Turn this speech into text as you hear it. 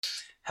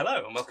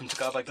Hello and welcome to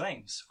Garbled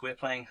Games. We're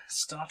playing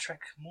Star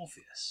Trek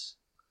Morpheus.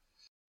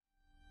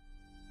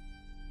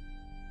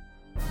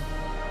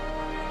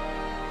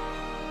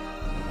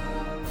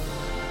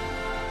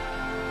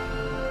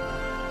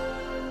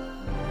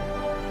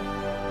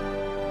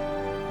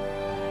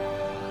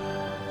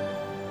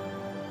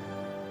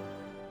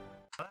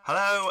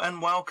 Hello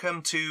and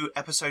welcome to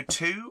episode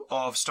 2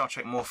 of Star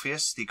Trek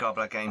Morpheus, the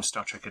Garbled Games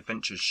Star Trek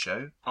Adventures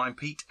show. I'm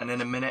Pete, and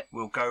in a minute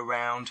we'll go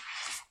round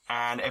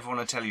and everyone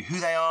will tell you who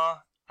they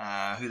are,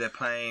 who they're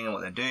playing and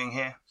what they're doing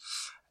here.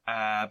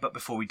 But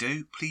before we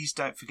do, please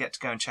don't forget to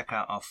go and check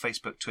out our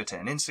Facebook, Twitter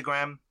and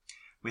Instagram.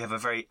 We have a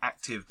very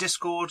active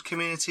Discord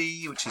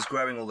community, which is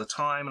growing all the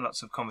time, and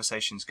lots of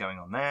conversations going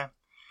on there.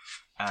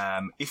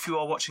 If you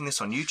are watching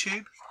this on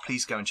YouTube,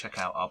 please go and check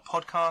out our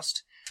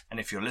podcast. And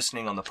if you're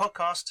listening on the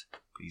podcast,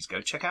 please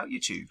go check out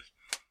YouTube.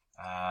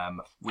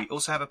 We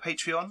also have a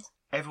Patreon.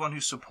 Everyone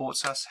who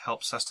supports us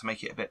helps us to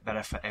make it a bit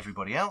better for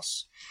everybody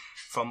else.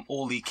 From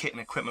all the kit and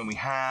equipment we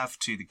have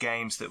to the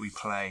games that we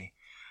play,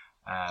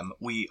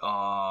 we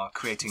are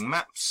creating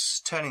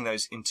maps, turning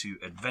those into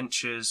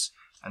adventures,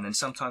 and then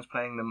sometimes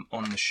playing them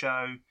on the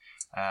show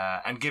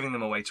and giving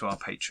them away to our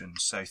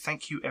patrons. So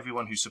thank you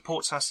everyone who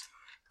supports us.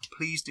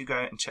 Please do go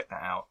and check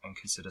that out and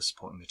consider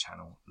supporting the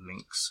channel.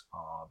 Links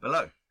are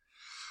below.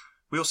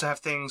 We also have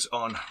things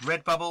on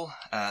Redbubble,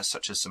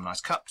 such as some nice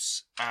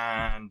cups,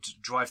 and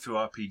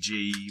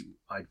DriveThruRPG.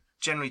 I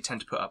generally tend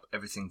to put up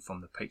everything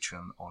from the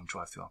Patreon on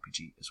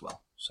DriveThruRPG as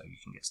well. So you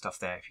can get stuff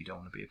there if you don't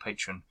want to be a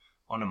patron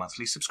on a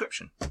monthly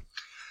subscription.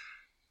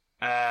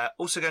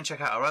 Also go and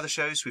check out our other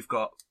shows. We've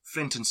got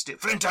Flint and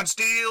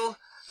Steel,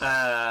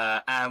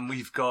 and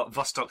we've got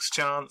Vostok's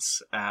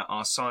Chance,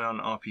 our Scion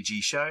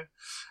RPG show.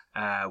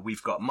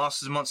 We've got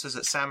Masters of Monsters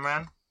at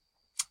Samran.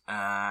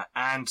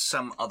 And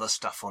some other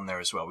stuff on there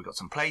as well. We've got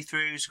some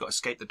playthroughs, we've got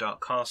Escape the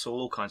Dark Castle,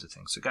 all kinds of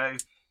things. So go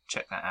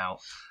check that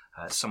out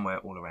somewhere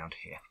all around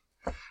here.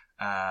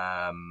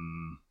 Yeah,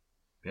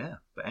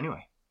 but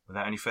anyway,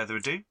 without any further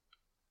ado,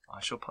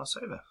 I shall pass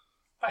over.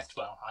 Right,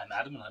 well, I'm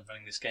Adam and I'm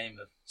running this game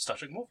of Star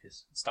Trek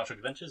Morpheus, Star Trek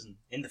Adventures and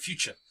in the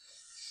future.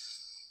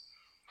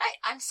 Hi,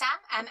 I'm Sam,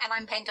 and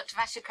I'm playing Dr.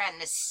 Vasha Kren,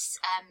 this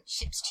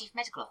ship's chief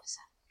medical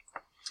officer.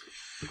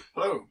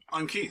 Hello,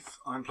 I'm Keith.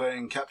 I'm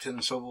playing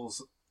Captain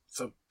Sobel's...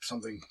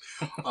 something.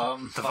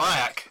 The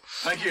Vayak.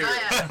 Thank you.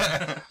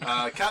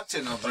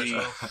 Captain of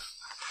the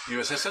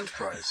USS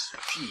Enterprise.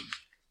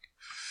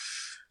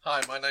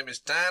 Hi, my name is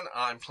Dan.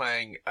 I'm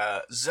playing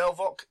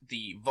Zelvok,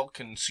 the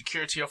Vulcan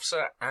security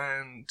officer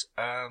and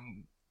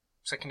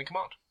second in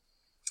command.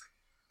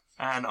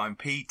 And I'm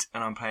Pete,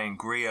 and I'm playing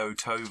Griot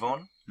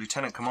Tovon,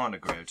 Lieutenant Commander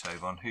Griot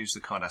Tovon, who's the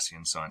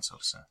Cardassian science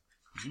officer.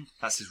 Mm-hmm.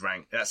 That's his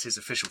rank. That's his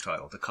official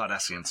title, the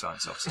Cardassian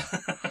science officer.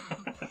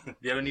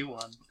 The only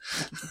one.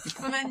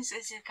 Well, then it's a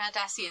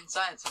Cardassian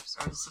science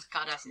officer, or it's a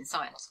Cardassian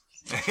science.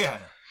 Yeah,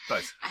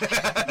 both.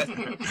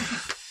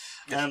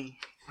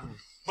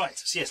 Right,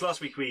 so yes,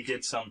 last week we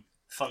did some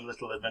fun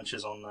little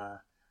adventures on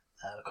a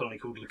colony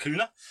called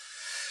Lacuna.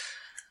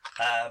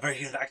 A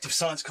very active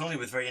science colony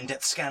with very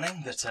in-depth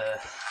scanning that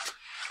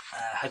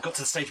had got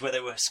to the stage where they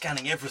were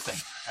scanning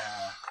everything.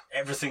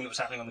 Everything that was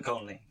happening on the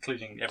colony,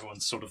 including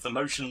everyone's sort of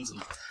emotions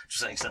and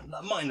just saying some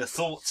minor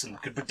thoughts,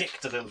 and could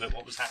predict a little bit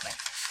what was happening.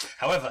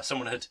 However,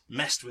 someone had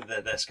messed with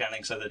their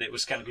scanning so that it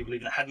was scanning people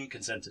even that hadn't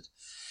consented.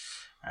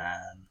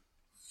 And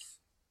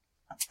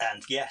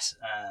yes...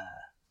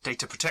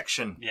 data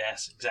protection.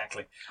 Yes,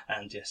 exactly.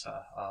 And yes,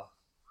 our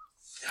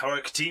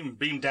heroic team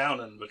beamed down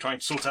and were trying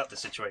to sort out the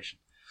situation.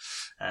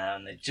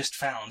 And they just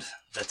found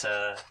that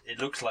it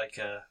looked like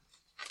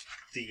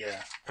the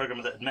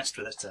programmer that had messed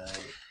with it...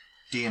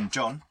 Dean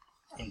John.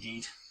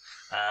 Indeed.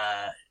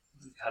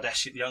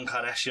 Young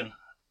Kardashian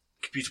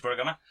computer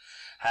programmer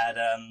had...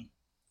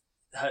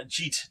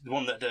 Jeet, the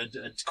one that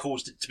had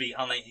caused it to be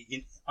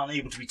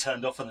unable to be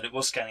turned off, and that it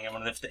was scanning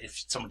everyone. And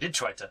if someone did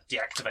try to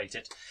deactivate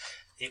it,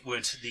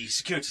 the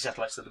security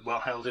satellites that were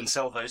held in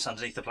salvos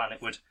underneath the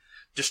planet would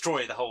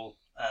destroy the whole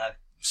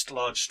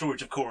large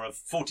storage of core of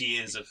 40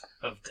 years of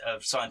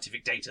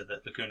scientific data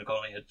that the Lacuna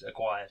colony had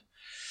acquired.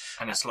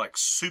 And it's like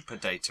super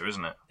data,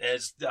 isn't it?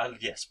 There's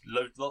yes,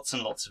 lots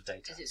and lots of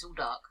data. Because it's all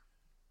dark.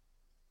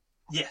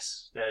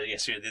 Yes,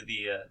 yes.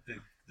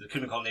 The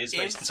Lacuna colony is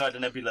based inside a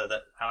nebula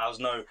that allows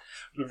no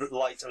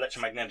light,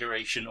 electromagnetic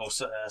radiation, or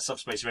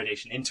subspace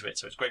radiation into it.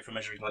 So it's great for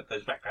measuring like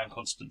those background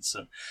constants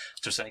and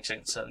to a certain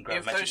extent certain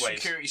gravimetric waves. If those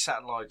security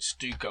satellites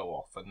do go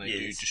off and they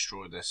do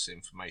destroy this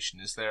information,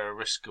 is there a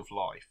risk of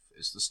life?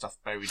 Is the stuff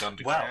buried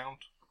underground?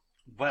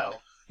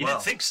 Well, you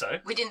didn't think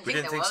so. We didn't We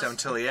think didn't there think so was.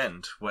 until the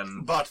end,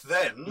 when But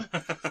then,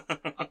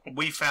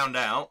 we found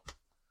out,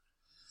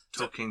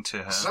 talking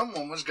to her.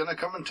 someone was going to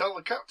come and tell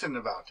the captain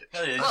about it.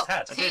 No, they just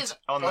had. here's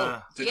On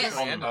the... Did Yes.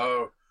 you?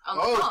 On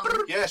Oh,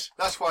 the yes,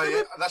 that's why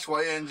it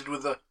ended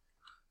with the...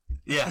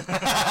 Yeah.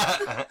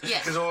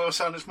 yes, Because all of a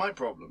sudden it's my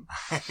problem.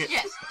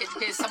 yes, it's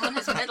because someone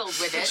has meddled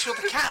with it. You're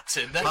the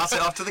captain. Pass it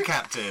off to the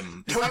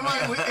captain.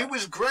 It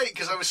was great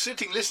because I was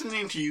sitting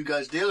listening to you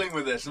guys dealing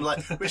with this and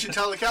like, we should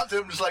tell the captain.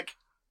 I'm just like,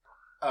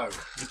 Oh.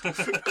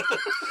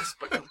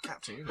 But you're the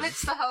captain, you know.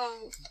 It's the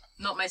whole,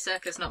 not my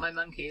circus, not my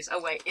monkeys.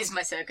 Oh wait, is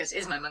my circus,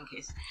 is my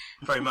monkeys.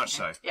 Very much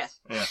so. Yes.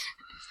 Yeah.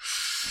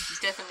 It's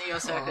definitely your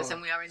circus,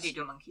 and we are indeed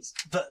your monkeys.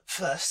 But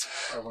first,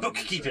 I want a new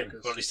bookkeeping,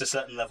 circus. or at least a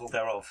certain level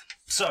thereof.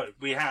 So,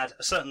 we had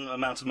a certain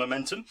amount of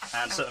momentum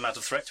and a certain amount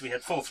of threat. We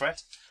had 4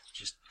 threat,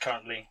 which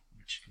can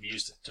be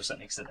used to a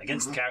certain extent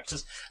against the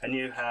characters. And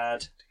you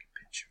had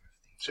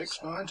 6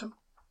 momentum.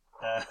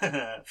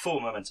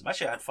 4 momentum.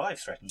 Actually, I had 5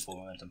 threat and 4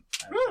 momentum.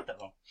 I had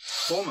that wrong.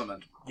 4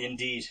 momentum.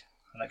 Indeed.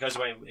 And that goes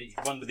away,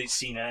 one with each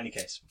scene in any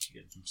case, which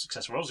you get from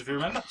successful rolls if you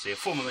remember. So you have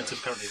 4 momentum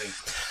currently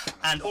thing.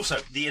 And also,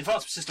 the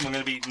advanced system I'm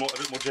going to be a bit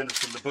more generous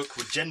than the book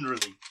would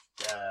generally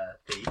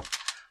be.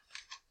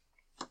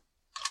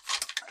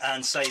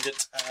 And say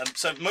that,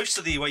 so most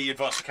of the way you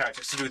advance the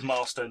character is to do with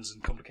milestones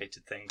and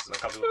complicated things,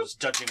 like other was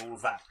judging all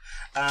of that.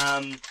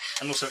 And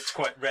also it's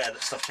quite rare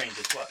that stuff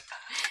changes. What?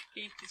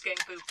 Keith is going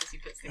poop as he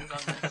puts things on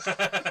there.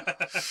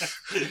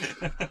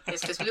 Yes,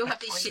 because we all have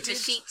these the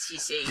sheets, you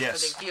see,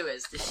 Yes. for the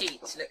viewers. The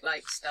sheets look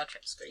like Star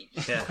Trek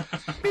screens. Yeah.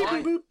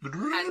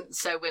 And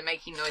so we're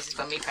making noises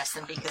when we press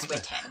them because we're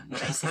 10,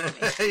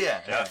 basically.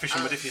 Yeah. Fish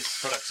and Modifius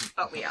products.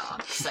 But we are,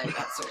 so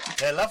that's all right.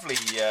 They're lovely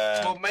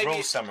maybe-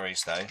 roll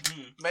summaries, though.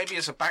 Maybe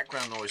as a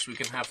background noise, we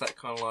can have that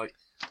kind of like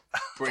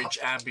bridge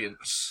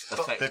ambience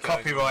effect. The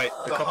going.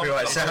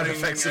 copyright sound humming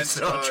effects of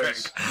Star Trek.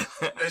 enterprise.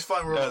 It's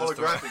fine, we're No, all that's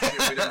the holographic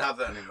shit. We don't have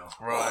that anymore.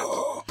 Right.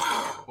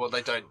 Well,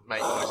 they don't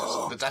make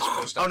noises. The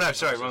dashboards don't Oh no, make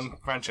sorry, noises. wrong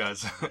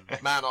franchise.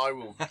 Man, I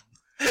will.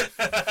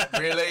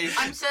 Really?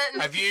 I'm certain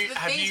Have you- that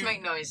have these you-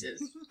 make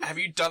noises. Have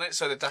you done it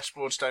so the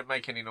dashboards don't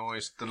make any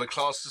noise? The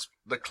class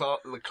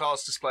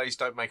displays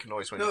don't make a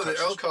noise when No, you the touch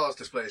them. LCARS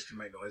displays can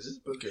make noises,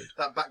 but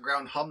that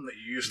background hum that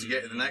you used to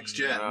get in the next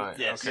gen. Right,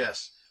 Yes. okay.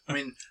 Yes. I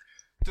mean,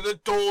 Do the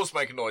doors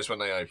make a noise when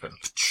they open?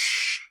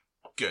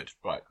 Good.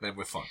 Right, then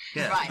we're fine.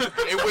 Yeah. Right.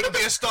 It wouldn't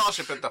be a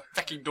starship if the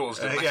fucking doors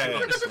didn't make yeah, a yeah.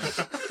 noise.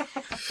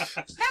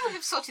 Now we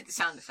have sorted the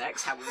sound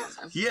effects, how we want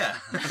them. Yeah.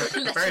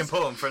 Very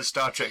important for a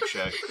Star Trek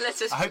show.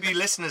 Let us. I hope you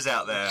listeners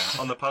out there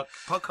on the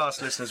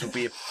podcast listeners will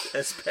be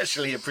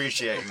especially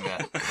appreciating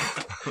that.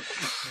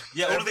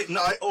 Yeah,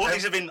 all of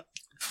these have been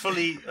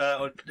fully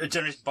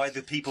generated by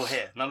the people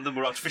here. None of them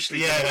were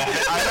artificially Yeah,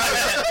 generated.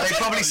 I know. They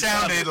probably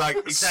sounded like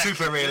Exactly.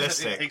 super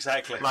realistic.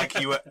 Exactly. Like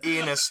you were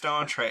in a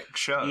Star Trek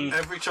show.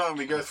 every time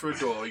we go through a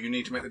door, you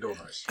need to make the door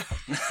noise.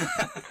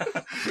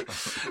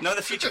 No, in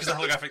the future, because the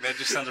holographic, they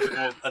just sound a bit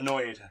more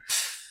annoyed.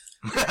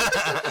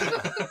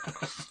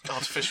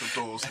 Artificial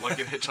doors, like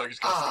in Hitchhiker's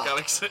Guide to the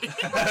Galaxy.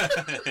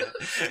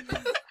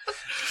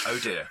 Oh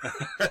dear.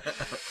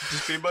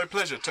 It's been my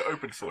pleasure to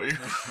open for you.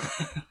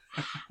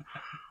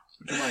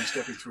 Would you mind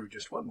stepping through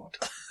just one more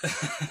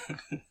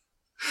time?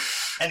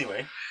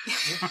 Anyway,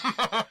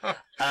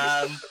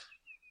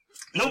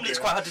 normally it's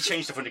quite hard to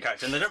change stuff on your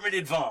character, and they don't really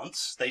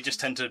advance. They just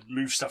tend to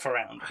move stuff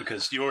around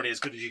because you're already as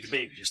good as you can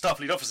be. You're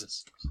Starfleet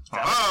officers.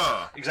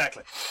 Ah!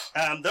 Exactly.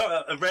 There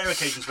are rare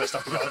occasions where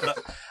stuff can go,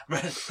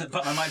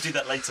 but I might do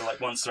that later,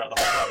 like once throughout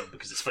the whole run,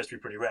 because it's supposed to be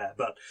pretty rare.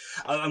 But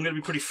I'm going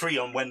to be pretty free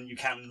on when you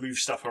can move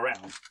stuff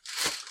around.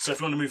 So if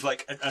you want to move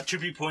like a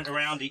tribute point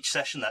around each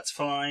session, that's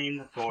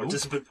fine. Or a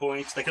discipline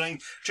point.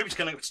 Tribute's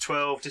going up to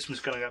 12,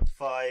 discipline's going up to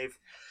 5.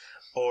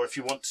 Or if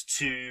you want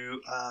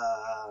to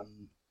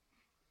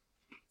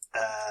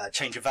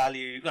change a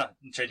value, no,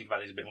 changing a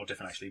value is a bit more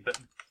different actually, but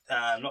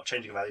not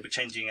changing a value, but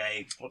changing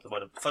a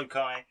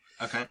foci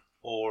Okay.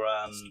 or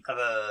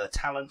other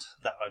talent,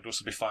 that I'd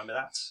also be fine with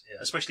that. Yeah,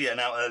 especially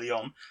now early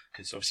on,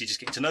 because obviously just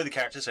getting to know the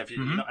character. So if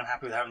you're not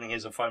unhappy with how everything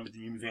is, I'm fine with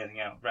you moving anything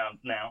around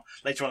now.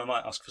 Later on, I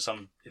might ask for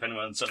some if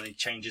anyone suddenly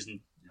changes and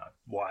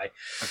why.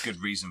 A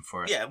good reason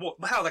for it. Yeah,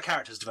 how the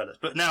character's developed.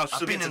 But now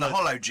I've been in the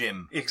hollow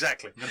gym.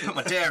 Exactly. I'm gonna put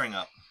my daring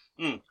up.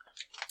 And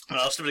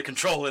I'll still be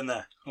control in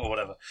there, or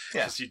whatever.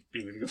 Yeah. Because you'd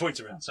be moving your points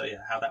around. So, yeah,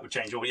 how that would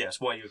change. Or,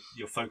 yes, why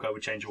your foci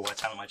would change, or why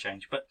talent might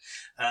change. But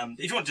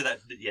if you want to do that,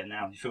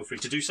 now, you feel free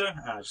to do so.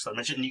 Just like I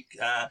mentioned.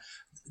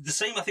 The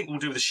same, I think, we'll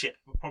do with the ship.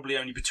 Probably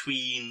only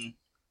between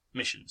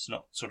missions,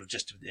 not sort of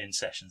just in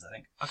sessions, I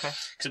think. Okay.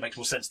 Because it makes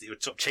more sense that you're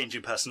sort of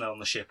changing personnel on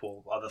the ship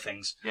or other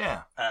things.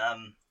 Yeah.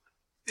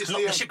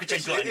 The ship could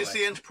change a lot It's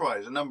anyway. the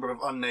Enterprise. A number of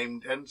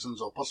unnamed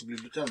ensigns or possibly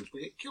lieutenants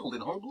will get killed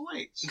in horrible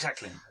ways.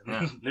 Exactly.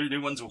 Yeah.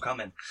 New ones will come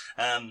in.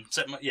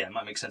 So it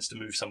might make sense to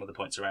move some of the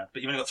points around.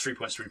 But you've only got 3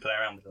 points to replay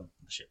around with on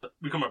the ship. But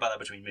we can worry about that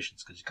between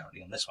missions because you're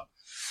currently on this one.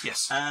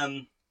 Yes.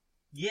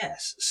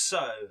 Yes. So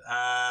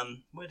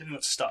where do we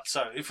want to start?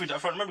 So if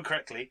I remember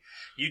correctly,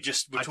 you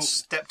just were I talking,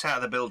 stepped out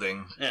of the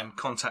building Yeah. and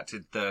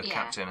contacted the Yeah.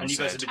 captain and and you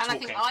guys said, have been And I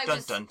talking. think I dun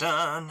was, dun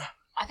dun.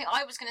 I think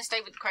I was going to stay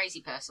with the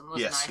crazy person,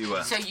 wasn't Yes, I? you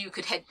were. So you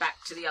could head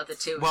back to the other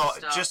two. Well, and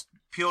start. just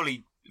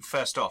purely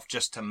first off,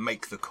 just to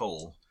make the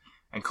call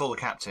and call the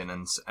captain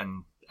and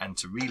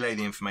to relay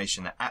the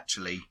information that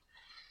actually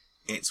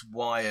it's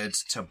wired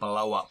to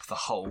blow up the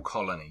whole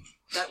colony.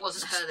 That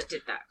wasn't her that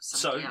did that.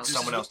 Somebody else.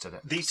 Someone else did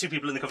it. These two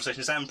people in the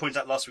conversation, Sam pointed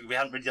out last week, we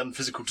hadn't really done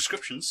physical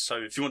descriptions, so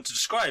if you want to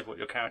describe what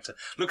your character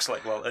looks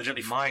like, well,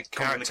 urgently... My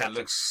call in the character captain.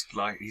 looks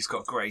like he's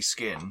got grey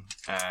skin.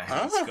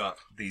 He's got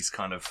these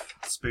kind of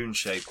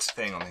spoon-shaped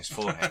thing on his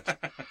forehead.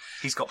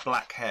 He's got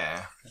black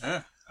hair.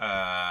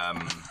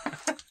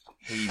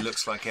 He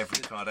looks like every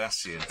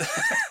Cardassian.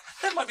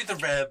 That might be the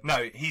rare...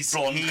 No, he's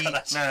Blonde he,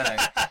 Cardassian.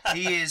 no.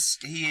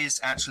 He is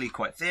actually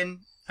quite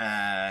thin.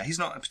 He's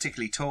not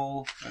particularly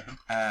tall.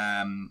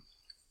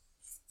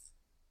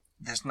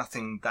 There's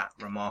nothing that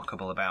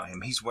remarkable about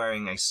him. He's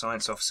wearing a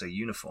science officer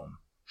uniform,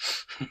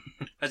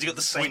 Has he got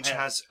the same which hair?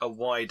 has a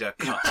wider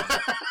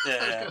cut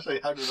Yeah. So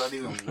how does that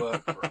even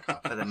work for a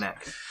cut? for the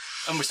neck.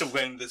 And we're still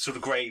wearing the sort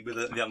of grey with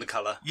the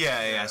undercolour.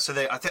 Yeah.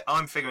 So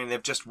I'm figuring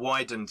they've just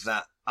widened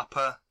that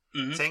upper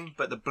thing,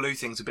 but the blue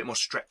thing's a bit more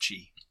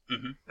stretchy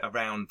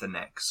around the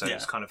neck, so Yeah.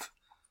 it's kind of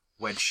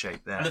wedge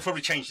shaped there. And they've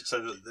probably changed it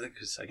so that,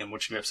 because again,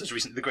 watching the episodes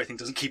recently, the grey thing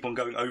doesn't keep on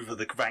going over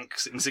the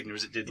ranks insignia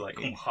as it did like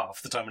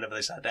half the time whenever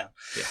they sat down.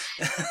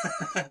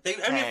 Yeah. They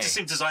only have Hey. to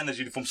seem to design those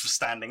uniforms for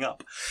standing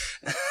up.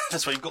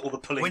 That's why you've got all the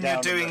pulling When down.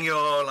 you're doing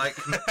your like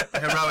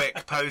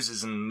heroic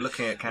poses and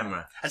looking at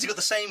camera. Has he got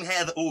the same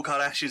hair that all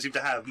Kardashians seem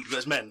to have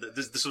as men?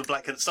 The sort of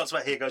black hair that starts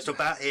about here, goes to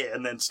about here,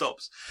 and then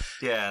stops.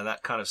 Yeah,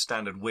 that kind of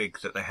standard wig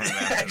that they hang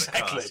around in the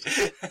Exactly.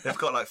 cast. They've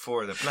got like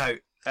 4 of them. No,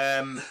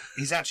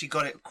 he's actually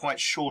got it quite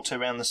short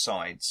around the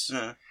sides,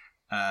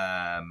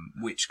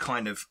 which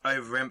kind of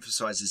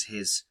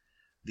overemphasises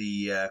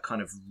the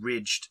kind of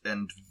ridged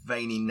and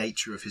veiny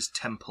nature of his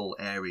temple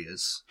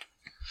areas.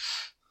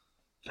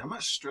 How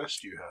much stress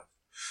do you have?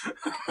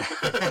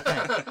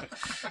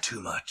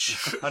 Too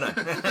much. I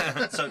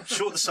know. So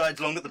short at the sides,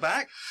 long at the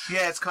back.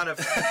 Yeah, it's kind of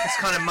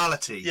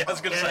mullety. Yeah, I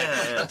was going to say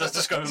that does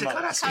describe It's him. a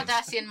Cardassian.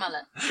 Cardassian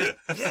mullet.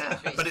 Yeah,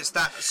 but it's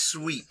that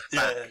sweep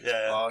Yeah, back.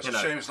 yeah. Oh, it's You a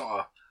know. shame it's not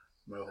a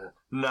mohawk.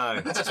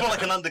 No. It's more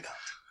like an undercut.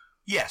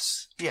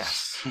 Yes.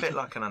 A bit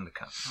like an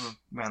undercut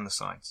around the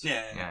sides.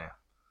 Yeah.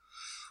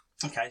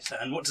 Okay, so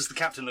and what does the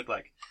captain look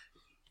like?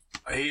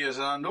 He is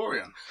an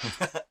Andorian.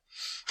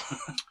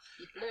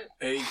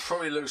 He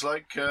probably looks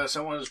like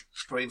someone has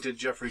painted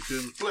Jeffrey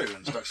Combs blue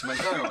and stuck some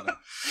antenna on it.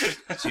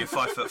 So you're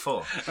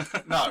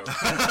 5'4". No.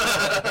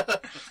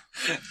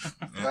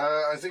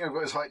 I think I've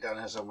got his height down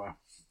here somewhere.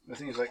 I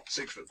think he's like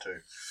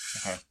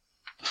 6'2".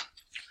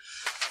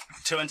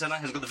 2 antennae.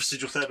 Has got the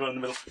vestigial third one in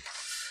the middle.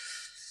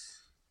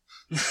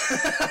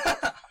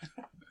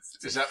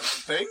 Is that a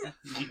thing?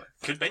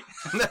 Could be.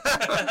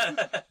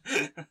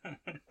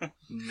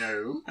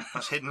 No.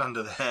 That's hidden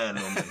under the hair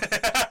normally.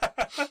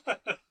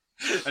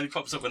 And he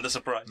pops up when they're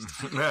surprised.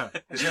 Yeah.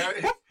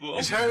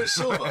 His hair is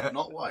silver,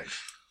 not white.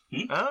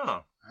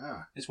 Oh,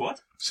 Ah, It's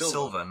what?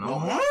 silver, not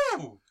Not white.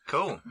 Ooh.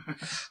 Cool.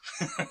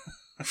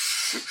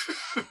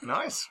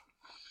 Nice.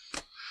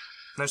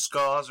 No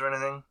scars or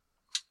anything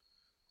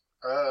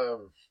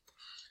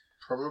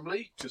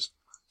Probably just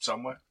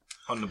somewhere.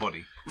 on the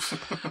body.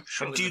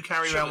 Surely Do you the-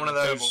 carry surely around one of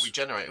the those? thermal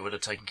regenerator would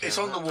have taken care It's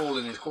of on the that. wall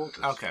in his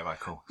quarters. Okay, right,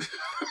 cool.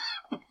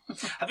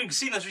 Having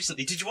seen those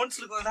recently, did you want it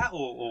to look like that,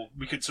 or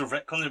we could sort of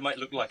retcon that it might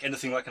look like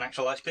anything like an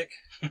actual ice pick?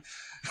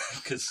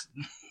 Because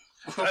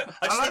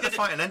I like the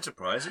fight in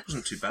Enterprise. It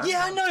wasn't too bad.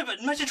 Yeah, I know, but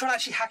imagine trying to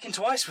actually hack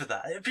into ice with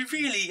that. It'd be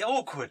really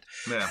awkward.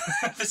 Yeah.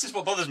 This is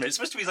what bothers me. It's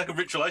supposed to be like a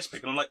ritual ice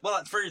pick, and I'm like, well,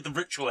 that's very the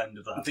ritual end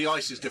of that. The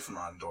ice is different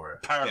on Andorra.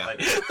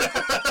 Apparently.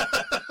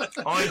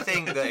 I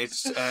think that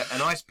it's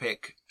an ice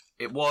pick.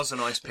 It was an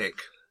ice pick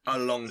a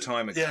long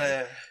time ago.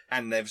 Yeah.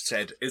 And they've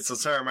said it's a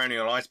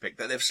ceremonial ice pick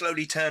that they've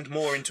slowly turned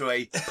more into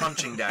a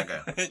punching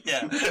dagger.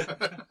 Yeah.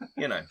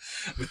 You know.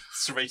 With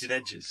serrated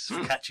edges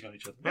for catching on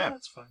each other. Yeah.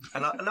 That's fine.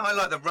 And I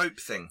like the rope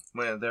thing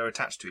where they're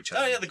attached to each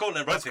other. Oh, yeah, the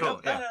gauntlet rope That's thing.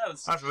 cool. Yeah.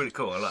 that's- That's really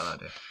cool. I like that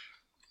idea.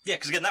 Yeah,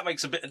 because again, that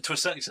makes to a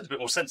certain extent, a bit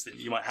more sense that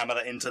you might hammer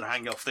that in to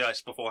hang off the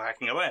ice before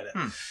hacking away at it.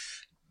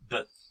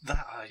 But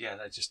that,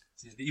 they just,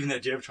 even though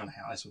Joe were trying to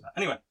hit ice with that.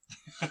 Anyway.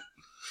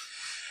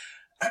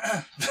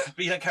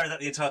 But you don't carry that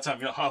the entire time.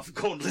 You're not half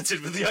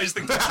gauntleted with the ice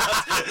thing.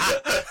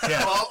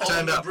 Yeah,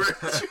 turned on up. the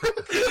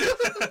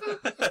bridge.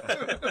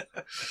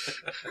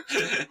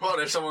 What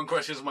if someone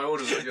questions my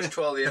orders? I just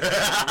twirl the end.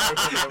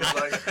 I'm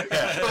like,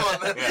 come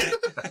on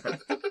then.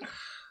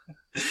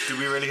 Do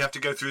we really have to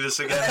go through this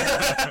again?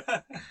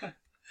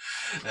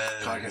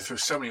 Can't go through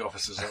so many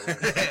officers that way.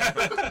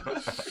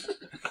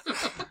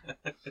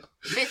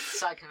 5th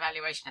psych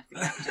evaluation of the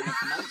captain of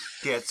the month.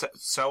 Yeah,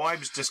 so I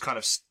was just kind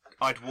of...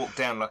 I'd walk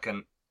down like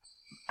an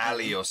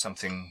alley or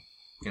something,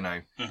 you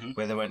know,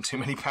 where there weren't too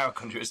many power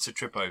conduits to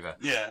trip over.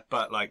 Yeah.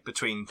 But like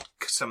between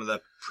some of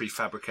the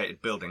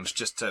prefabricated buildings,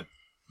 just to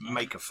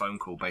make a phone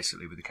call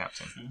basically with the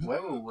captain.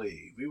 Where were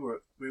we? We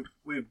were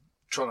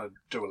trying to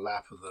do a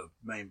lap of the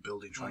main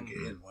building, try and get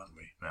in, weren't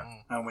we? Yeah.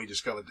 And we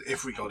discovered that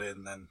if we got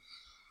in, then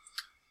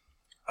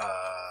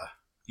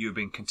You were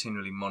being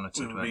continually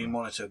monitored. we were weren't being you?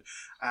 monitored.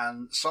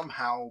 And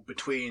somehow,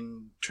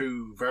 between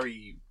two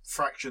very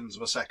fractions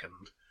of a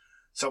second,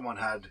 someone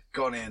had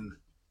gone in,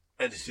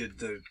 edited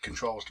the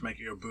controls to make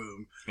it a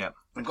boom,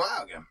 and got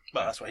out again.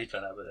 Well, that's what he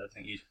found out, but I don't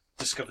think you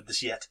discovered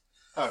this yet.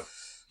 Oh,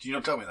 did you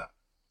not tell me that?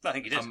 I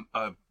think he did.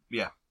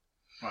 Yeah,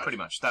 Right. pretty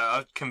much.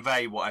 I'll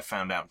convey what I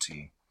found out to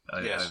you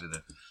Yes. over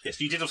the... Yes,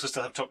 you did also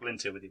still have Toc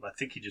Lintier with you, but I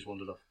think he just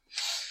wandered off.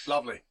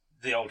 Lovely.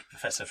 The old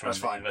professor from That's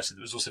the fine. university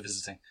that was also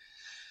visiting.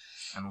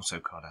 And also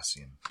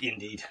Cardassian.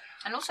 Indeed.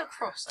 And also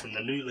Frost. And the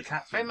new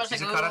Lacat. Very much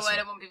He's like, a oh, I Cardassian.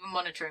 don't want people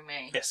monitoring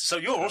me. Yes, so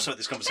you're also at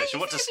this conversation.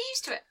 No, What you does... be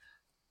used to it.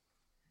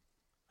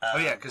 Oh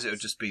yeah, because it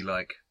would just be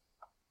like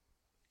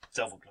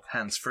Zelvok look?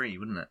 hands-free,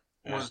 wouldn't it?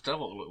 What does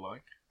Devil look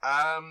like?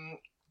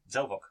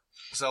 Zelvok.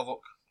 Zelvok,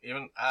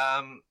 even.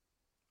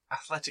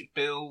 Athletic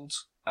build,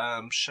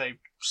 shaved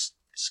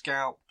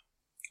scalp,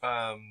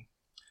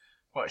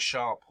 quite a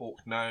sharp hawk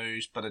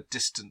nose, but a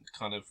distant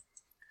kind of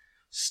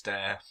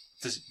stare.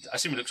 I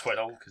assume he looks quite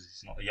old because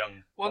he's not a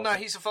young... Well, no,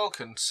 he's a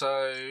Vulcan,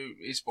 so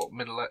he's what,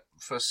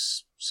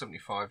 first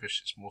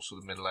 75-ish, it's more sort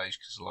of middle-aged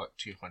because he's like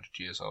 200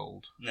 years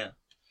old. Yeah.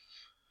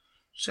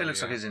 So it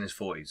looks yeah. like he's in his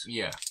 40s.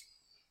 Yeah.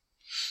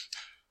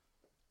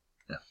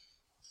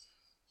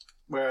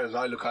 Whereas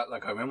I look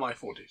like I'm in my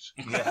 40s.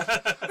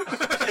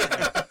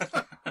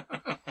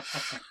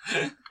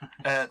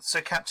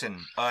 So,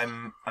 Captain,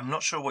 I'm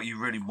not sure what you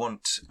really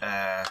want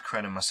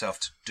Kren and myself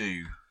to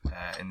do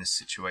in this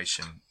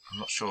situation. I'm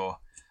not sure.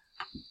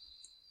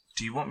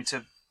 Do you want me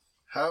to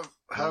Have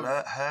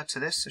alert her to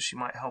this so she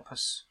might help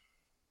us?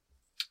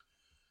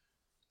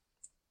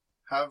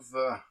 have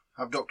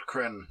Dr.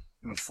 Kren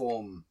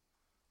inform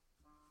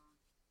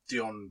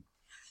Deanne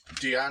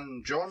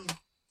John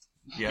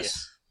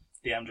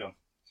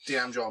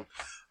Deanne John.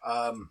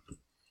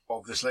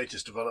 Of this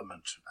latest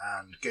development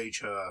and gauge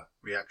her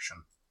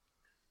reaction.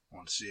 I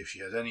want to see if she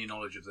has any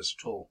knowledge of this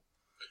at all.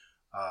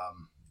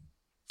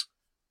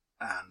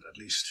 And at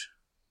least,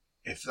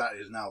 if that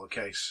is now the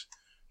case,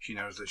 she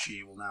knows that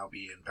she will now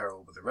be in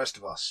peril with the rest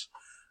of us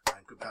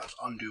and could perhaps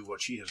undo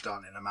what she has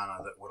done in a manner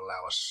that would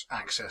allow us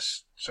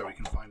access so we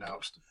can find out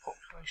What's the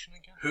population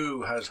again?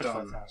 who has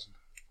done, 25,000.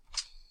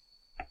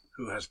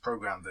 who has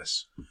programmed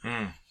this.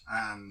 Mm.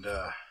 And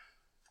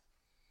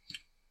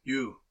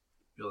you're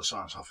the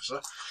science officer.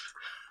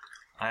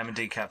 I am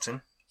indeed,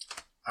 Captain.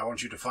 I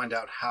want you to find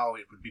out how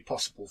it would be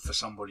possible for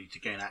somebody to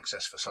gain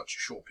access for such a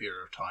short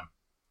period of time.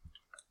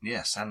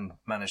 Yes, and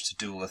manage to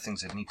do all the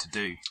things they need to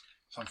do.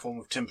 Some form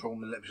of temporal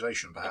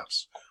manipulation,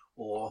 perhaps.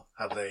 Or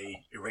have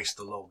they erased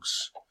the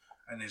logs?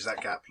 And is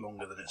that gap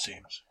longer than it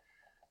seems?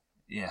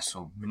 Yes,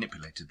 or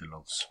manipulated the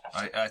logs.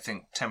 I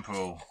think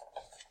temporal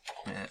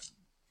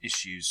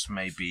issues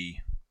may be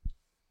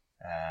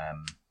a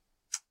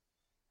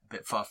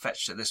bit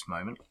far-fetched at this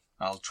moment.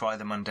 I'll try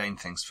the mundane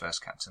things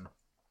first, Captain.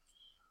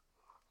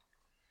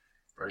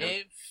 Very good.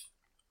 If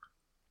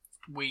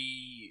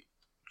we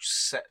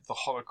set the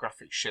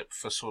holographic ship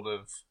for sort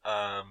of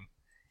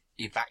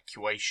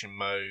evacuation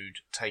mode,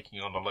 taking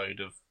on a load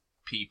of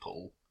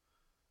people,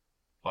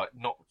 like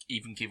not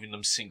even giving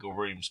them single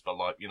rooms, but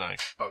like, you know,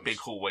 Bunks. big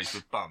hallways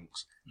with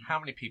bunks, how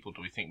many people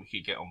do we think we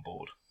could get on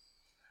board?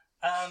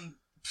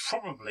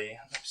 Probably.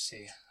 Let's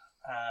see.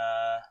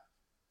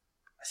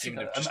 I think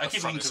Even if just I the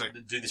keep front wanting to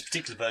is do this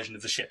particular version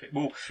of the ship. It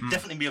will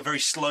definitely be a very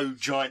slow,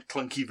 giant,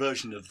 clunky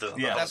version of the.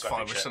 Yeah, That's holographic fine,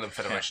 we're ship. still in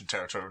Federation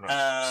territory, we're not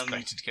Um,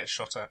 expected to get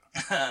shot at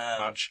Um,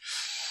 much.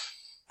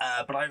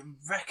 but I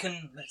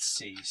reckon, let's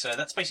see. So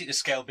that's basically a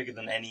scale bigger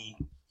than any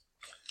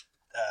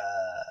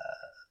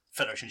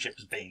Federation ship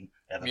has been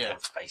ever Yeah.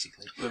 built,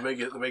 basically. The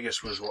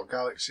biggest was what,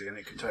 Galaxy, and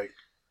it could take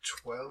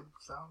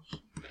 12,000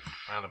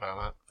 Round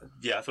about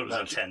Yeah, I thought it was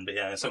around 10, but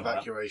yeah, something like that.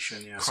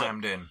 evacuation. Yeah.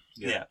 Crammed in.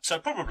 Yeah. So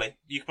probably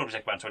you could probably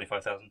take about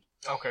 25,000.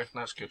 that. Okay,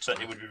 that's good. So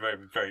it would be very,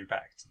 very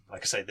packed.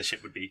 Like I say, the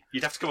ship would be.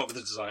 You'd have to come up with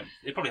a design.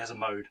 It probably has a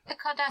mode. The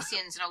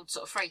Cardassian's an old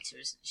sort of freighter,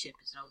 isn't the ship?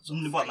 It's an old sort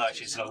of Well, no, freighter,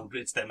 actually, it's isn't an it? old.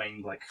 It's their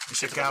main like. It's a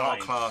ship of the Galvar line.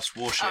 class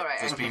warship Oh, right,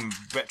 that's okay. been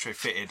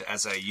retrofitted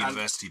as a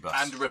university bus.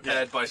 And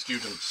repaired by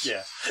students.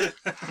 Yeah.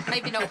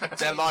 Maybe not put too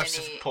Their life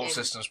many support in-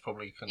 systems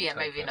probably couldn't Yeah, take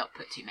maybe it. not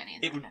put too many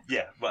in. It would. there.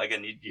 Yeah. Well,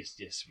 again,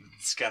 yes.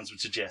 Scans would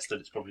suggest that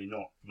it's probably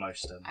not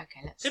most.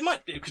 Okay, let's. It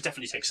might. It could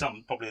definitely take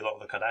some. Probably a lot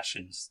of the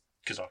Kardashians,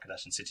 because our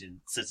Kardashian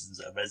citizens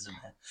that are resident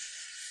here,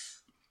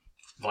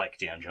 like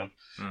Deanne John.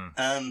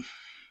 Mm.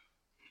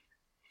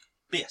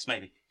 But yes,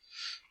 maybe.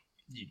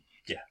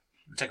 Yeah,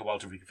 it would take a while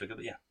to reconfigure,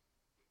 but yeah,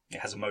 it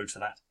has a mode for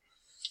that.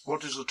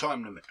 What is the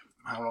time limit?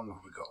 How long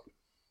have we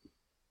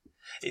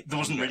got? There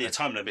wasn't really a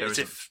time limit. There It's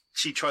if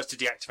she tries to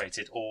deactivate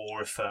it,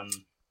 or if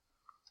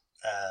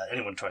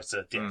anyone tries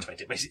to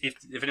deactivate it. Basically,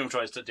 if anyone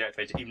tries to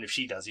deactivate it, even if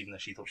she does, even though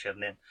she thought she had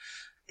an in,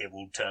 it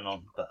will turn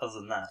on. But other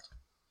than that,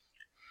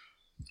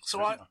 So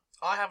there I isn't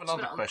one. have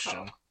another Put it on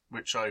question, top.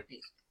 which I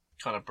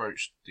kind of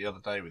broached the other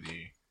day with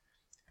you.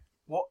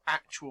 What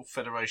actual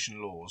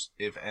Federation laws,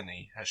 if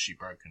any, has she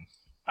broken?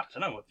 I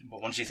don't know.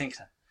 What ones do you think,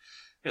 sir?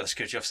 You're the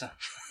security officer.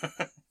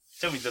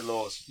 Tell me the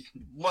laws.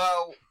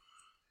 Well,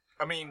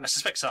 I mean, I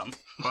suspect some.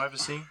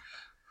 Privacy?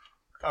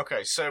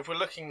 okay. So if we're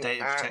looking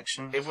Data at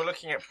protection? if we're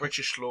looking at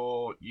British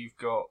law, you've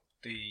got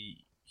the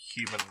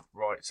Human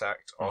Rights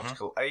Act,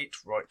 Article 8,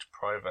 right to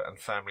private and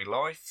family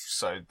life.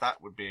 So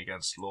that would be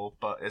against law.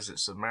 But as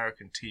it's an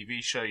American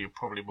TV show, you're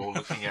probably more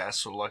looking at a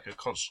sort of like a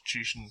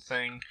constitution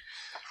thing.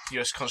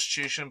 US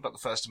Constitution, but the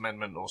First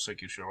Amendment also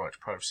gives you a right to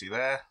privacy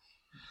there.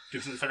 Do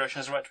you think the Federation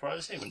has a right to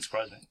privacy? It wouldn't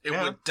surprise me. It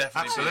Yeah, would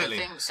definitely absolutely.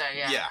 I think so,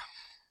 yeah. Yeah.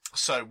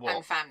 So what?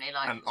 And family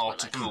life. An as well,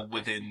 article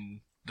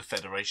within the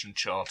Federation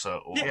Charter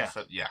or Yeah.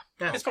 yeah.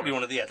 Yeah. It's probably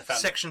one of the founding.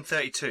 Section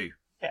 32.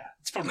 Yeah,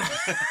 it's probably.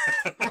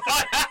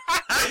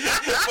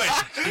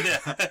 Wait,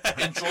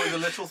 yeah. Enjoy the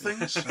little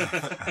things.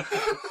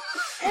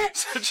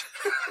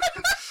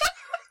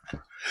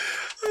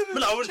 But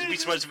no, I wouldn't be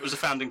surprised if it was a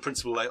founding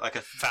principle, like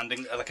a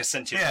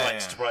sentient Yeah, right yeah.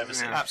 to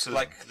privacy, Yeah,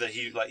 absolutely. like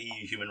the like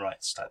EU human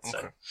rights type. So,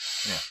 Okay.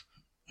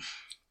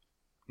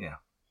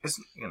 It's,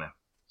 you know.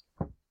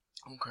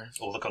 Okay.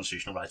 or the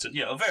constitutional rights, and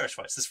various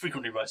rights. There's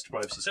frequently rights to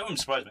privacy, so it wouldn't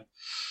surprise me.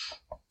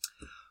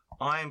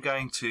 I am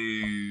going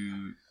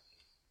to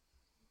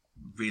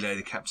relay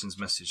the captain's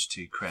message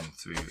to Kren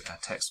through a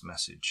text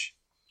message.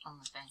 On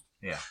the thing.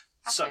 Yeah.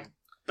 So Okay.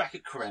 back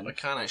at Karen, I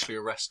can actually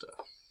arrest her.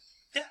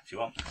 yeah, if you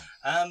want.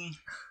 I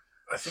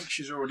think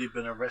she's already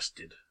been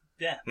arrested.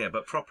 Yeah,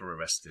 but proper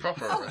arrested.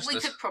 Proper Oh, arrest. we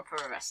could proper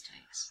arrest her,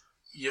 yes.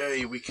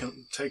 Yay, we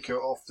can take her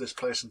off this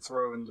place and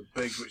throw her in the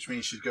big, which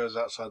means she goes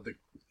outside the...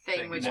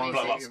 Thing which One means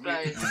blow it up.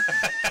 explodes.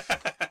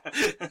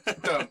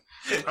 Don't.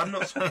 I'm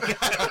not saying...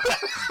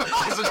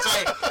 I wasn't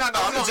saying. No,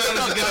 I'm not saying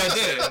it's a good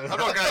idea. I'm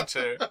not going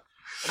to. I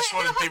just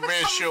wanted to be Of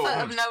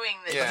reassured. knowing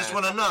that Yeah. I just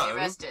want to know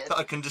arrested. that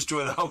I can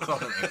destroy the whole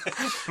colony.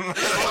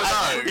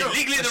 You're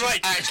legally in the right.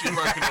 Actually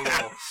broken the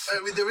law. I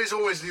mean, there is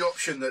always the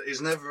option that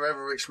is never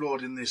ever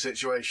explored in these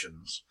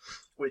situations,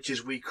 which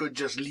is we could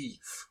just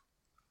leave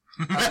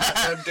and let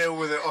them deal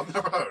with it on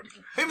their own.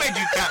 Who made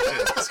you captain?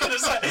 I was going to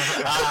say.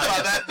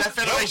 But they're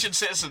Federation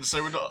citizens,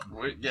 so we're not.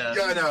 Yeah,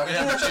 I know. We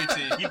have a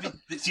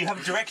duty. You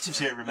have directives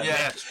here, remember?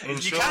 Yeah.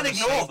 Ensure can the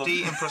ignore them.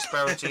 safety and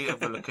prosperity of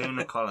the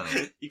Lacuna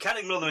colony. You can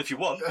ignore them if you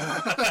want.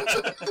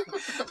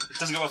 It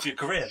doesn't go off your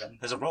career then.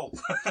 There's a role.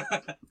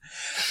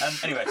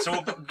 Anyway, so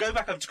we'll go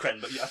back up to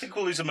Kren, but I think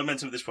we'll lose some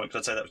momentum at this point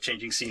because I'd say that was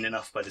changing scene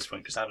enough by this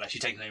point because I haven't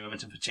actually taken any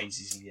momentum for change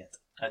season yet.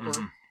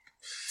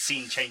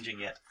 Scene changing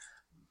yet.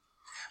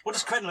 What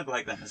does Kren look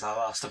like then, as our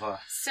last of our...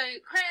 So,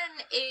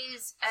 Kren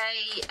is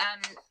a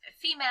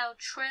female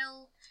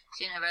trill.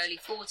 She's in her early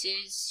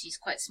 40s. She's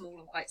quite small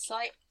and quite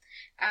slight.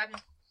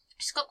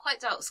 She's got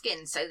quite dark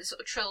skin, so the sort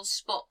of trill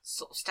spots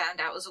sort of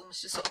stand out as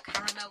almost a sort of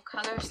caramel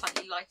colour,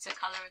 slightly lighter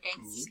colour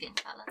against the skin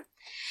colour.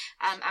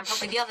 And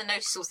probably the other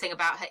noticeable thing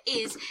about her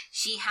is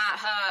she had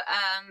her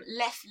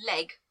left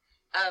leg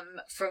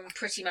from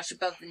pretty much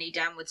above the knee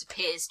downwards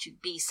appears to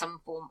be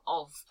some form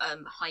of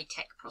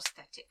high-tech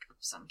prosthetic of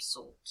some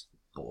sort.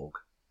 Borg.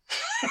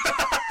 As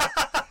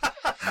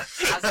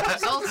a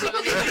result of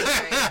an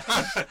injury.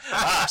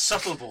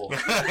 subtle ball.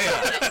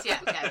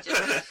 Yeah,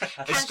 just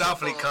It's casual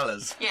Starfleet ball.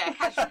 colours. Yeah,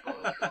 casual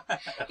ball.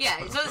 Yeah,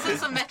 it's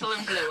some metal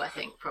and blue, I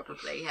think,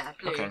 probably. Yeah,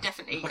 blue, Okay.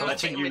 definitely. Like Got a to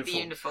fit in with the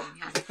uniform.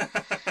 uniform,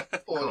 yeah.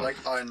 Or like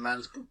Iron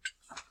Man's boot.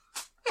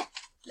 A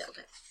little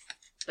bit.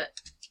 But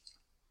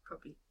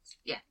probably,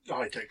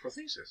 High-tech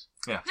prosthesis.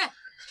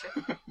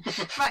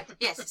 right,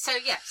 yes. So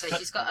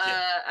she's got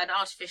an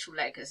artificial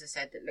leg, as I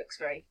said, that looks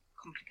very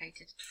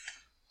complicated.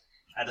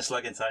 And a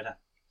slug inside her.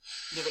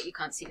 Yeah, but you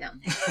can't see that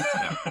on here.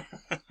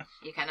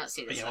 You cannot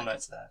see But this you'll one. know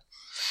it's there.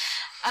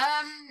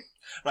 Um,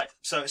 Right,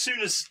 so as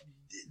soon as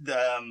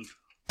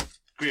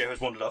Griot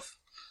has wandered off,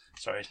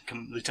 sorry,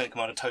 Lieutenant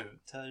Commander Tovon.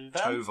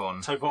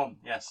 Tovon,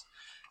 yes.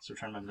 So we're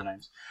trying to remember the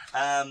names.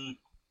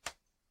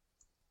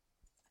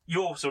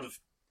 You're sort of,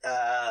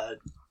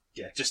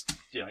 just,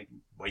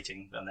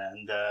 waiting down there.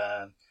 And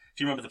if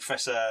you remember the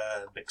Professor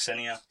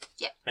Bixenia?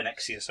 Yep.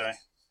 Benexia, sorry.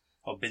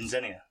 Or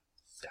Binzenia.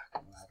 Yeah, I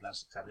can't remember how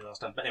pronounced it exactly last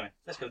time. But anyway,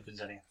 let's go with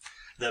Binzenia.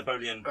 The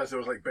Bolian. I thought it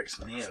was like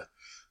Bixenia.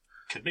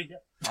 Could be, yeah.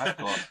 I've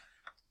got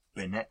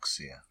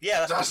Benexia.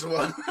 Yeah, That's the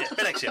one. Yeah,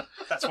 Benexia.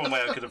 That's one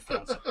way I could have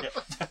pronounced it.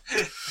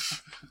 Yeah.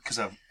 Because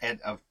I've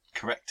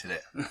corrected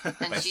it. and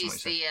Based on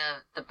she's what you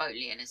the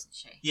Bolian, isn't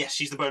she? Yes,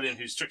 she's the Bolian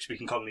who's, strictly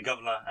speaking, colony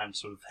governor and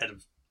sort of head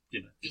of,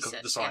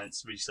 Research, the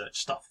science research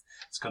stuff.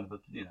 It's kind of a,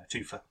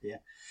 twofer, yeah.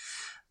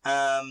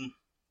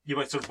 You're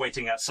both sort of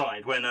waiting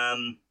outside when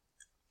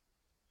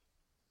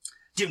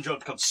Jim John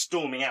comes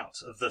storming out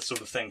of the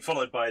sort of thing,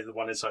 followed by the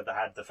one inside that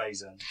had the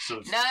phaser. And sort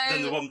of, No.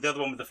 Then the other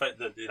one with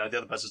the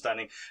other person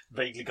standing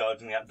vaguely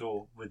guarding the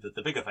outdoor with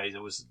the bigger phaser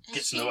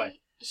gets in the way.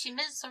 Is she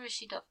Ms. or is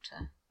she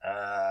Doctor?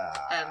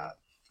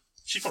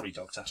 She's probably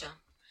Doctor. John.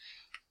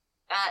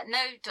 No,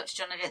 Dr.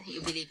 John, I don't think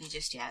you'll be leaving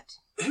just yet.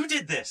 Who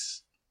did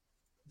this?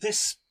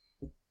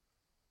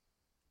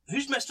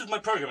 Who's messed with my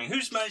programming?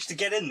 Who's managed to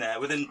get in there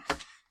within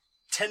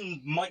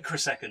 10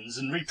 microseconds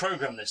and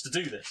reprogram this to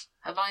do this?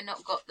 Have I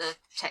not got the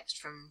text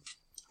from...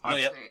 Not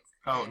yet.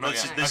 Oh, No, no,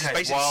 this yeah. is- this is Okay,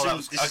 basically while soon- that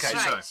was- this is- okay,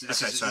 Right.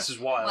 sorry. This is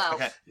wild. Well,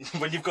 Okay.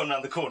 When you've gone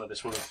round the corner,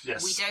 this will have,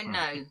 yes. we don't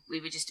know.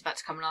 We were just about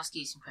to come and ask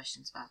you some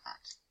questions about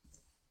that.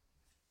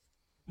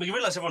 But you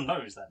realise everyone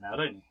knows that now,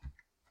 don't you?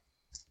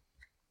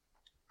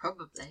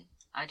 Probably.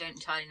 I don't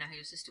entirely know how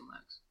your system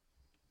works.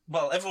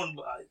 Well, everyone,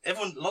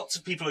 lots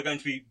of people are going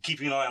to be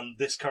keeping an eye on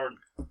this current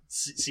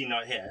scene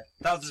right here.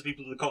 Thousands of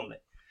people in the colony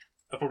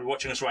are probably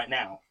watching us right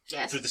now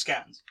Yes. through the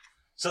scans.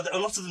 So that a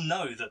lot of them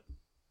know that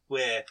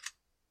we're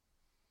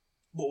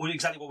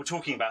exactly what we're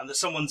talking about, and that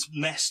someone's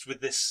messed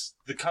with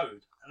the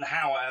code, and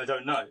how I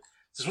don't know.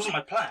 This wasn't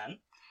my plan.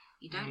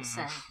 You don't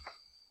say.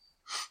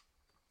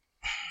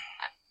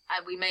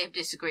 We may have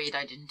disagreed.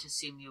 I didn't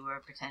assume you were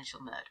a potential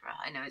murderer.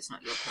 I know it's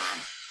not your plan.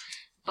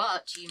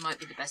 But you might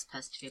be the best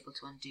person to be able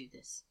to undo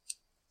this.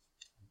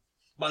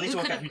 But I need to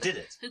work out who did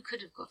it. Who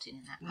could have got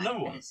in that No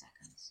one.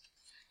 milliseconds?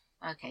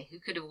 Okay, who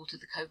could have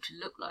altered the code to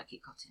look like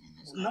it got in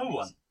those No moments?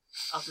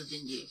 one. Other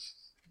than you.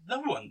 No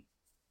one.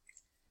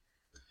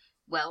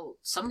 Well,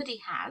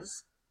 somebody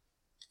has.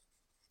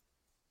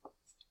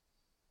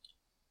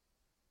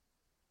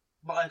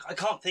 But I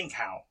can't think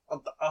how.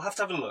 I'll have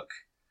to have a look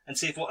and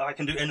see if I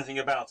can do anything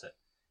about it.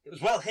 It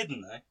was well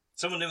hidden, though.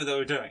 Someone knew what they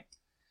were doing.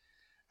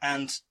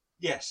 And,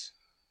 yes.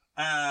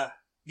 I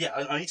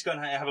need to go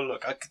and have a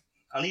look.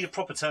 I need a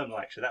proper terminal,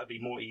 actually. That would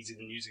be more easy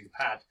than using a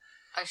pad.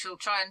 I shall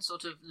try and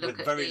sort of look with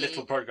at very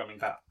little programming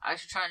power. I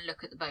shall try and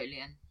look at the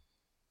Boolean.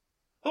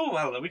 Oh,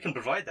 well, we can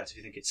provide that if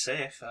you think it's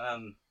safe. I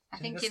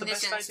think that's in the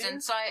this best idea?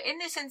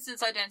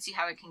 instance, I don't see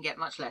how it can get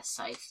much less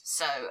safe.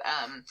 So,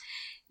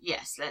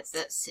 yes, let's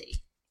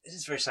see. This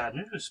is very sad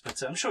news,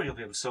 but I'm sure you'll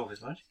be able to solve it,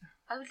 won't you?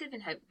 I would live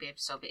in hope we'll be able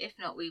to solve it. If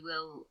not, we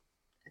will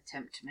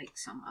attempt to make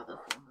some other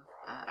form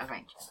of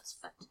arrangements.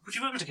 But Would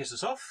you be able to kiss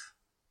us off?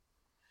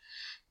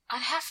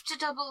 I'd have to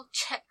double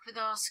check with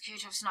our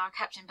security officer and our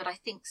captain, but I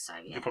think so.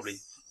 Yes. You'll probably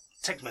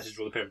text message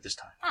will appear at this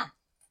time.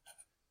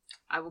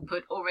 I will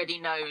put already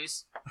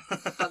knows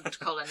bugged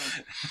colony.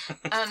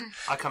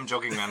 I come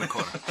jogging around the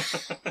corner.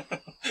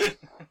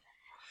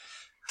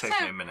 Takes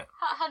me a minute.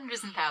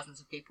 Hundreds and thousands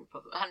of people,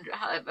 probably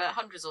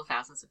hundreds or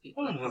thousands of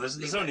people. Oh, well, there's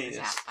probably only worked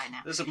this out by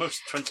now. there's at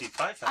most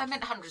 25,000. I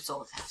meant hundreds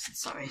or thousands.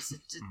 Sorry,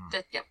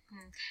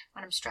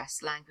 when I'm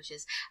stressed,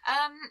 languages.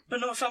 But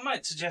no, if I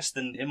might suggest,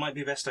 then it might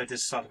be best idea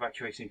to start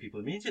evacuating people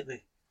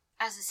immediately.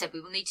 As I said,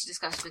 we will need to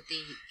discuss with the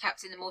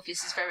captain. The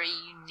Morpheus is very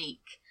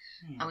unique,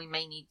 and we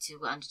may need to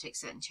undertake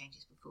certain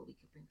changes before we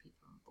can bring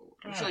people on board.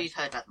 I'm sure you've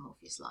heard about the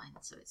Morpheus line,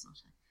 so it's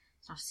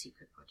not a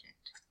secret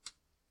project.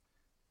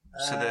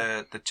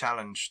 So the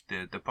challenge,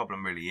 the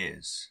problem really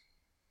is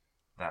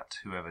that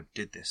whoever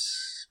did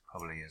this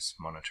probably is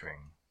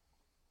monitoring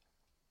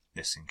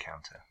this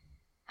encounter.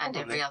 And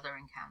Probably. every other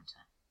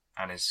encounter.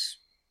 And is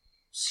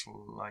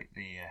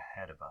slightly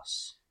ahead of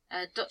us.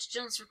 Dr.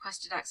 John's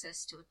requested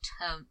access to a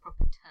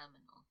proper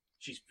terminal,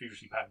 She's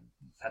previously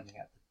pending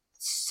at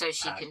so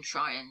she Ah. can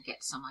try and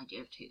get some idea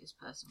of who this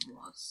person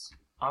was.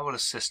 I will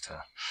assist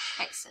her.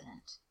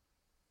 Excellent.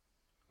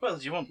 Well,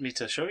 do you want me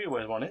to show you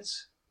where one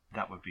is?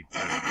 That would be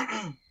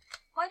brilliant.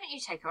 Why don't you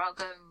take her? I'll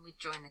go and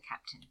rejoin the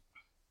captain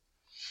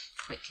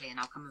quickly, and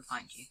I'll come and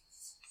find you.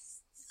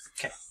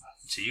 Okay.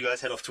 So you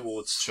guys head off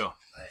towards Sure.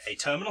 a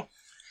terminal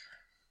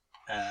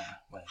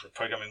where the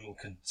programming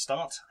can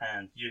start,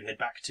 and you head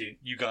back to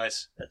you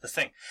guys at the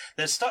thing.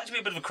 There's starting to be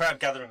a bit of a crowd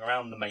gathering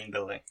around the main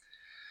building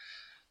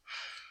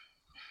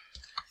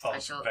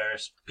of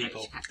various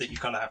people that you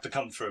kind of have to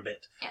come through a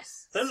bit.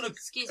 Yes. They don't look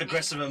Excuse me.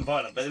 aggressive and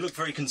violent, but they look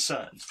very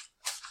concerned.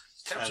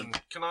 Captain,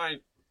 can I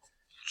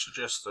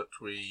suggest that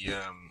we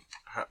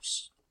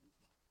perhaps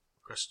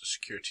request a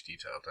security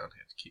detail down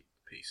here to keep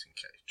the peace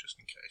just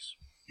in case?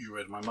 You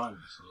read my mind,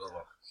 Mr.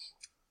 Zolok.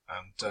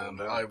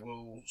 And I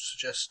will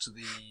suggest to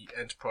the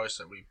Enterprise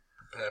that we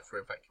prepare for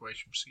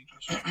evacuation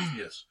procedures.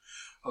 Yes.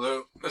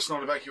 Although, let's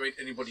not evacuate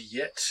anybody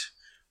yet.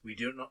 We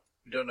don't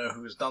know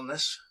who has done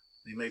this.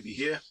 They may be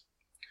here.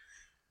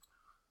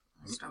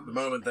 The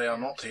moment they are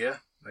not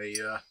here, they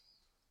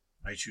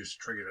may choose to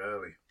trigger it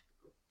early.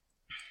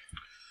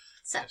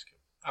 So,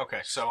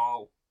 Okay, so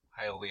I'll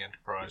hail the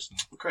Enterprise and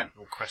Okay.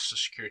 request a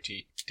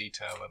security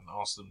detail and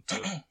ask them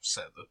to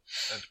set the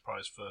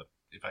Enterprise for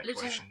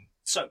evacuation.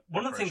 So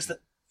one of the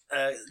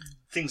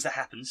things that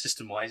happen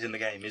system-wise in the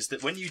game is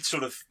that when you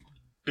sort of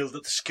build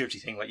up the security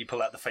thing, like you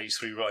pull out the Phase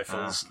 3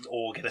 rifles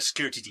or get a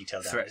security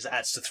detail down, it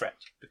adds to threat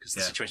because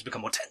the situation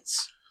becomes more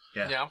tense.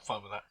 Yeah. Yeah, I'm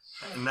fine with that.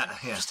 And that,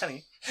 I'm just telling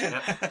you.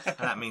 yeah. And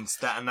that means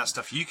that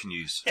stuff you can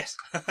use. Yes.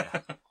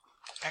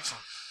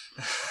 Excellent.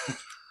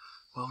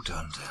 Well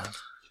done, Dan.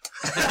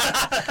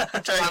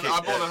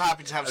 I'm more than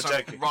happy to have some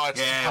riots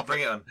in Yeah, public,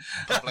 bring it on.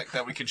 public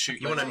that we can shoot.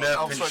 You want to later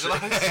on. nerve Oh, sorry,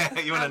 did I-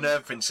 pinch? You want to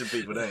nerve pinch some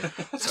people, don't you?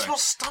 That's Sorry. what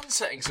stun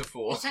settings are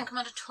for. Lieutenant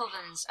Commander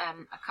Tollins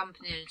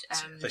accompanied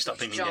They start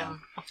pinging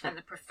John and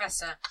the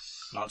Professor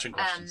And answering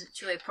questions.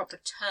 to a proper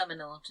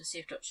terminal to see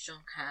if Dr.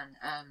 John can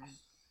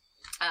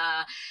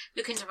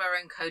look into our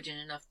own code in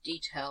enough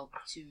detail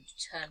to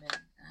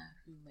determine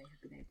who may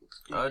have been able to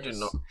do I this. do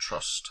not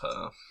trust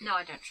her. No,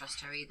 I don't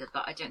trust her either,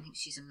 but I don't think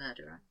she's a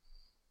murderer.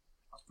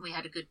 We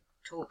had a good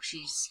talk.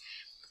 She's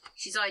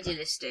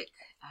idealistic.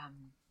 Perhaps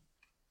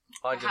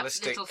a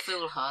Idealistic. little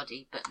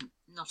foolhardy, but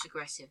not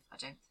aggressive, I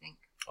don't think.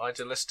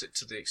 Idealistic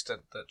to the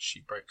extent that she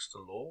breaks the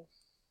law.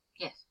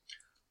 Yes.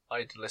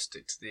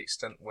 Idealistic to the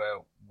extent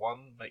where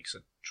one makes a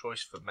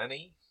choice for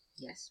many.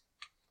 Yes.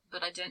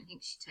 But I don't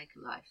think she'd take a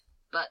life.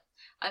 But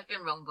I've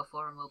been wrong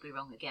before and will be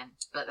wrong again.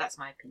 But that's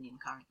my opinion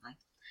currently.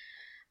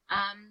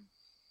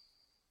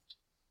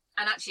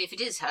 And actually, if it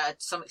is her, to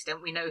some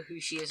extent, we know who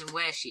she is and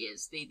where she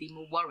is. The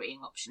more worrying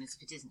option is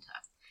if it isn't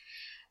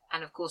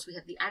And of course, we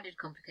have the added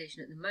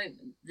complication at the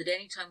moment that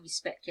any time we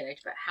speculate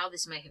about how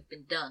this may have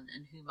been done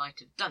and who might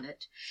have done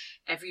it,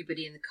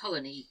 everybody in the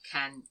colony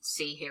can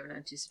see, hear, and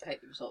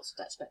anticipate the results of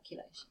that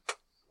speculation.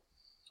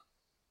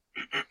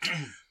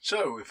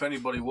 So, if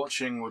anybody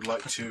watching would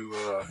like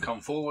to come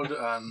forward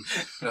and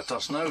let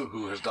us know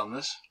who has done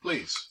this,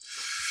 please.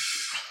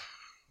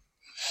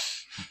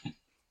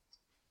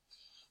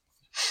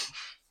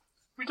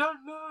 We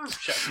don't know.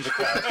 Shout from the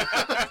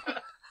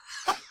crowd.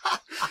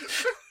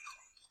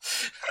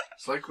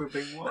 It's like we're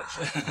being watched.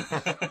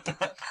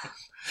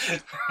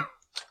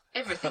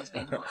 Everything's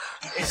been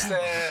watched. Is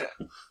there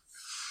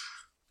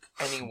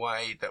any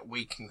way that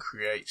we can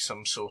create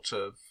some sort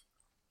of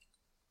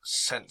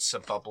sensor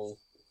bubble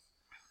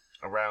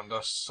around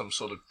us, some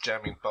sort of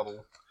jamming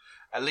bubble?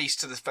 At least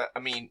to the fact, I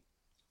mean,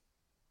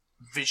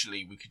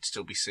 visually we could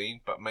still be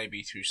seen, but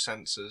maybe through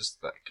sensors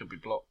that could be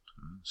blocked,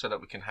 so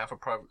that we can have a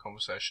private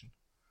conversation.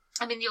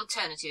 I mean, the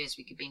alternative is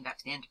we could beam back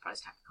to the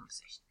Enterprise to have a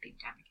conversation, beam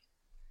down again.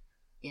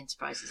 The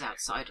Enterprise is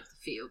outside of the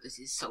field. This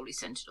is solely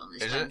centred on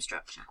this Is dome it?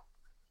 structure.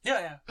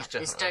 Yeah.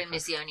 This dome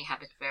is the only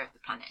habitable of the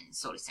planet and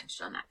it's solely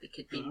centred on that. We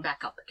could beam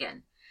back up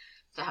again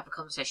to have a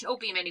conversation, or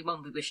beam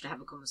anyone we wish to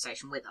have a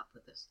conversation with up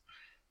with us.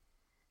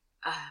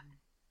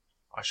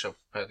 I shall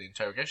prepare the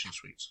interrogation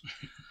suites.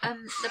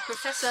 The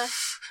professor...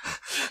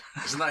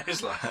 Isn't that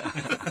his line?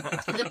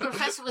 The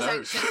professor was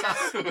anxious.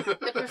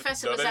 The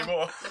professor Not was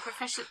anymore. the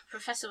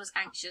professor was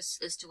anxious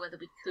as to whether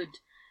we could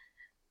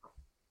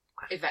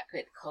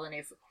evacuate the colony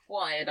if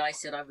required. I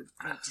said I would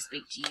need to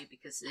speak to you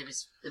because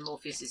the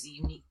Morpheus is a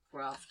unique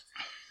craft.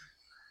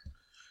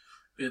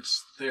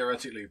 It's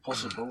theoretically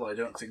possible. I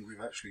don't think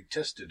we've actually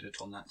tested it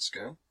on that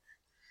scale.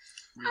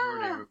 We've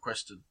already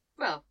requested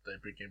Well, they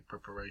begin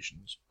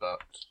preparations,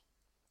 but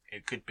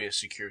it could be a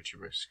security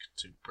risk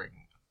to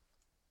bring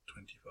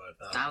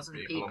 1,000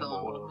 people on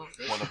board,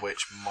 one of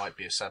which might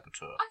be a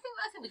saboteur. I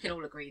think we can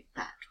all agree with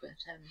that, but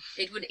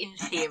it would in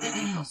theory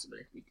be possible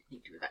if we did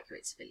need to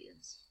evacuate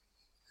civilians.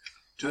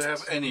 Do they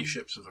have any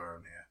ships of their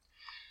own here?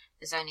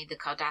 There's only the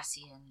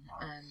Cardassian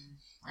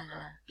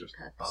Just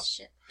purpose bus.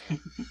 ship.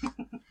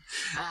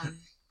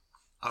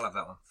 I'll have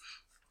that one.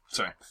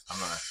 Sorry, I'm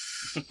not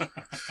there.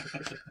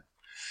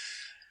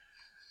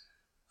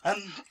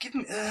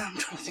 I'm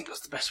trying to think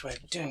what's the best way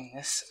of doing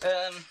this.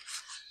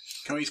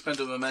 Can we spend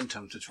a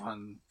momentum to try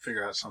and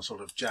figure out some sort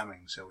of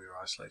jamming so we are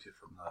isolated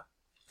from the...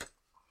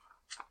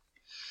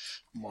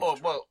 Oh,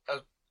 well,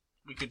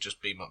 we could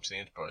just beam up to the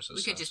Enterprise.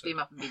 We could just beam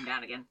up and beam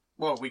down again.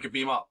 Well, we could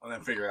beam up and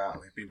then figure it out.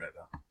 We've beam back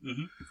down.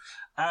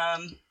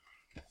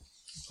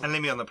 And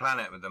leave me on the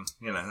planet with them.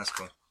 You know, that's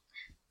cool.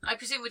 I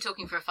presume we're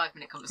talking for a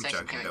 5-minute conversation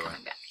joking, here and don't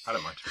coming back. I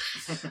don't mind.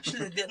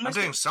 Actually, I'm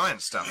doing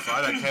science stuff.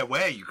 I don't care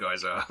where you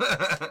guys are.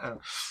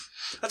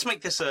 let's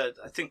make this a.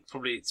 I think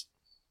probably it's.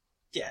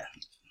 Yeah.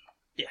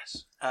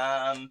 Yes.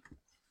 Dan,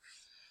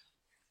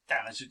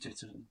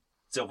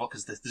 Zelvok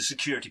is the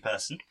security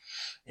person.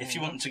 If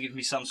you want to give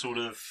me some sort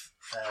of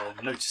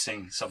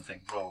noticing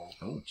something roll,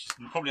 which is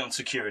probably on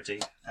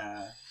security.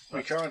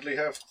 We currently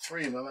have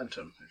 3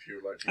 momentum, if you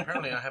would like to.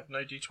 Apparently, I have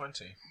no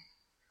D20.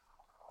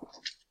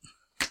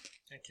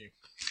 Thank you.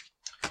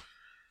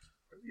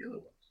 The other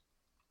ones.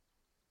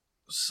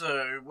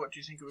 So, what do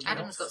you think it would be?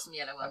 Adam's got some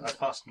yellow I ones.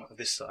 passed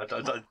this side.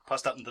 I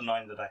passed out the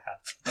 9 that I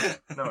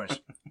have. No worries.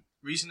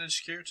 Reason and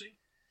security?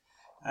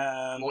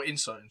 Or Or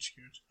insight and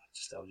security?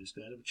 I was just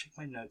going to check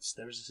my notes.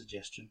 There is a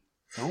suggestion.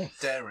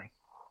 Daring.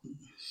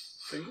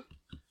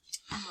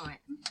 Alright.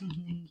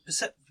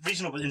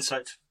 Reasonable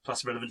insight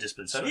plus relevant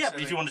discipline. So, So yeah,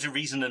 it's if you want to do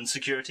reason and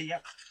security, yeah.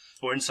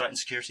 Or insight and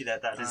security,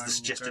 that is the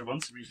suggested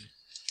ones. Reason.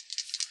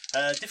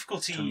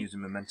 Difficulty I'm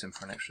using momentum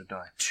for an extra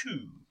die.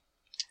 2,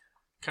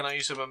 Can I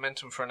use a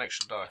momentum for an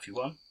extra die? if you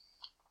want.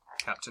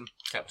 Captain.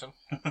 Captain.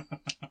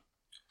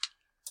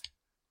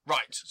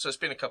 Right, so it's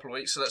been a couple of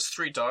weeks, so that's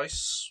 3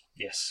 dice.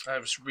 Yes. I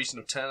have a reason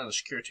of 10 and a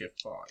security of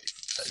 5.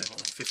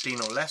 15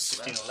 or less.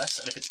 15 or less,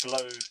 and if it's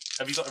below,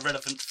 have you got a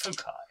relevant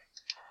foci?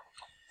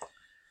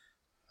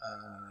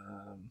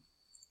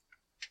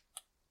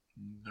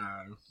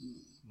 No,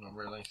 not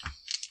really.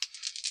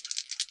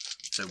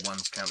 So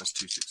ones count as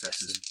 2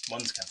 successes.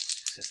 One's counted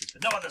successes,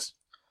 but no others.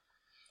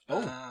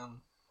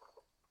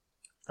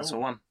 That's a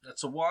 1.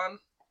 That's a 1.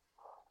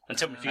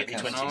 Until we get the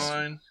That's a 20s.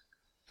 9.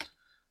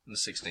 And a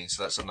 16,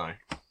 so that's a no.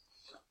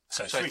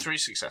 So, So 3. 3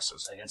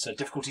 successes. Again, so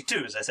difficulty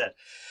 2, as I said.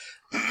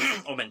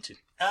 Or meant to.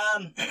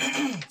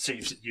 So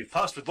you've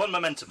passed with 1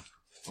 momentum.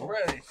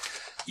 Hooray!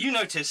 You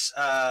notice,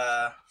 Do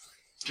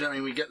you know, I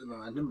mean, we get the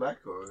momentum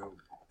back, or...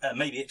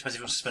 maybe it depends if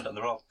you want to spend it on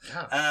the roll.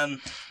 Yeah.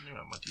 Um, You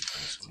know, my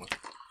D20 somewhere.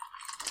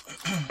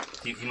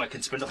 you might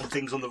can spend it on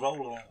things on the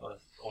roll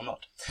or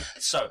not.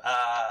 So,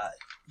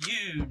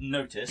 you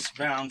notice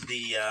round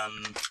the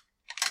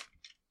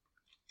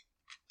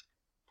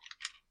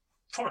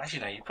probably actually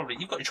no, you've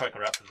got your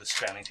tricorder out for the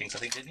scanning things, I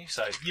think, didn't you?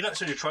 So you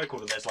notice on your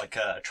tricorder there's like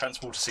a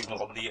transporter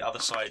signal on the other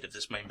side of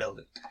this main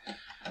building.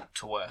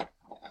 To where?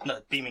 No,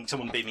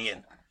 someone beaming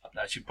in.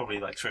 Actually, probably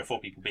like 3 or 4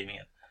 people beaming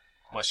in.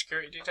 My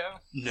security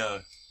detail?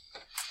 No.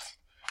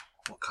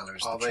 What colour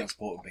is Are the they-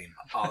 transporter beam?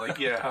 Oh,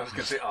 yeah, I was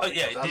going to say. Oh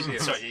yeah, it didn't,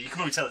 sorry. You can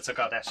probably tell it's a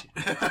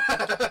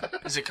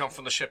Kardashian. Does it come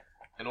from the ship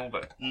in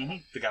orbit? Mm-hmm.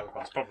 The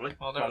Galakrons, probably.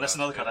 Well, there Unless we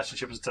go. another Kardashian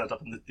ship has turned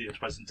up and the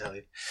Enterprise didn't tell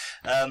you.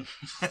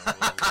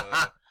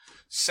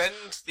 Send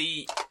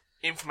the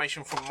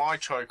information from my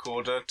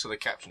tricorder to the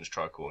captain's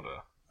tricorder,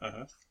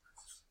 Uh-huh.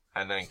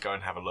 and then go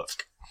and have a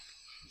look.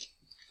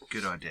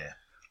 Good idea.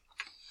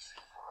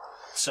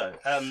 So,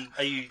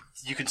 are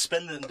you can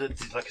spend the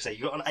like I say,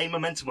 you got a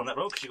momentum on that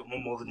roll because you got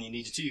one more than you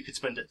needed to. You could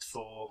spend it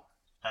for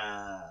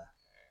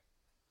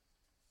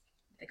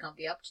They can't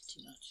be up to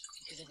too much.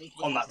 Because everything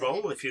on that is roll.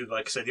 in it. If you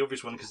like, say the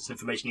obvious one because it's an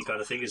information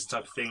kind of thing is the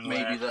type of thing.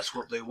 Maybe where that's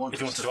what they want.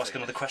 if you us wanted to to ask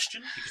think. another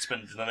question, you could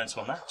spend the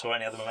momentum on that or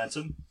any other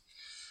momentum.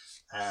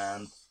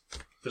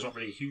 There's not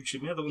really huge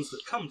many other ones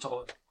that come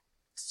to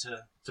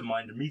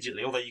mind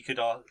immediately. Although you could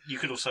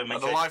also Are make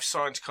the life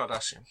science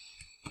Cardassian?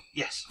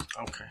 yes,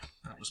 Okay,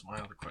 that was my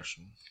other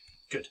question.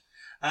 good.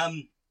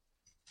 I'm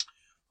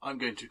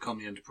going to call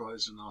the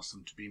Enterprise and ask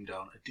them to beam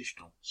down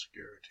additional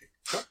security.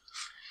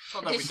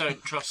 Not that we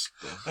don't trust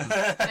them.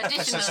 Additional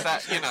It's just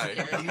that, you know.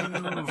 You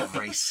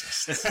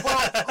racist.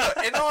 Well, look,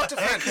 in our I'm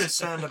defence,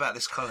 concerned about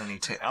this colony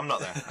too. I'm not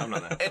there. I'm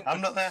not there.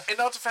 I'm not there. in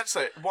our defence,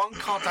 though, one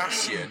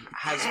Cardassian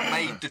has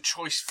made the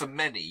choice for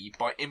many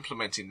by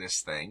implementing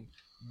this thing.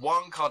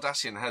 One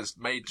Cardassian has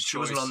made the She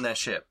choice. wasn't on their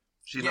ship.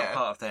 She's Yeah, not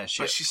part of their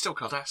ship. but she's still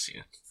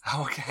Cardassian.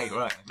 Oh, okay,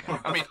 right. Okay.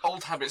 I mean,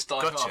 old habits die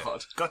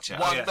hard. Gotcha.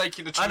 One Oh, yeah.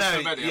 making the I choice know.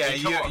 for many. Yeah, I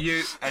mean, come on.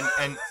 you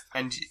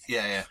and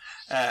yeah.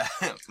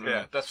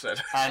 Yeah, that's it.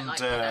 And like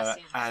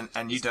Cardassians.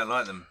 and you don't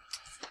like them.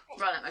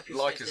 Right, that might be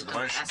Like restricted is an on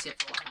emotion. Cassia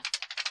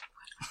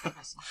for a while.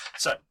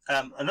 So,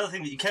 another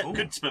thing that you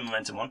could spend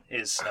momentum on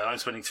is, I'm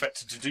spending threat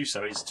to do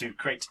so, is to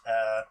create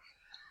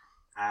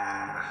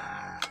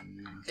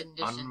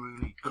Condition.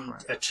 Unruly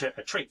crap. a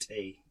trait,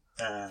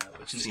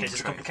 which in this case is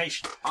a Trait.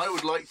 complication. I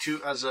would like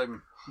to, as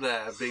I'm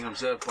there being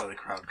observed by the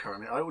crowd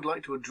currently, I would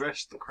like to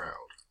address the crowd.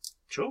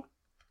 Sure.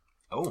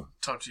 Oh,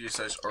 Time to use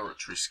those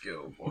oratory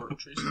skills.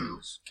 Oratory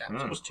skills?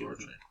 Captain was two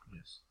oratory.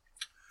 Yes.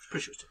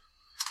 Pretty sure it's two.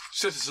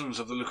 Citizens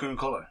of the Lacoon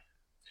Colony,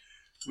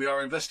 we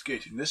are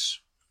investigating this.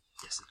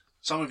 Yes.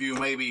 Some of you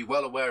may be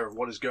well aware of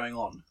what is going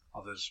on,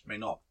 others may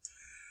not.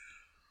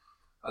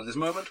 At this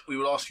moment, we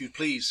will ask you to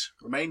please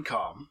remain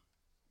calm,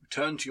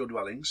 return to your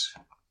dwellings,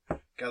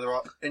 gather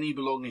up any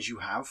belongings you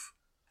have.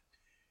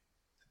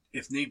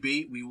 If need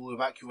be, we will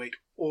evacuate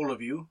all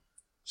of you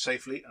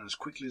safely and as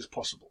quickly as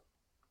possible.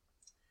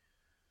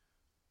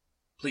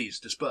 Please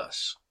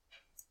disperse.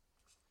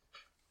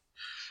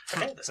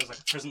 Okay, that sounds like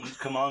a present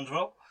command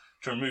roll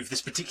to remove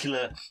this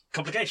particular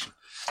complication.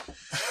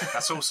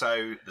 that's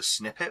also the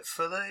snippet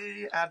for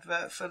the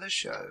advert for the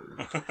show.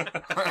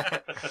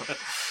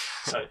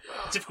 So,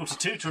 difficulty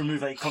 2 to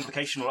remove a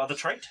complication or other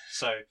trait.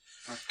 So,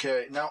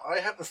 Okay, now I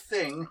have a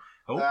thing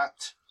Oh.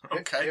 that.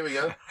 Okay. Here we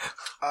go.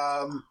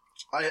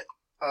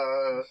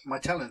 My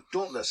talent,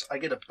 Dauntless. I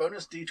get a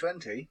bonus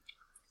D20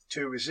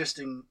 to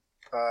resisting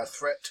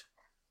threat.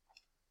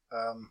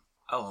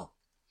 Oh,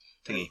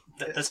 thingy.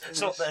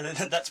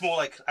 that's more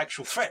like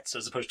actual threats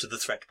as opposed to the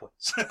threat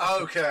points.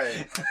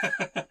 Okay.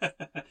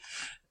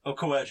 Or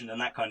coercion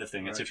and that kind of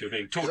thing. It's if you're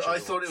being tortured. I or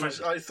thought it was.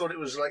 threatened. I thought it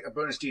was like a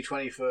bonus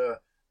D20 for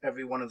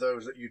every one of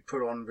those that you'd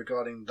put on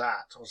regarding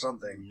that or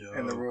something No.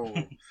 in the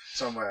rule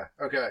somewhere.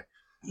 Okay.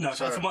 No,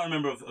 So- from what I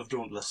remember of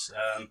Dauntless,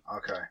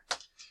 Okay.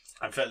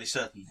 I'm fairly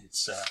certain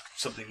it's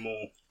something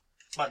more.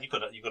 Well, you've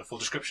got a full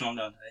description on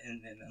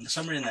in the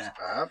summary in there.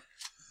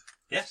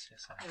 Yes.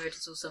 I wrote it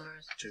all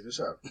summaries. Check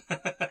this out.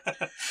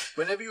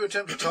 Whenever you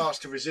attempt a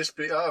task to resist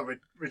being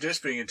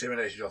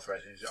intimidated or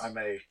threatened, I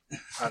may.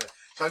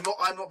 So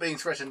I'm not being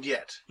threatened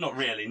yet. Not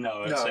really.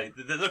 No, I'd No. say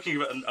they're looking a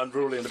bit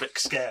unruly and a bit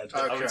scared.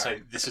 But I Okay. would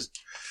say this is.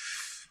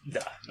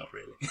 No, not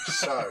really.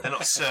 So. They're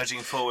not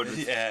surging forward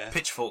with Yeah.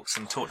 pitchforks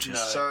and torches.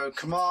 No. So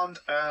command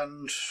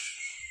and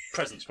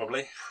Presence,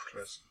 probably.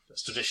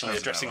 That's traditionally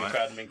Sounds addressing the about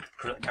crowd and being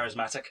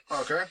charismatic.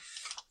 okay.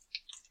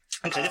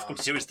 Okay,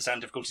 difficulty 2 is the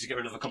sound difficulty to get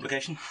rid of a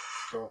complication.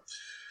 Cool.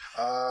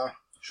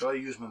 Shall I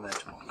use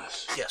momentum on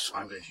this? Yes.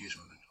 I'm going to use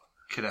momentum.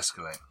 Could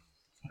escalate.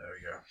 There we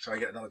go. So I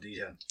get another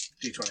D10,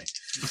 D20.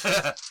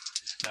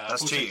 No,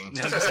 That's unfortunately- cheating.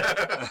 Yeah, I was gonna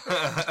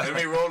say, Let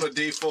me roll a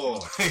D4.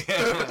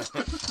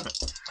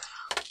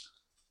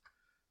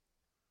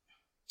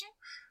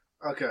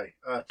 Okay,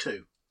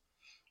 2.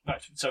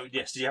 right, so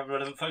yes, do you have a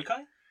relevant foci?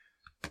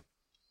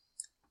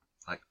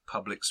 Like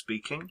public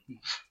speaking.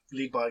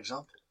 Lead by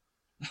example.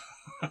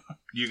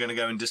 You're going to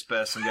go and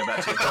disperse and go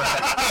back to your I'm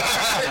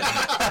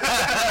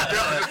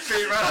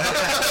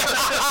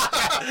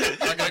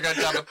going to go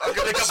down the... I'm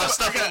going to Pick up my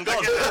stuff and go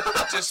on.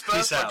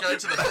 disperse Peace by out. going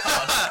to the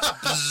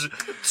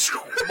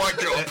My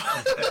job.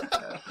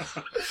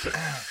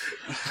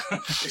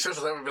 Except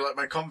for that would be like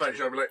my combat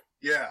show. I'd be like,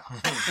 yeah.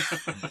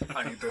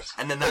 I need this.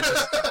 and then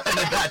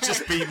that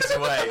just beams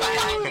away.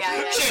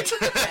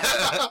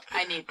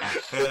 I need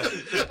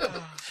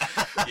that.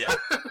 Yeah.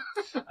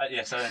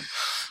 Yes, I don't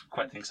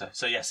quite think so.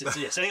 So yes, it's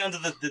anything under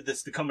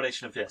the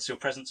combination of your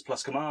presence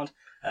plus command.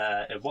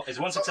 Is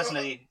one success in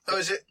any? Oh,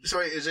 is it?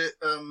 Sorry, is it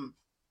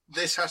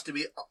this has to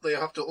be. They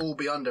have to all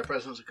be under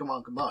Presence of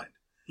Command combined.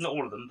 Not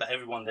all of them, but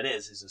everyone that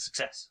is a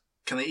success.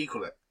 Can they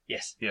equal it?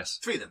 Yes. Yes.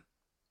 3 then.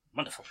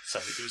 Wonderful. So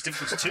it was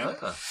difficult to 2.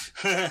 Ah.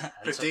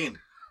 And so- 15.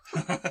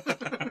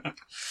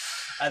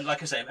 And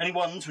like I say, any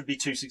ones would be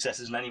 2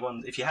 successes, and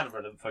anyone, if you had a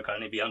relevant foci,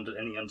 only be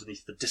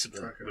underneath the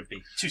discipline Okay. would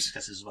be 2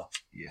 successes as well.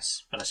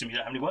 Yes. But I assume you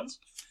don't have any ones?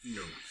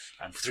 No.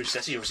 And for 3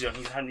 successes, you obviously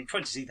don't have any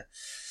 20s either.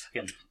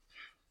 Again,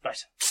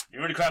 right. The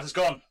Rudy crowd has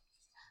gone.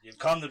 You've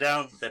calmed them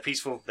down. They're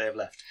peaceful. They have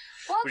left.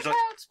 While Would the you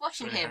like- crowd's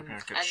watching Really him happy I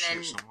and could shoot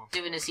then someone.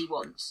 doing as he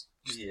wants.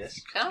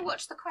 Yes. Can I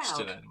watch the Just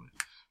did crowd? it anyway.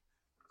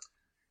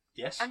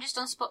 Yes. I'm just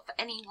on spot for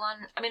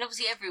anyone. I mean,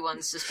 obviously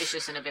everyone's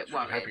suspicious and a bit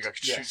I'm hoping worried. I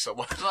could Yes. shoot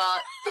someone.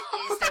 But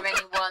is there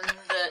anyone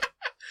that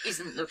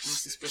isn't looking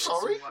suspicious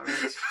Sorry? and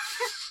worried?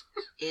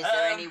 Is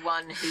there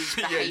anyone who's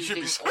Yeah, you should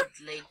behaving be sorry.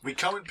 oddly? We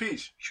come in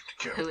peace. Shoot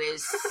to kill. Who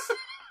is?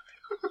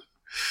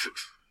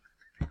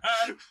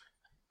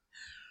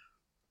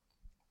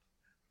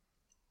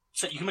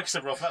 So you can make a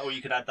separate roll for that, or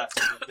you could add that.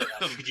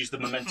 You could use the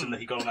momentum that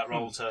he got on that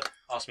roll to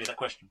ask me that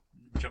question,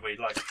 whichever way you'd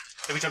like.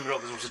 Every time you roll,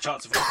 there's always a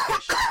chance of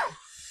verification.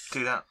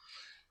 Do that.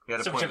 We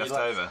had a So point whichever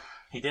left you like. over.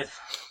 He did.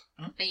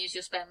 They use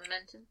your spare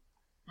momentum.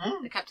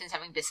 Hmm? The captain's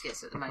having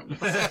biscuits at the moment.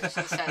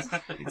 So she says,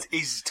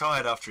 He's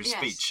tired after his Yes.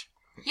 speech.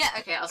 yeah,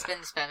 okay, I'll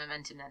spend the spare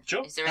momentum then.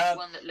 Sure. Is there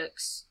anyone that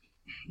looks?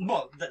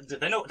 Well,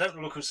 they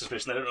don't look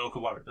suspicious. They don't look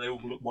worried. They all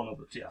look one of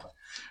the other.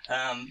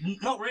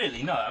 Not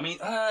really. No. I mean,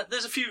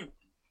 there's a few.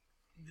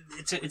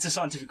 It's a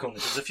scientific colony.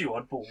 There's a few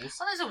oddballs.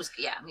 Well, there's always.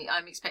 Yeah, I mean,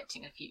 I'm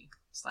expecting a few.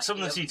 Slightly Some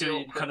of them seem to be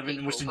awkward kind of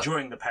almost people, but-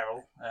 enjoying the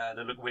peril.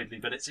 They look weirdly,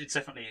 but it's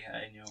definitely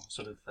in your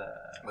sort of.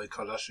 Like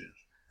Kardashians.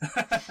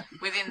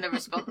 within the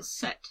response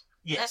set.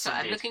 Yes, That's right. I'm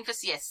indeed. looking for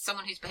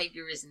someone whose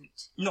behaviour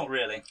isn't. Not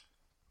really.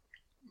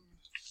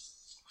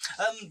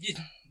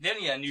 The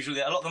only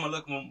unusually, a lot of them are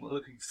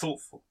looking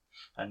thoughtful,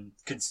 and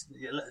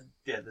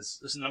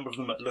there's a number of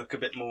them that look a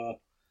bit more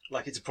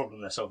like it's a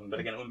problem they're solving. But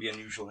again, it wouldn't be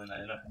unusual in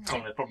a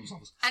colony of problem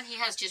solvers. And he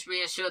has just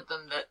reassured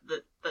them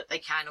that they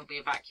can all be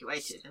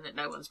evacuated and that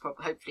no one's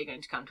hopefully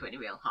going to come to any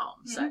real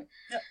harm. So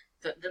Yeah.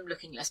 that them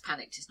looking less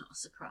panicked is not a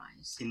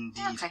surprise.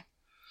 Indeed. Okay.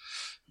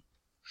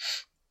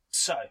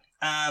 So,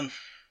 round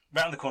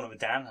the corner with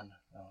Dan and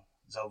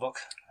Zelbok.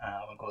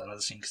 I won't call it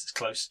another scene because it's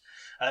close.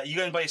 You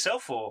going by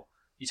yourself or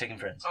you taking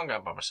friends? I'm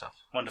going by myself.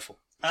 Wonderful.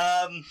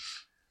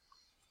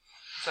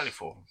 It's only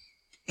 4.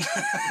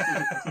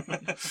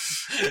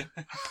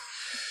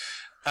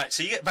 Alright,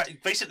 so you get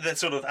back, basically they're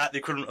sort of at the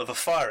equivalent of a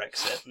fire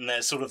exit, and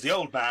there's sort of the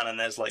old man, and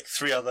there's like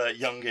 3 other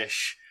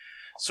youngish,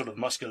 sort of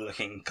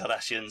muscular-looking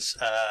Kardashians,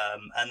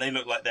 and they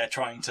look like they're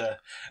trying to...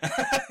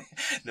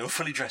 They were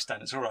fully dressed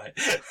down, it's alright.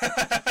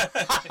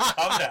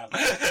 Calm down.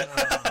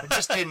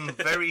 Just in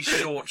very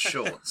short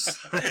shorts.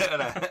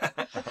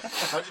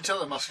 How do you tell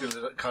the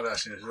muscular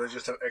Kardashians? They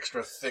just have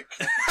extra thick.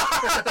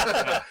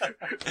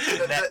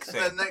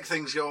 Their neck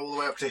things go all the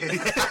way up to here.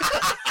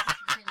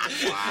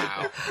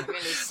 Wow. Really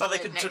Oh, solid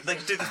they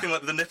could do the thing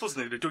like with the nipples,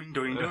 and they do doing,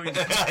 doing. Oh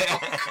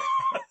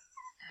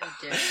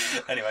dear.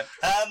 Anyway,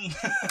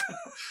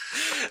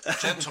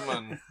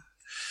 Gentlemen,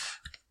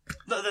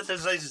 no,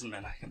 there's ladies and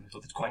men. I can't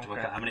quite work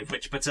out how many of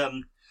which, but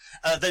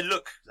they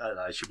look.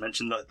 I should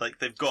mention that like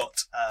they've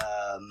got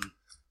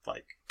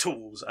like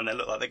tools, and they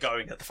look like they're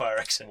going at the fire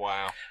exit.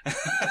 wow.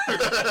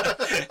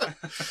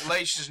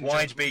 Ladies and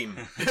Wide gentlemen,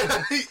 beam.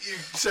 You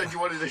said you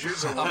wanted to shoot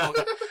someone. I'm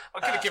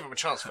going to give him a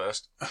chance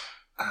first.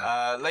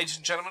 Ladies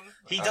and gentlemen,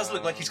 He does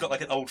look like he's got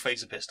like an old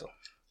phaser pistol,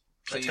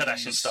 like please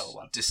Kardashian style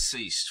one.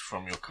 desist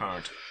from your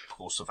current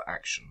course of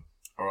action,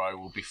 or I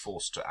will be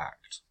forced to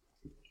act.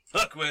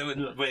 Look, we're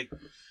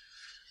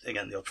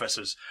again the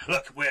oppressors.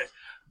 Look, we're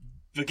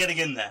getting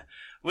in there.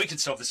 We can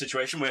solve the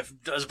situation. We're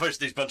as opposed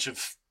to these bunch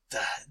of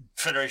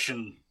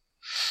Federation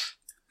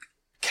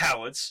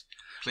cowards.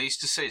 Please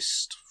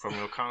desist from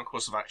your current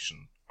course of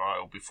action, or I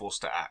will be forced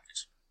to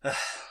act.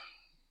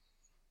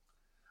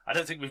 I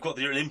don't think we've got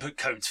the real input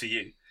codes for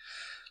you.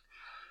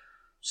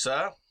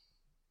 Sir,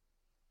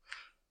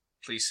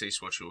 please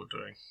cease what you are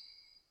doing.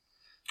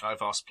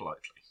 I've asked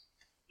politely.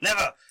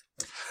 Never.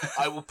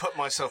 I will put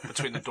myself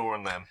between the door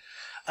and them.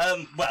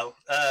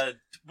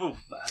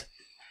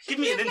 Give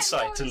me an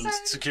insight and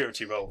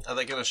security roll. Are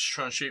they going to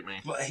try and shoot me?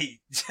 Well, well,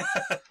 He's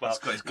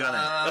got his gun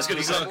out. That's good.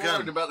 He's He's not got a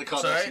worried about the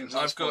Sorry, Kardashians.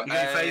 I've got You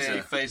got a a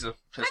phaser? phaser.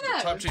 Pistol. I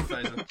know. Type 2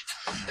 phaser.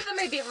 But there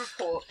may be a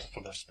report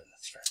probably have to spend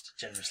that threat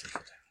generously for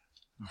it.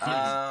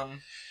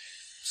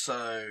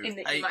 So in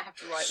that you might have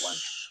to write one.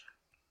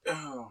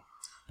 Oh.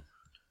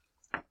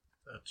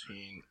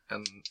 13,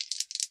 and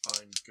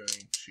I'm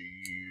going to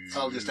use...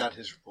 I'll just add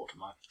his report to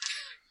mine.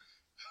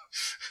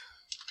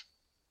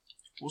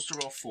 What's the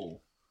roll for?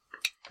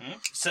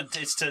 So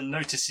it's to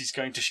notice he's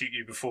going to shoot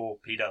you before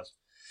he does,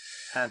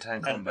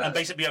 Hand-to-hand and combat.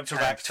 basically be able to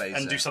Hand react phaser.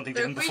 and do something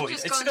So to him if we've before he.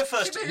 just It's to gone- go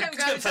first. should we He's let him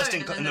going go first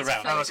his own in and the then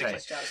round. Oh, just okay.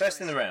 finish First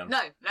in the round.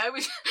 No,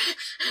 we.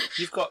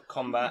 You've got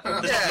combat.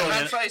 There's Yeah, not really-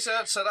 hand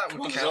phaser, so that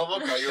would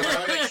count. Okay, you're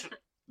right.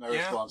 No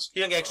Yeah. response.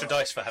 You don't get extra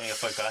dice for having a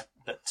foci,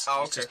 but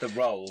Oh, It's okay. just the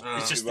roll.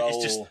 It's just- You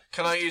roll it's just-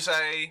 Can I use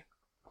a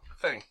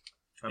thing?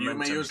 You may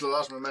momentum. use the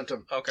last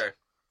momentum. Okay.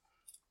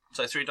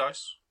 So 3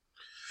 dice.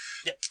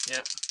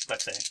 Yep.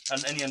 That's it.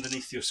 And any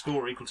underneath your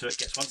score equal to it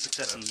gets 1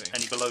 success, and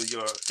any below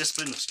your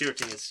discipline or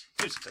security is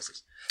 2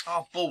 successes.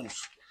 Oh,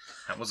 balls.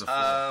 That was a 4.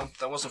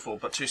 That was a 4,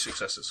 but 2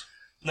 successes.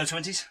 No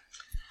 20s?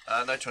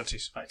 No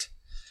 20s. Right.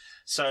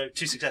 So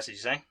 2 successes, you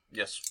say?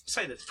 Yes.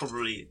 Say that it's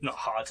probably not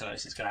hard to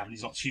notice it's going to happen.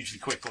 He's not hugely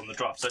quick on the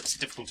draft, so it's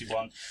difficulty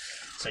 1.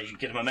 So you can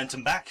get a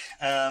momentum back.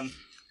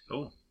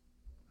 Oh.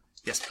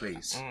 Yes,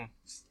 please.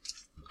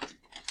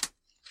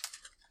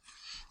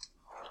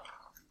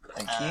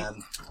 Thank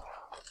you.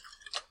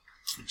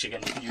 Which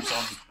again you can use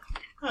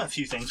on a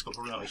few things, but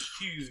probably not a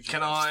huge.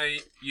 Can I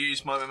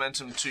use my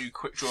momentum to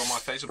quick draw my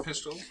phaser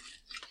pistol?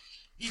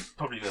 You'd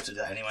probably be able to do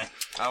that anyway.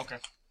 Oh, okay.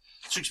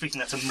 Strictly speaking,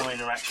 that's a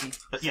minor action.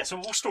 But yeah, so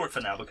we'll store it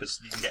for now because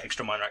you can get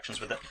extra minor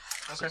actions with it.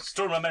 Okay.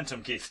 Store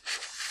momentum, Keith.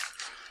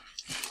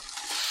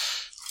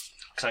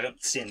 Because I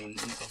don't see any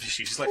obvious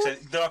uses. Like I say,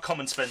 there are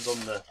common spends on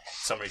the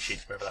summary sheet,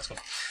 wherever that's gone.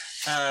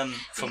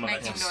 For He's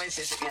momentum. making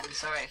noises again,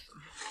 sorry.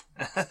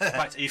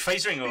 Right, are you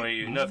phasering or are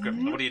you nerve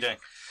gripping? What are you doing?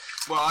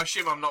 Well, I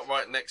assume I'm not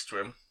right next to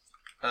him.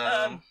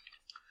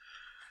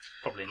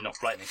 Probably not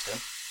right next to him.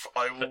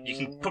 I will... But you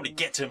can probably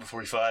get to him before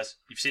he fires.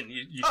 You've seen.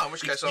 in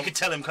which case you could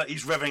tell him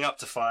he's revving up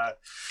to fire.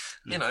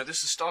 You know,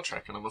 this is Star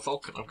Trek and I'm a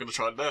Vulcan. I'm going to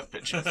try and nerve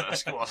pitch him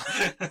first. Come on.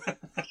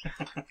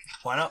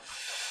 Why not?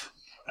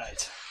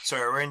 Right.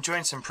 Sorry, we're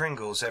enjoying some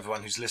Pringles,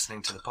 everyone who's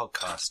listening to the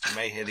podcast. You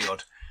may hear the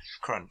odd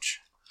crunch.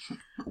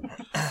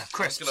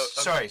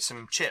 Crisps. Sorry,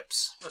 some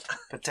chips.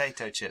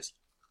 Potato chips.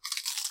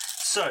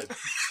 So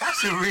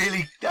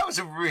That was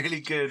a really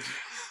good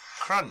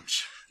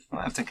crunch. I'll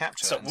have to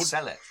capture it and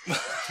sell it.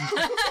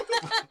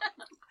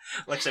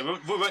 like I say,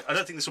 I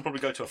don't think this will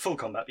probably go to a full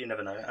combat. But you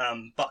never know.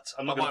 But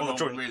I'm not going to bother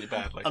drawing. Really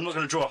badly. I'm not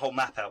going to draw a whole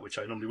map out, which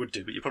I normally would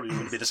do. But you're probably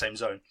going to be the same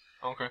zone.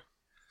 Okay.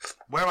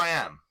 Where I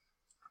am,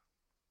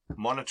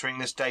 monitoring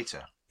this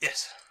data,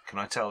 Yes. can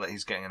I tell that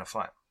he's getting in a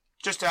fight?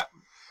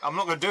 I'm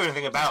not going to do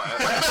anything about it.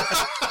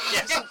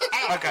 Yes.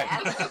 Okay.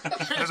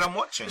 Because I'm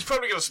watching. He's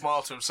probably going to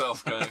smile to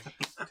himself, going,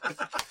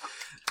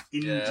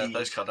 "Yeah, Indeed.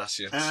 those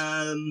Cardassians."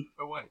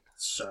 Oh wait.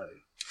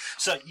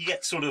 So you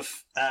get sort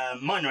of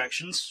minor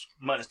actions,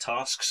 minor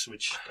tasks,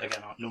 which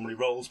again aren't normally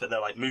rolls, but they're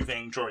like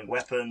moving, drawing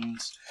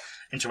weapons,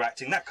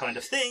 interacting, that kind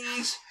of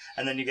things.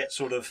 And then you get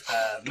sort of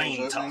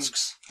main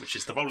tasks, which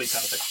is the rolly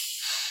kind of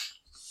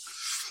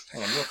thing.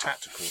 Hang on, you're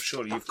tactical.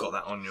 Surely you've got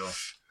that on your...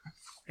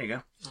 There you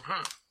go.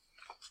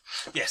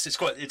 Yes, it's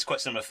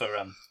quite similar for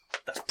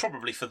that's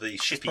probably for the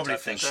shippy type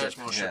thing, There's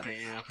more shipping,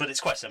 yeah. but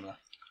it's quite similar.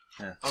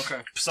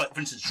 Okay. So, for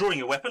instance,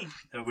 drawing a weapon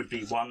would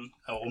be 1,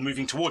 or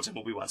moving towards him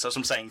will be 1. So, as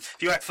I'm saying, if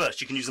you act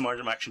first, you can use the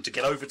minor action to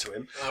get over to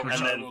him, Which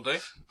and I then will do.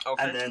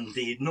 Okay. and then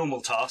the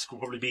normal task will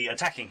probably be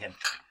attacking him.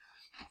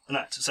 And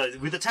that. So,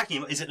 with attacking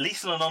him, is it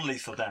lethal or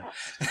non-lethal, Dan?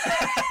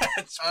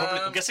 It's probably,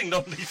 I'm guessing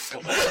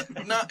non-lethal.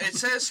 No, it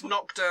says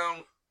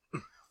knockdown.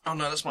 Oh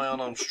no, that's my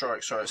unarmed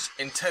strike. Sorry, it's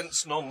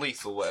intense,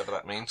 non-lethal, whatever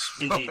that means.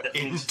 Indeed, that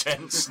means.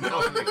 Intense.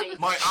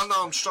 My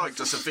unarmed strike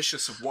does a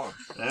vicious of 1.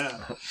 Yeah.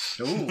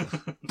 Ooh.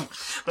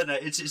 But no,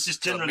 it's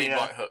just generally.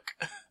 Generally, right hook.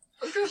 I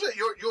was going to say,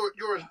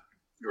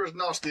 you're as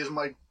nasty as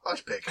my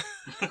ice pick.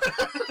 You're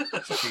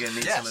going to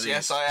need some of these.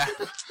 Yes, I am.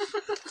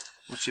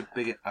 What's your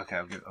biggest... Okay,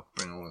 I'll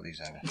bring all of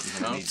these over.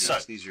 You're gonna need So-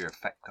 these are your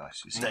effect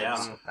dice. You see They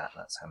what's are.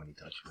 That's how many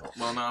dice you got.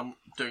 Well, no, I'm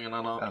doing an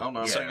unarmed. Oh, no,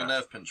 I'm Yeah. saying a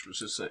nerve pinch,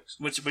 which is 6.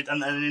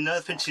 And in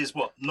nerve pinch is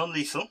what?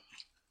 Non-lethal.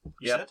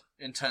 You Yep. said?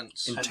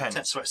 Intense. And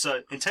Intense. right.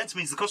 So intense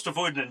means the cost to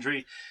avoid an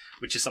injury,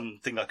 which is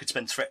something I could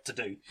spend threat to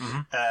do.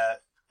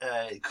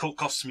 It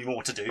costs me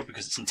more to do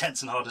because it's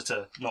intense and harder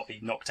to not be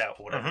knocked out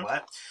or whatever, like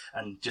that,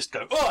 and just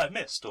go, oh, I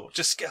missed, or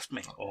just scuffed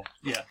me, or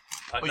yeah.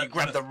 Well, you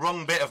grabbed the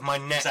wrong bit of my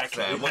neck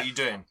Exactly. there. What are you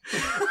doing?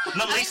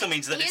 Non-lethal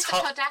means that He it's is a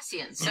hard.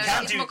 Cardassian, so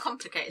can it's do- more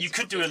complicated. You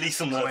could do a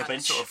lethal nerve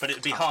pinch, sort of but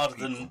it'd be harder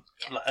than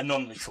like, a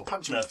non-lethal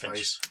Punch him in nerve the pinch.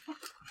 face.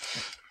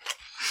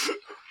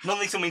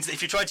 Non-lethal means that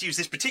if you tried to use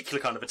this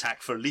particular kind of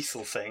attack for a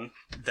lethal thing,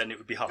 then it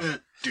would be hard.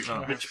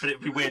 But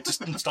it'd be weird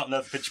to start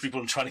nerve pinch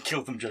people and trying to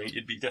kill them during it.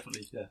 It'd be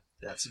definitely,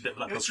 it's a bit of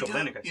an uphill You struggle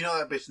anyway. know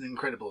that bit in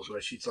Incredibles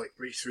where she's like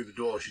reached through the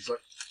door, she's like,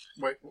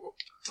 wait,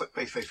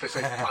 face,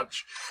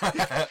 punch.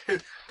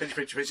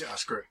 pinch,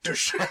 screw it.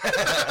 Dush.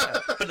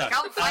 But no.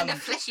 Can't find a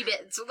fleshy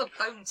bit, it's all the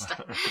bone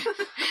stuff.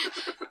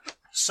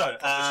 So,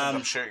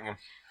 I'm shooting him.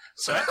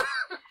 sorry?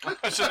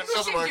 I said it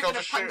doesn't work, You're I'll going to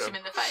just punch shoot him him.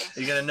 in the face. Are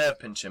you going to nerve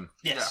pinch him?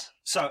 Yes.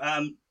 So,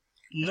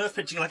 nerve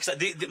pinching, like I said,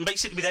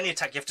 basically with any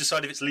attack, you have to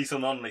decide if it's lethal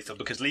or non-lethal,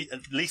 because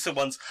lethal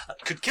ones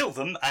could kill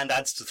them and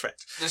adds to threat.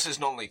 This is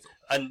non-lethal.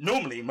 And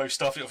normally, most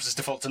Starfleet officers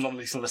default to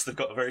non-lethal unless they've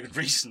got a very good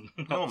reason.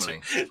 not to.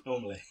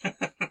 Normally?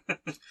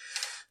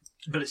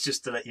 But it's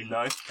just to let you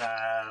know. So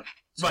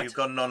Right. you've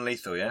gone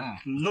non-lethal, yeah?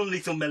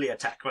 Non-lethal melee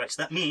attack, right?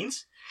 So that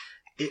means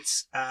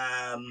it's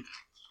an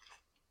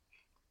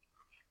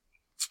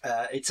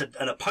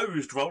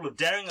opposed roll of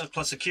daring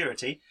plus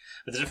security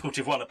with a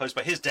difficulty of 1, opposed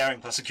by his daring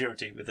plus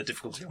security with a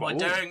difficulty of My 1.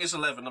 daring is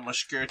 11 and my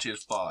security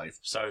is 5.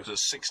 So,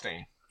 It's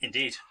 16.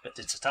 indeed, but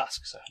it's a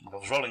task, so it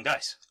involves rolling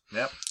dice.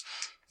 Yep.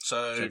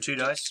 So, So 2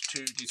 dice,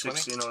 2d20.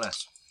 16 or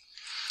less.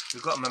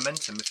 We've got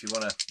momentum if you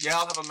want to. Yeah,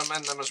 I'll have a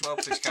momentum as well,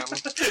 please, Captain.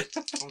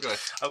 I'm good.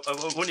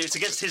 When it's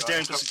against his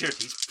daring for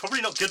security, he's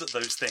probably not good at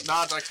those things. No,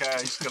 I don't care.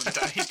 He's going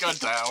down. He's going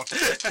down.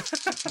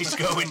 He's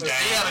going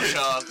down. He had a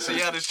chance. He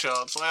had his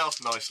chance. I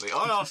asked nicely,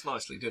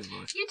 didn't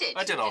I? You did.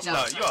 I did ask.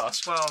 No, you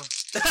asked. Well,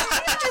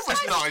 It was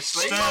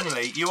nicely.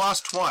 sternly, you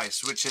asked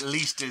twice, which at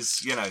least is,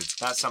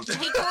 that's something.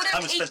 He called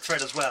I'm him. a split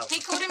thread as well. He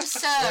called him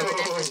sir and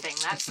everything.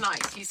 That's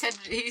nice. He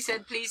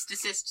said, please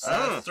desist,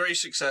 sir. 3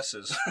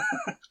 successes.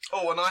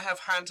 Oh, and I have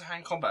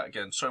hand-to-hand combat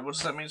again. Sorry, what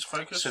does that mean? It's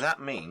focus? So that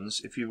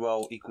means if you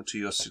roll equal to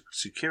your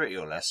security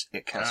or less,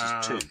 it counts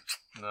as 2.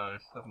 No,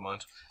 never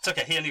mind. It's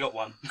okay, he only got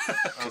 1.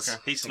 Okay.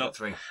 He's You not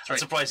got 3.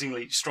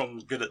 surprisingly strong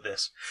and good at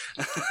this.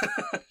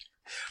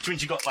 Which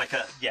means you got like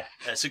a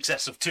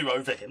success of 2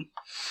 over him.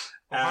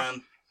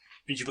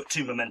 Means you've got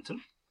 2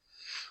 momentum.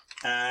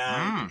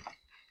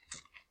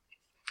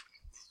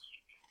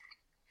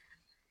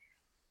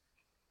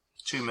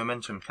 2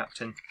 momentum,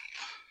 Captain.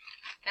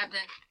 Captain.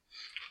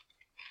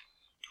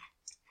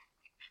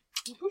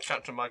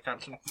 Captain, my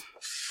captain.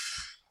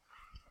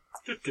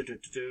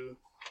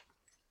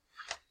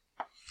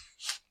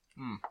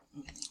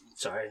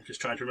 Sorry, I'm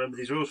just trying to remember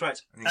these rules right.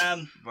 He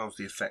rolls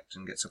the effect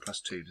and gets a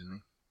 +2,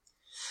 doesn't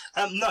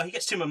he? No, he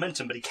gets 2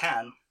 momentum, but he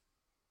can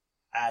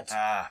add.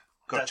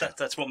 Gotcha.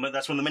 That's one of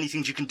the many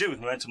things you can do with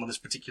momentum on this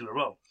particular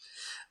roll.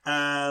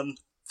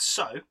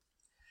 So,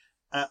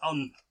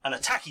 on an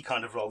attacky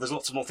kind of roll, there's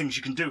lots of more things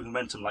you can do with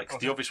momentum. Like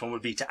the obvious one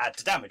would be to add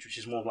to damage, which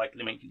is more likely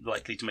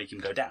to make him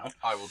go down.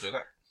 I will do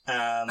that.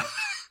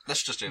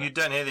 Let's just do You that.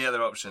 don't hear the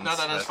other options. No,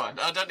 that's fine.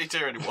 I don't need to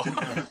hear anymore.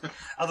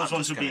 Other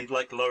ones would be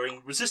like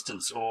lowering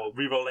resistance, or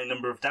re-roll a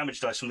number of damage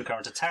dice from the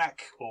current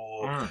attack,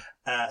 or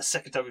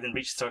second target within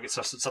reach the target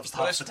suffers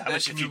half the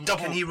damage if you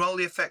double. Can he roll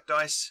the effect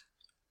dice,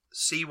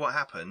 see what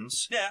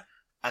happens, Yeah.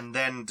 and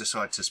then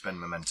decide to spend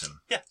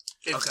momentum? Yeah.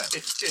 Okay.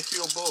 If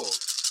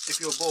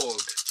you're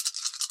Borg,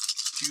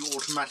 do you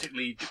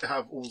automatically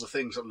have all the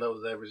things that lower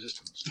their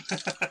resistance?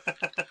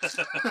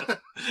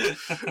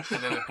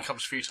 And then it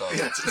becomes futile.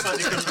 It's like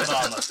different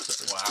armor.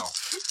 Wow.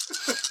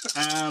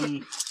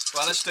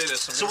 Well, let's do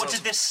this. So what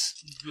did this?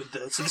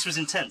 So this was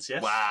intense, yeah.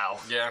 Wow.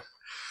 Yeah.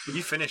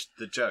 You finished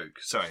the joke.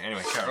 Sorry,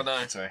 anyway, carry on.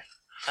 I know. Sorry.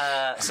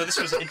 So this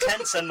was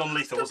intense and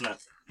non-lethal, wasn't it?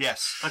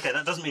 Yes. Okay,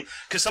 that doesn't mean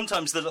because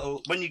sometimes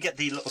when you get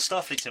the little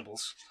Starfleet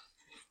symbols,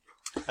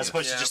 as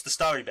opposed to just the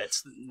starry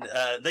bits,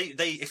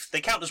 if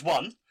they count as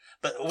 1.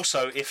 But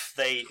also, if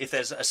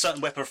there's a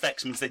certain weapon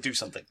effects, means they do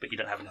something, but you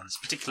don't have it on this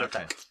particular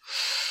attack.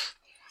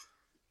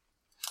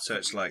 So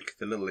it's like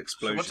the little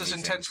explosion. What does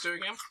intense do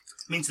again?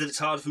 Means that it's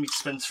harder for me to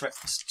spend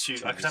threats to.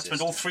 I could have to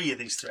spend all 3 of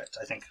these threats,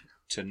 I think,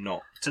 To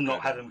not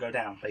have him go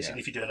down.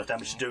 Basically, if you do enough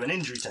damage to do an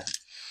injury to him.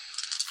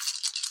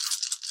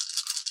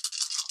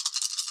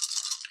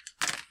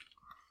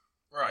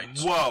 Right.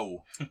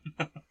 Whoa!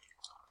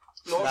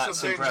 Lots That's of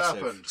things impressive.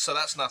 happened. So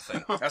that's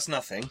nothing. That's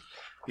nothing.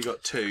 You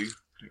got 2,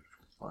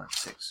 5,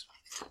 6.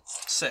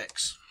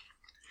 6.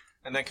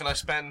 And then can I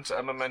spend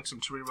a momentum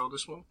to reroll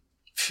this one?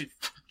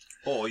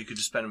 Or you could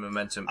just spend a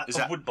momentum.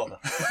 I would bother.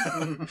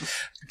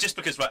 Just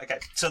because, right, okay.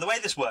 So the way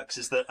this works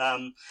is that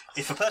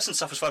if a person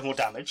suffers 5 more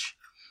damage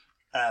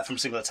from a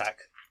single attack,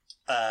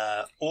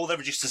 or they're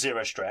reduced to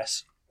 0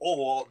 stress,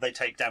 or they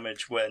take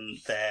damage when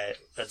they're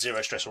at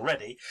 0 stress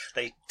already,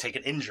 they take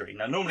an injury.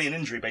 Now, normally an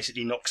injury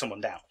basically knocks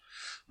someone down.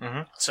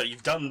 Mm-hmm. So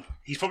he's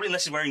probably,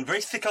 unless he's wearing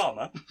very thick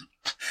armour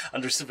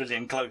under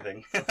civilian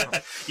clothing,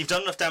 you've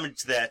done enough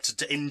damage there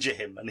to injure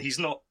him, and he's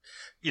not,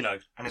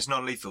 And it's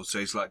non-lethal, so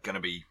he's like going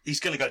to be.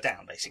 he's going to go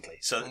down, basically.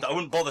 So I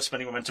wouldn't bother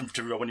spending momentum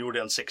to reroll when you're already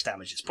on 6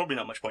 damage. It's probably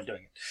not much point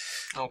doing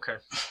it. Okay.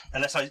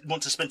 Unless I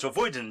want to spend to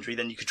avoid an injury,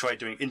 then you could try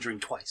injuring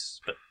twice.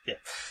 But yeah,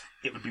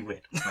 it would be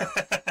weird.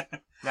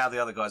 Now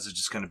the other guys are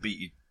just going to beat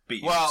you.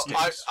 Well, with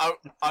sticks.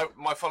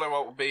 my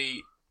follow-up will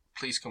be,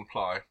 please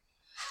comply.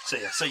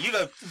 So you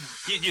go,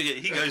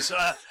 he goes,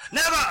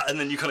 never! And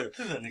then you kind of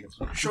go, and he goes,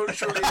 Surely,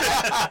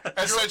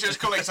 As well just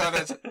calling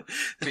silence,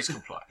 please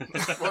comply.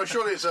 well,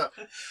 surely it's a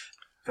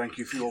thank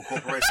you for your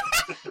cooperation.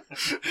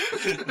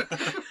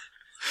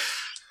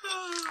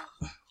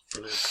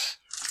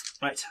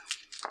 right.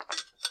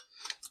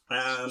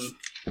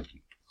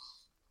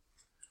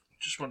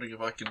 Just wondering if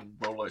I can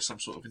roll like some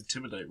sort of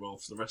intimidate roll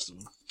for the rest of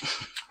them.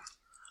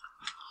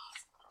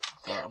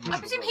 I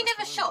presume he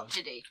never shot,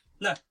 did he?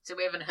 No. So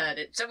we haven't heard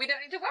it, so we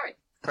don't need to worry.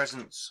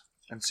 Presence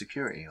and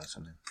security or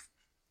something.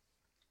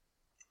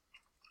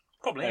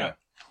 Probably, yeah.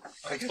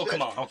 Oh,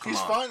 come on. He's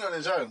fine on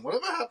his own.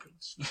 Whatever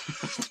happens.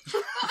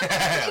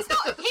 It's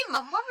not him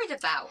I'm worried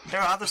about.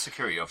 There are other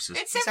security officers.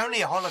 It's He's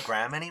only a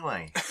hologram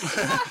anyway. It's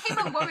not him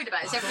I'm worried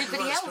about, it's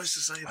everybody else. supposed to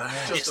say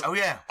that. Just a- Oh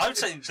yeah. I would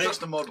say It's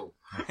just a model.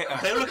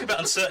 they look a bit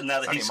uncertain now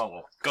that Only he's a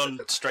model. gone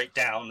straight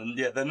down, and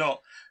they're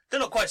not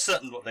quite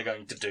certain what they're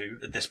going to do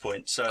at this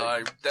point.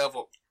 So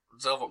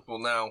Zelvok will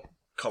now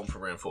come for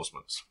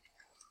reinforcements.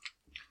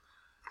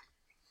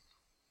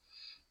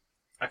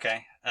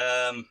 okay,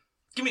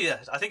 give me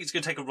I think it's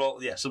going to take a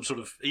roll. Yeah, some sort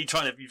of. You've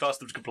asked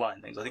them to comply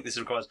and things. I think this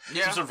requires some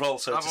sort of roll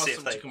I've to see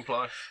asked them to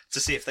comply.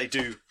 if they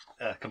do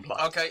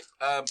comply. Okay,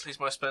 please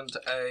may I spend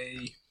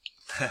a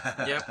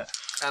Yep.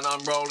 And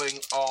I'm rolling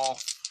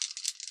off.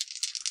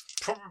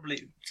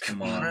 Probably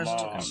Command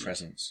presence. and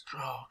presence.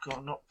 Oh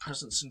god, not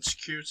presence and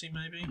security,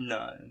 maybe.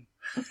 No.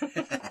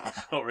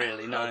 Not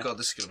really, no. Oh god,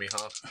 this is gonna be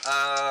hard.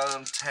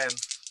 10.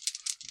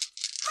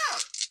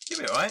 You'll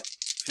be alright.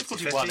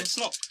 41, it's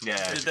not.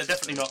 Yeah. They're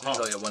definitely not You've hard.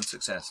 got your one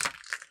success.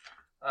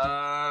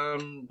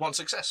 1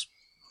 success.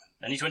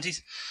 Any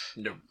 20s?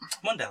 No.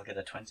 One day I'll get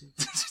a 20.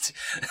 What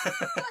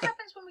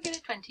happens when we get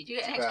a 20? Do you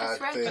get an extra Bad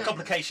threat? thing. A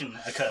complication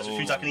occurs, which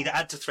means I can either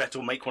add to threat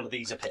or make one of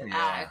these appear.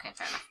 Ah, okay,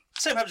 fair enough.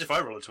 Same happens if I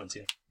roll a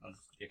 20 on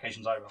the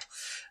occasions I roll.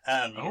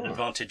 You get an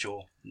advantage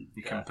or...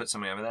 You can put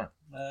something over there.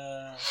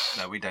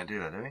 No, we don't do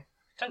that, do we?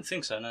 Don't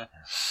think so, no.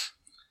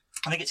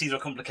 I think it's either a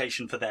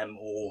complication for them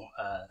or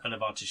an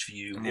advantage for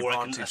you, And the or I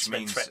can advantage spend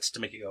means- threats to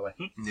make it go away.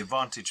 And the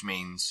advantage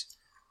means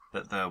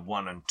that the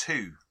 1 and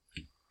 2,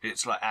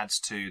 it's like adds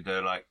to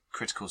the like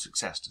critical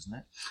success, doesn't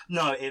it?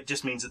 No, it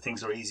just means that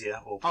things are easier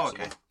or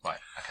possible. Right.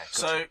 Okay.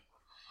 So,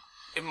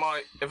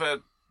 if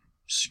a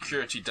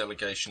security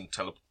delegation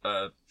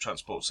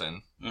transports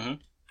in, Mhm.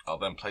 I'll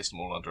then place them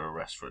all under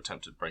arrest for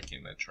attempted breaking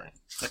in their train.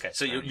 Okay,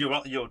 so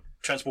you're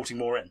transporting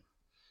more in.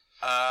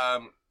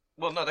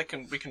 Well, no,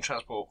 we can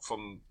transport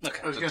from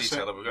Okay. I was the gonna detail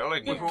say, that we've got. I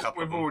only need a couple of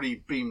We've them. already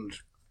beamed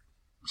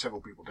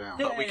several people down.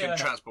 Yeah. But we can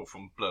transport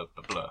from blur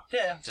to blur.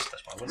 Yeah, just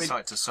that's why.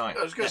 Site to site.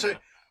 I was going to say,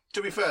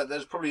 to be fair,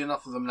 there's probably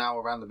enough of them now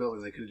around the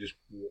building they could have just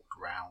walked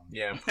around.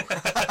 Yeah.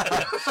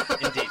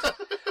 Indeed.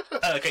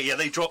 Okay, yeah,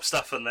 they drop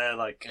stuff and they're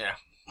like, Yeah.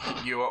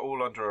 You are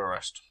all under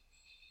arrest.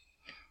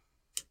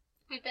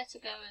 We'd better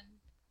go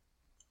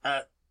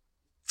and...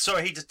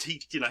 sorry, he's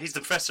the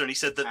professor, and he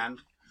said that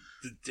And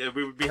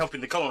we would be helping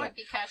the colony. Might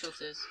be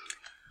casualties.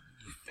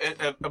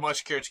 Are my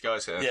security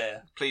guys here?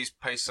 Yeah. Please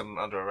place them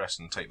under arrest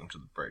and take them to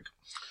the brig.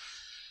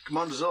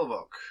 Commander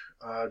Zolvok,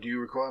 do you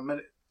require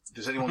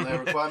does anyone there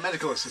require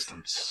medical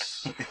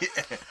assistance?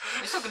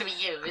 It's not going to be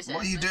you, is it?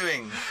 What are you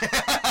doing?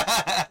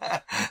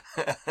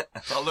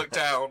 I'll look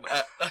down.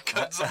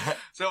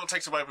 Zell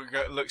takes a moment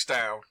and looks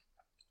down.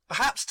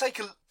 Perhaps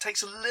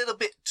takes a little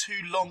bit too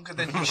longer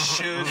than he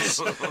should.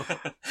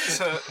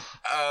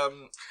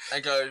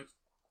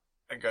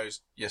 And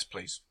goes, yes,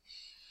 please.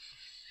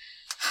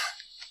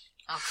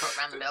 I'll trot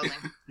around the building.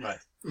 Right.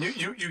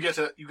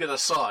 You get a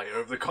sigh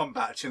over the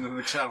combat, and then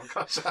the sound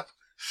comes out.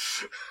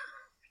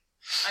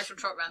 I shall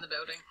trot around the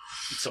building.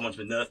 Someone's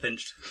been nerve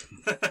pinched.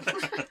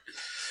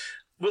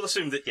 We'll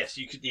assume that, yes,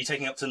 you're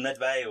taking up to the med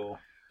bay, or...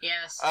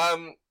 Yes.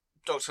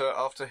 Doctor,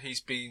 after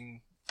he's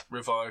been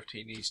revived,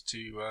 he needs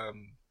to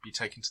be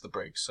taken to the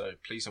brig, so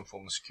please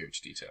inform the security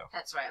detail.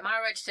 That's right. Am I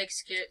right to take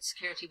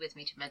security with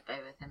me to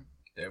medbay with him?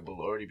 There will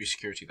already be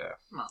security there.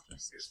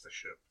 Marvellous. It's the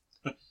ship.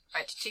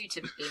 Right, 2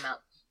 to beam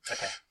up.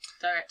 Okay.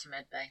 Direct to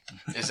medbay.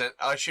 Is it?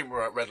 I assume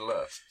we're at red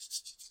alert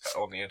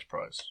on the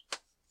Enterprise.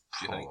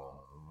 Do you think?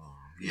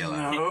 Yellow.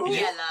 No, You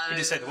Yellow.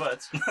 did say the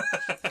words.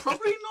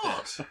 probably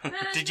not.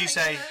 Did you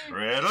say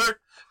red alert?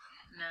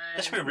 No.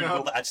 There should be a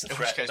reroll that adds to the In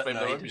which threat. case, but maybe no,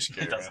 there he won't be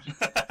security doesn't.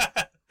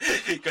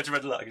 Go to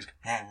red alert. He goes,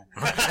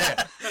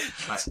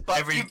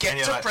 But you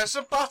get to press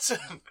a button.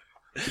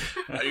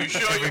 Are you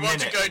sure Every you want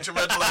to minute. go to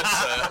red alert,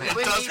 sir? It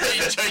We does need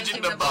mean to changing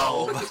change the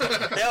bulb.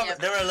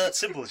 There are alert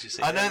symbols, you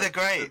see. I know they're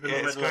great. The Yeah,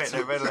 little it's red great.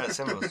 They're alert red alert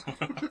symbols.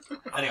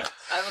 Anyway,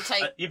 I will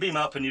take... you beam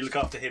up and you look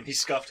after him.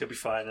 He's scuffed. He'll be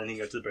fine, and he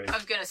goes to the bridge. I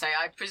was going to say,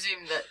 I presume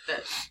that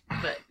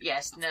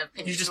yes, nerve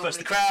pinch You is disperse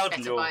the normally crowd, better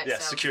and you're by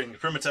itself. securing the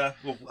perimeter.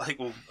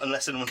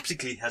 Unless anyone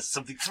particularly has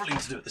something thrilling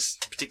to do at this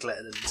particular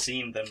end of the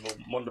scene, then we'll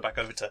wander back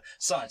over to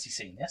sciencey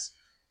scene. Yes.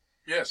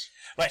 Yes.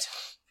 Right.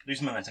 Lose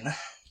momentum. Now.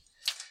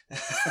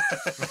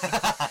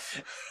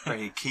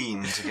 Very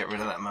keen to get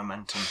rid of that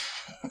momentum.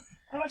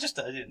 Well, I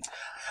didn't.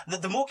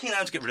 The more keen I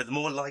am to get rid of it, the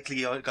more likely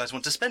you guys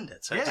want to spend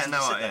it. So it Yeah, doesn't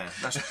no, sit there.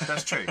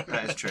 that's true.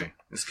 That is true.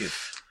 It's good.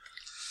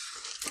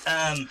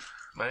 Man.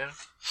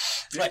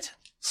 Right.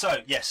 So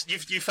yes,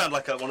 you've found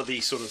like one of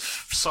these sort of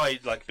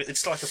side, like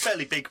it's like a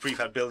fairly big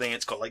prefab building.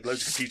 It's got like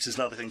loads of computers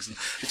and other things, and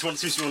it's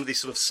seems to be one of these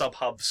sort of sub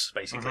hubs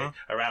basically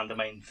around the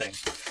main thing.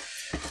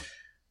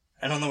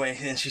 And on the way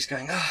in, she's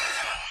going,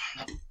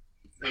 "Oh."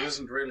 There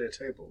isn't really a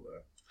table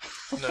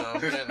there. No,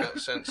 I'm getting that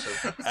sense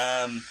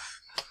of...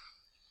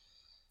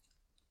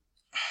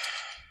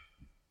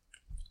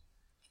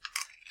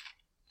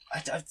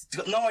 I've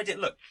got no idea.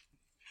 Look,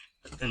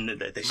 and she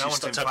No one's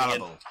starts typing in.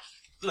 infallible.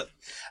 Look,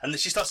 and then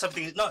she starts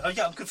typing. No, oh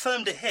yeah, I've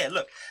confirmed it here.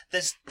 Look,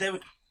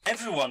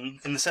 everyone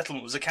in the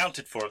settlement was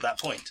accounted for at that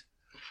point.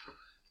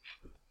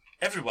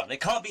 Everyone.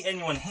 It can't be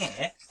anyone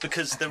here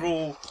because they're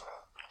all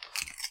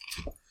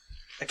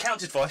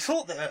accounted for. I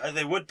thought that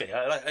they would be.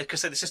 I could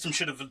say the system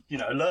should have,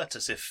 alert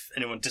us if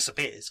anyone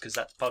disappears because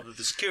that's part of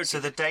the security. So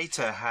the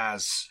data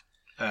has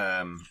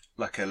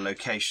like a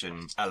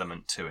location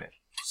element to it.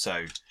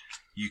 So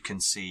you can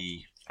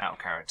see out of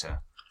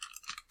character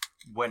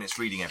when it's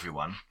reading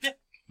everyone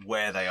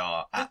where they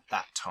are at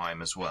that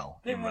time as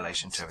well in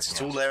relation to everything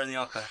it's all else. there in the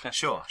archive. Yeah.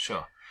 Sure.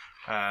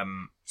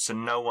 So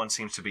no one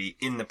seems to be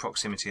in the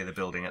proximity of the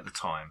building at the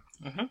time.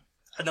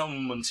 No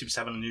one seems to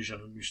have an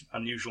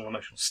unusual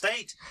emotional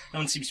state. No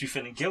one seems to be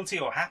feeling guilty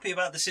or happy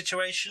about the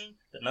situation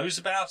that knows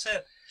about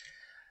it.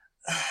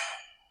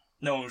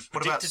 No one was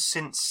What predicted. about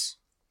since?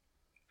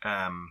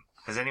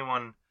 Has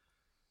anyone,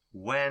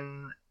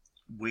 when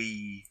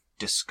we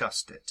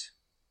discussed it,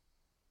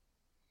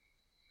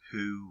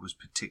 who was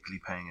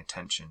particularly paying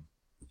attention?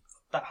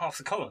 About half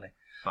the colony?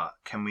 But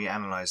can we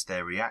analyse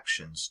their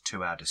reactions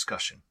to our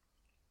discussion?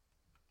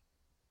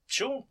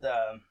 Sure.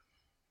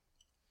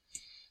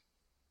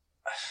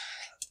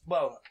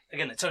 Well,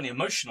 again, it's only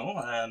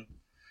emotional.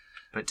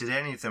 But did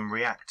any of them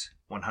react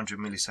 100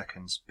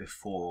 milliseconds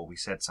before we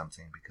said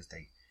something because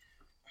they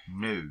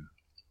knew,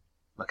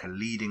 like a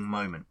leading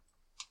moment,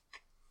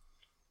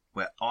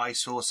 where I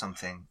saw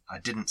something, I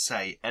didn't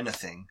say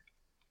anything,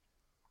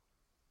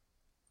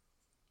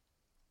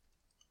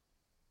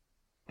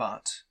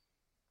 but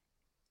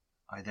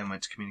I then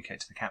went to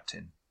communicate to the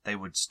captain. They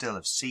would still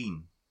have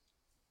seen,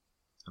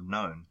 have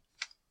known.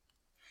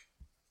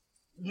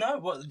 No,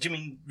 what do you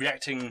mean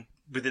reacting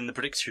within the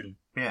prediction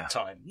Yeah.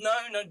 time? No.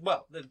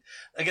 Well,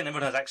 again,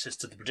 everyone has access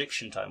to the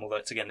prediction time, although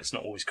it's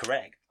not always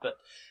correct. But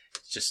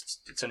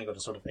it's only got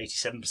a sort of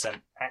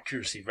 87%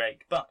 accuracy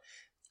rate. But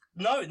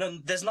no,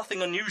 there's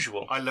nothing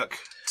unusual. I look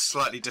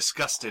slightly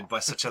disgusted by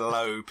such a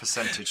low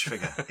percentage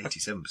figure.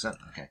 87%,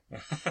 okay.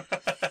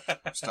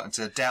 I'm starting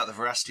to doubt the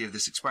veracity of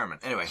this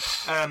experiment. Anyway,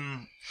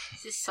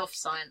 This is soft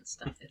science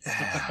stuff.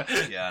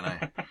 yeah, I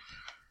know.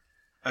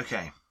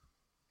 Okay.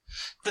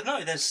 But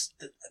no, there's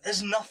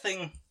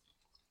nothing.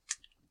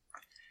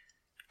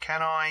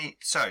 Can I...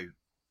 So,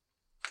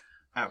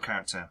 out of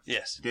character.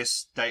 Yes.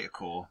 This data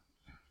core,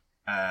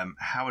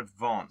 how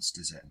advanced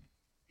is it?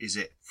 Is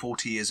it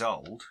 40 years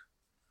old?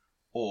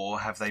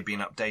 Or have they been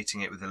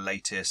updating it with the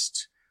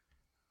latest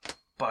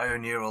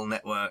bioneural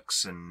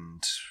networks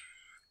and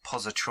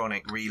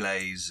positronic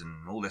relays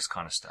and all this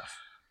kind of stuff?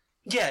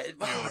 Yeah,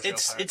 Yeah,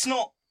 it's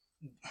not.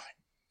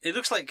 It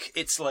looks like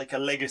it's like a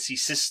legacy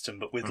system,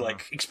 but with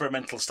like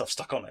experimental stuff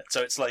stuck on it.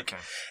 So it's like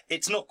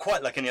it's not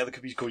quite like any other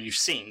computer core you've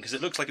seen, because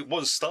it looks like it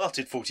was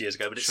started 40 years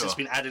ago, but it's Sure. since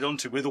been added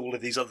onto with all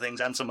of these other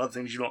things and some other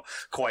things you've not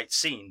quite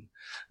seen,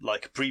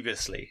 like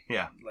previously.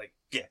 Yeah. Like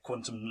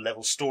quantum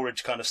level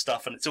storage kind of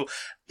stuff, and it's all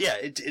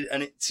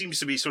and it seems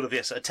to be sort of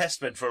a test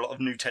bed for a lot of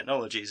new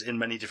technologies in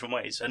many different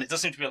ways, and it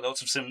does seem to be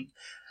lots of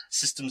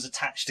systems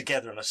attached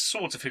together in a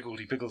sort of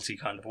higgledy-piggledy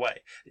kind of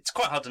way. It's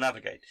quite hard to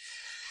navigate.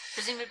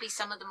 Presumably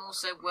some of them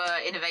also were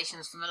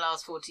innovations from the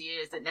last 40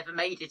 years that never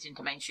made it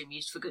into mainstream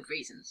use for good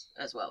reasons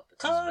as well.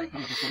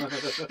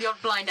 The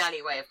odd blind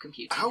alleyway of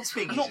computing. How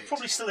big is Not it?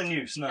 probably still in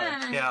use, no.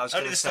 Yeah, I was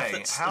Only going to the stuff say,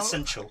 that's how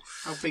essential.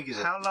 How big is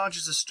it? large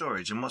is the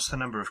storage and what's the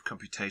number of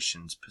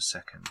computations per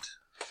second?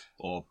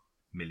 Or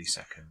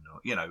millisecond?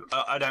 Or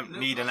I don't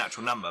need an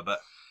actual number, but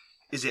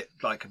is it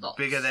like Lots.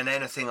 bigger than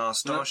anything our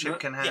Starship no,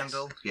 can yes.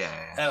 handle?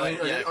 Yeah. I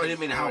yeah, didn't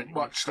mean how yeah,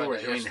 much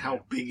storage. I mean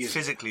how big is it?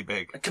 Physically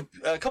big.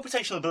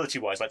 Computational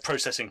ability-wise, like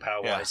processing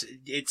power-wise,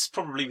 it's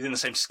probably within the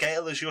same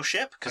scale as your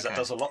ship, because Okay. that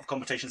does a lot of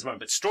computations at the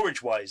moment. But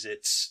storage-wise,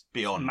 it's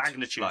Beyond.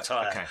 magnitude Like,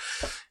 higher. okay.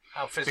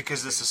 How physically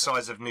Because it's the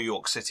size of New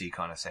York City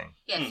kind of thing.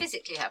 Yeah,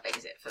 physically how big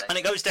is it for those? And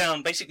it goes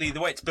down, basically,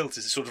 the way it's built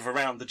is it's sort of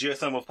around the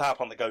geothermal power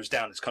plant that goes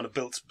down. It's kind of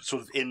built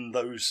sort of in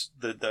those,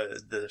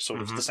 the sort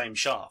of the same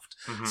shaft.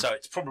 So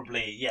it's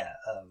probably,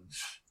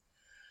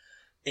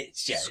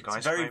 it's very,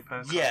 Skyscraper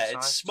kind of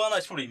it's, well, no,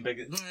 it's probably even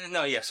bigger.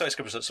 No,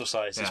 skyscraper sort of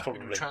size. Yeah. It's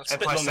probably, it's a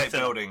bit Empire longer State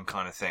than- Building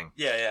kind of thing.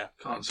 Yeah.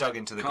 Dug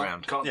into the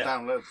ground. Can't Yeah.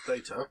 download the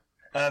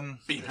data.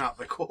 Beam out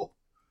the core.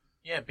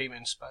 Yeah, beam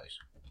in space.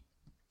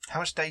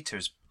 How much data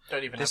is...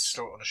 Don't even have to This-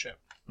 store it on a ship.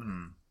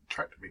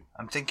 Tractor beam.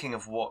 I'm thinking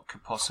of what could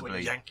When possibly...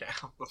 you yank it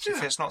out.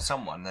 If it's not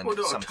someone, then Well,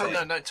 no, it's I'll tell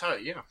something. No,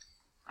 totally, yeah.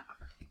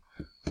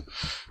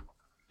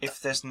 If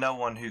there's no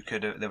one who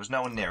could... there was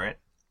no one near it,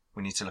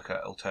 we need to look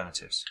at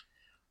alternatives.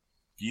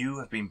 You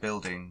have been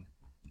building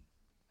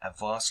a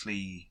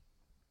vastly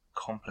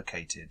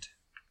complicated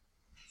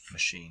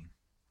machine,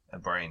 a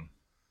brain.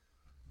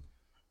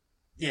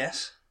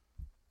 Yes.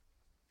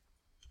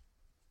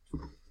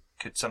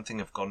 Could something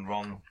have gone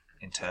wrong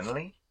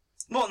internally?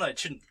 Well, no, it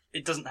shouldn't.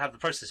 It doesn't have the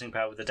processing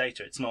power with the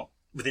data. It's not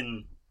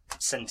within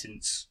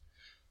sentence.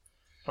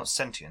 Not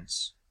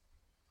sentience.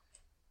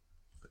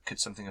 But could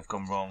something have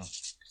gone wrong?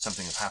 Could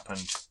something have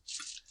happened?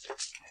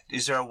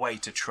 Is there a way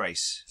to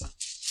trace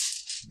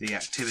the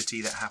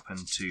activity that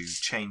happened to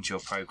change your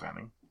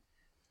programming,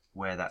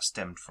 where that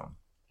stemmed from?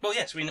 Well,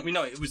 yes, we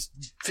know it was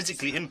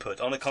physically input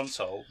on a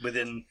console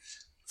within,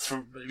 is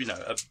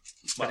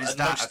at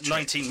that most a trick?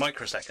 19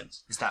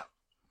 microseconds. Is that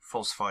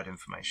falsified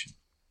information?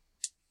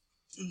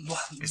 Well,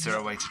 Is there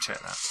a way to check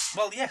that?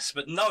 well, yes,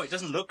 but no, it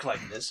doesn't look like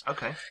it is.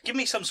 Okay. Give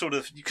me some sort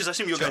of, because I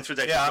assume you're going through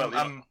data Yeah, as well.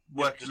 I'm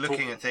just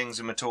looking talk- at things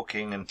and we're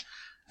talking and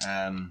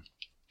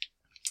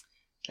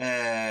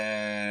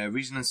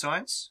reason and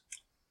science.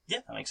 Yeah,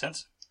 that makes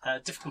sense.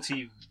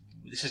 Difficulty.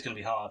 This is going to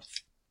be hard.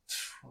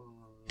 3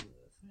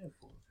 or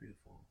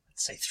 4.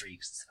 Let's say 3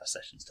 because it's the first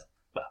session still.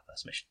 Well,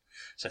 first mission.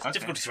 So Okay.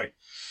 difficulty 3.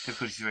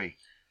 Difficulty 3.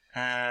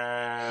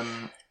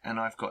 And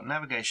I've got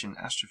navigation,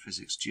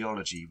 astrophysics,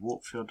 geology,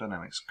 warp field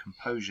dynamics,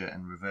 composure,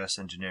 and reverse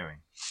engineering.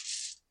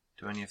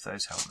 Do any of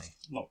those help me?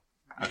 Not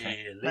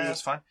Okay, really. no,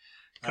 that's fine.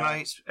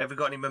 Have we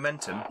got any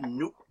momentum?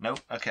 Nope. No.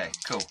 Okay,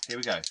 cool. Here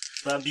we go.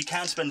 You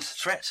can spend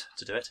threat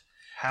to do it.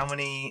 How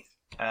many?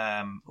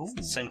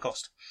 Same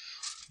cost.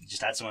 You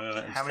just add some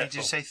momentum. How many did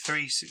you say?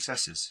 3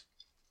 successes.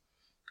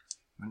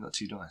 I've only got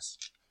 2 dice.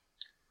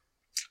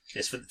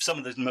 Yes, for some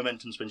of the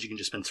momentum spends, you can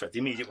just spend threat. The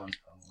immediate one, I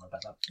don't worry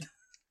about that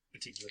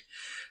particularly.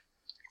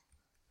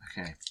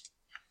 Okay.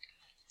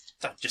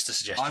 So, just a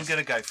suggestion. I'm going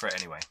to go for it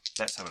anyway.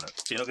 Let's have a look.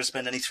 So you're not going to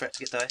spend any threat to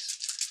get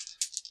dice?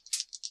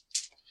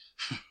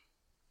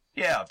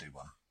 Yeah, I'll do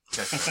one.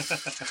 Go for it.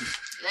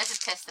 Let's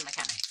just test the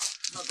mechanics.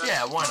 Not the-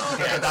 Yeah, why not?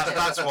 Yeah,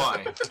 that's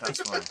why. That's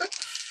why.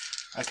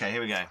 Okay,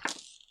 here we go.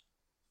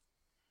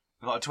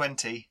 I've got a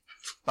 20,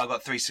 but I've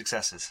got 3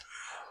 successes.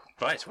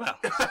 Right, well.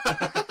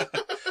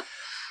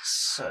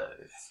 So,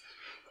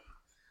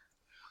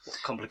 what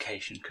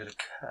complication could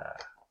occur?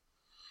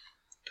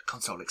 The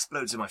console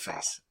explodes in my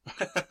face.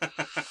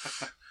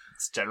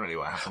 That's generally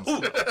what happens.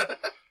 Ooh.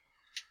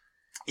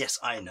 Yes,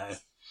 I know.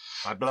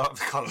 I blow up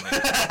the colony.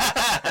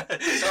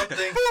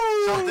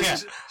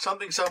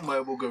 Something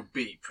somewhere will go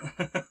beep.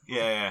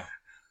 Yeah.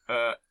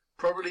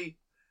 Probably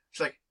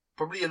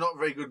you're not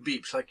very good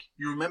beeps. Like,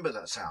 you remember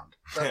that sound.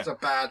 That's a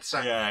bad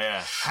sound.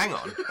 Yeah. Hang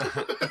on.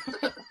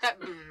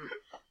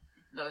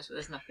 No,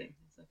 there's nothing.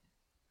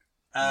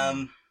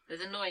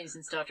 There's a noise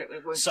in Star Trek, but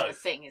it won't So- be a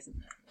thing, isn't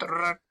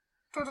there?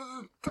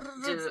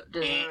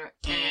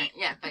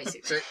 Yeah,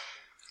 basically.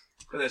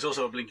 But there's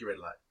also a blinky red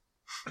light.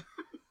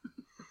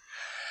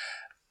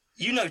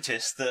 You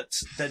notice that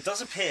there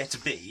does appear to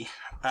be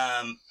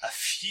a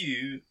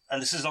few,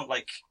 and this is not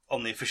like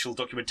on the official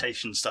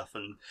documentation stuff,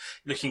 and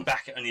looking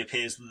back it only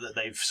appears that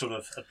they've sort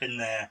of been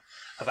there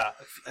about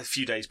a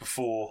few days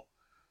before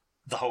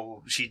this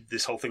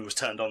whole thing was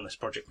turned on, this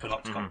Project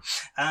Panopticon.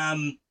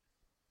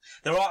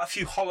 There are a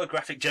few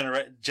holographic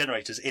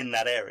generators in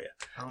that area.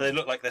 Oh. They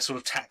look like they're sort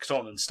of tacked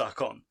on and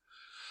stuck on.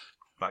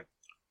 Like,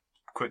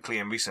 quickly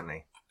and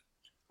recently.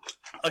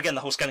 Again, the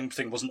whole scanning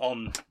thing wasn't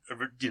on,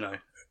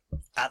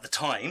 at the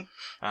time.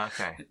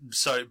 Okay.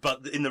 So,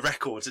 but in the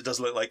records, it does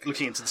look like,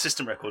 looking into the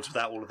system records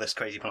without all of this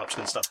crazy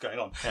Panopticon stuff going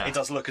on, Yeah. it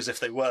does look as if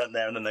they weren't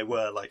there and then they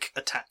were, like,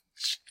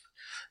 attached.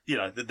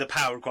 The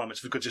power requirements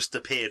could just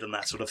appeared and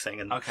that sort of thing.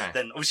 And Okay.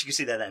 then, obviously, you can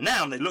see they're there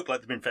now and they look like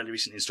they've been fairly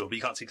recently installed, but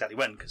you can't see exactly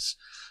when because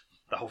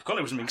the whole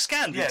colony wasn't being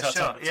scanned the Yeah, entire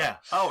sure. time. Yeah.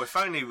 Oh, if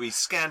only we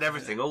scanned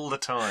everything all the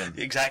time.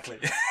 Exactly.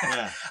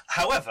 Yeah.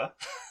 However,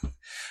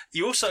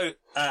 you also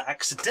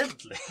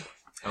accidentally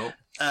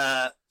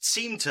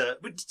seem to...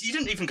 You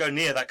didn't even go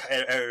near that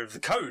area of the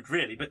code,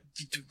 really, but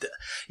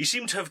you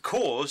seem to have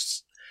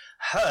caused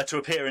her to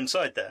appear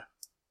inside there.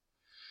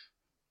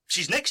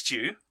 She's next to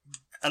you,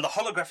 and the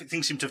holographic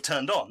thing seemed to have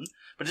turned on,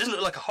 but it doesn't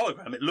look like a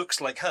hologram, it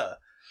looks like her.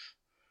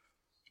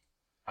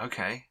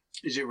 Okay.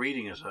 Is it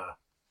reading as her?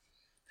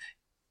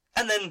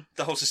 And then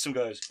the whole system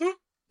goes, "Whoop."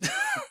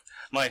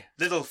 My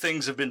little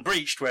things have been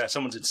breached where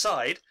someone's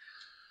inside.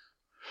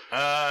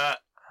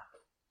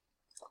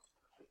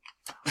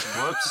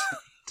 Whoops.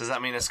 Does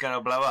that mean it's going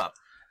to blow up?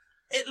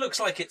 It looks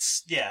like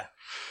it's, yeah.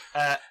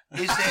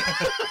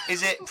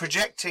 Is it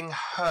projecting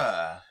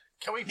her?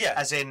 Can we Yeah.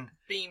 As in,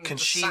 beam can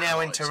the she now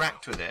satellites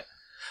interact with it?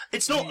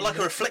 It's not like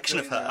a reflection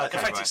of her. Okay,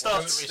 In fact, right. it That's the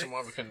starts... reason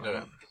why we couldn't do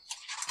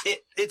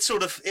it. It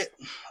sort of...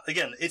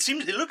 Again, it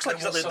looks like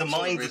There was the some sort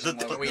of mind... reason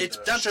why we It's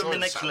down to a destroyed the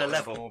molecular satellite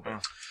level. from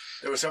orbit.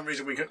 There was some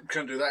reason we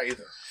couldn't do that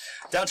either.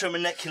 Down to a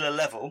molecular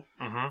level,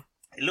 Mm-hmm.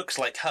 it looks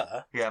like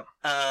her. Yeah.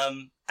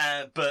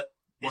 But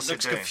What's it it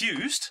looks doing?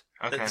 confused,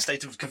 Okay. the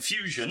state of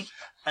confusion,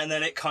 and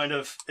then it kind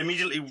of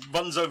immediately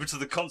runs over to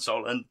the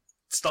console and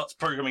starts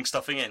programming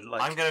stuff in.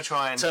 Like, I'm going to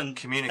try and turn-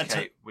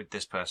 communicate with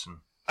this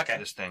person. okay.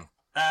 This thing.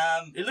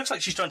 It looks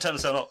like she's trying to turn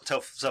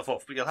herself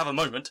off, but you'll have a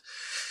moment.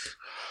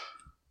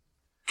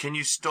 Can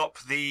you stop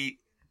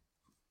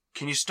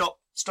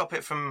stop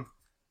it from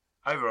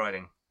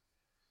overriding?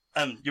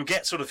 You'll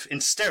get sort of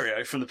in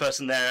stereo from the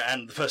person there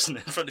and the person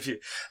in front of you.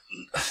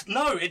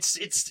 No, it's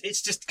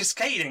just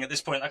cascading at this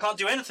point. I can't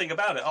do anything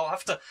about it. I'll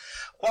have to...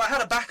 Well, I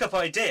had a backup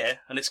idea,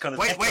 and it's kind of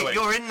Wait, echoing.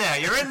 you're in there.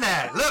 You're in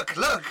there. Look.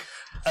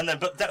 And then,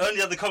 but the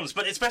only other comments.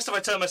 But it's best if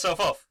I turn myself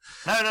off.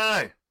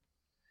 No.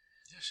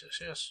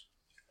 Yes.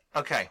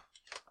 Okay.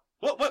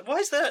 What? Why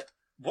is there...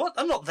 What?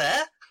 I'm not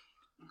there.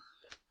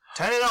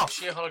 Turn it off. Is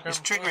she a hologram? It's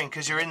triggering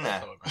because you're in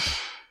there.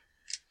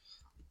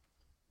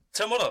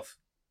 Turn what off?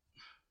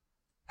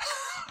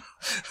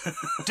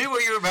 Do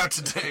what you're about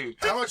to do.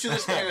 How much of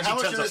this? How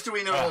much of this do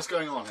we know Ah. what's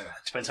going on here?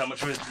 Depends how much...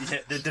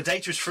 The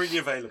data is freely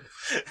available.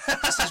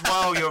 This is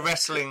while you're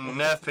wrestling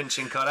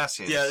nerve-pinching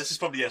Cardassians. Yeah, this is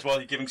probably, yes, while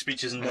you're giving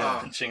speeches and Ah.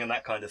 pinching and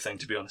that kind of thing,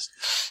 to be honest.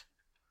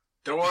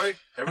 Don't worry,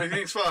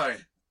 everything's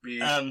fine.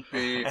 Beep,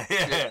 beep.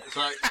 Yeah. It's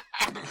like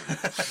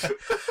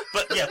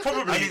But yeah,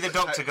 probably... Only the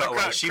doctor got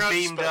away. She crowd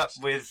beamed up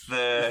space. with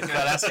the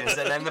Cardassians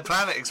and then the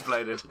planet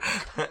exploded.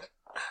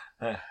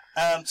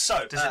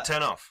 So... Does it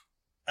turn off?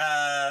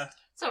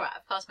 It's alright,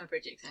 I've passed my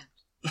bridge exam.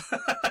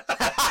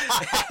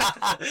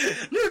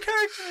 New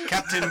character.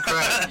 Captain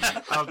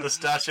Crone of the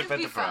Starship Should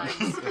be Enterprise.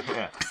 fine.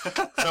 Yeah.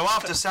 So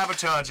after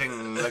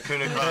sabotaging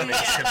Lacuna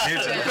Colony's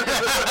computer,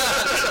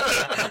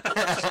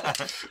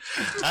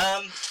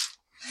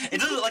 It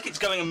doesn't look like it's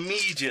going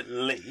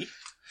immediately.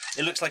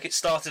 It looks like it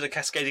started a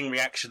cascading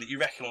reaction that you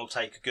reckon will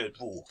take a good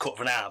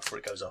quarter of an hour before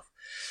it goes off.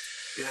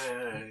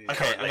 Yay.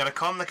 okay, I'm going to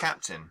calm the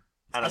captain.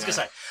 I was going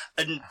to say,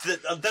 and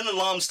then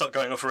alarms start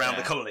going off around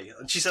the colony.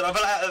 And she said, "I've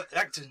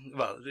acted."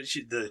 Well,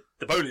 the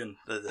Bolian,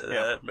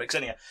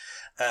 Rexenia,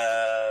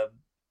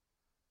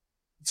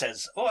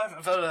 says, "Oh,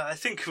 I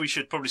think we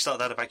should probably start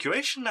that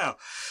evacuation now."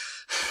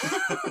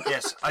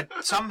 Yes,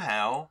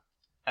 somehow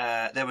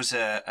there was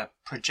a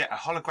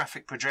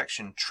holographic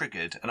projection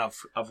triggered, and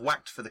I've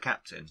whacked for the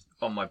captain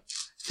on my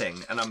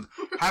thing, and I'm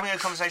having a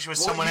conversation with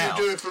someone else. What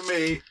are you doing for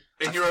me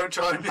in your own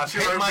time? I've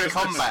hit my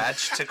comm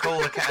badge to call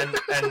the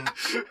and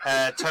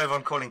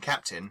Tovon calling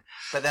captain,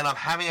 but then I'm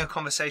having a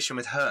conversation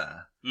with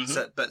her,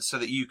 so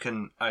that you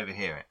can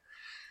overhear it.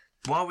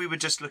 While we were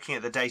just looking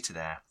at the data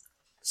there,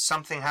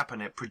 something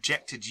happened. It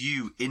projected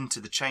you into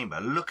the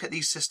chamber. Look at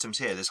these systems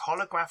here. There's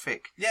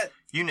holographic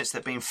units that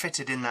are being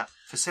fitted in that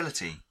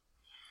facility.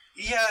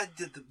 Yeah,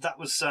 that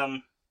was.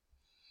 I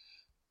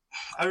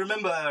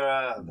remember.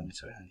 Let me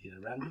tell you, I need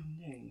a random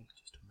name.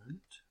 Just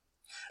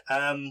a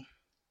moment.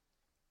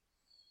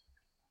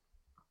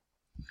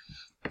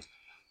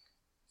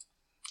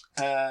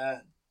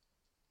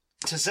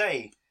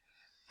 Tazay.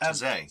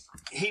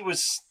 He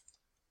was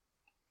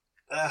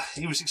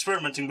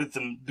experimenting with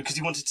them because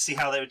he wanted to see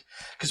how they would.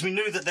 Because we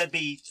knew that there'd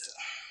be.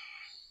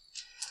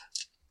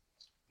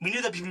 We knew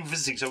there'd be people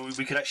visiting, so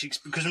we could actually,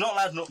 because we're not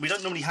allowed. We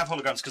don't normally have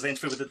holograms because they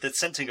interfere with the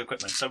sensing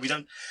equipment. So we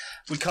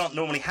can't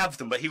normally have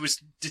them. But he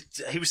was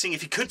seeing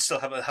if he could still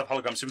have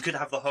holograms, so we could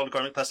have the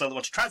hologramic personnel that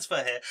want to transfer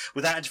here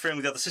without interfering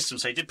with the other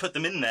systems. So he did put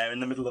them in there in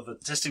the middle of the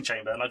testing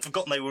chamber, and I'd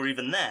forgotten they were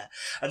even there.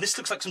 And this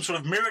looks like some sort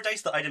of mirror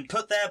data that I didn't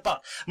put there.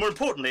 But more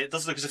importantly, it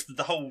does look as if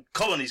the whole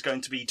colony is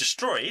going to be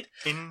destroyed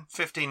in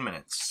 15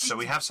 minutes. So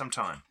we have some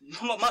time.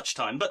 Not much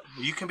time, but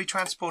you can be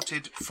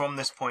transported from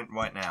this point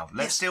right now.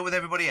 Let's deal with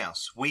everybody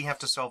else. We have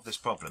to solve this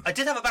problem. I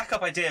did have a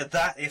backup idea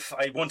that if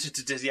I wanted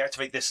to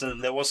deactivate this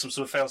and there was some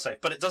sort of failsafe,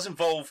 but it does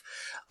involve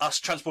us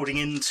transporting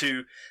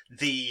into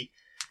the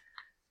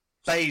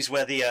bays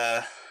where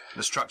the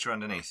structure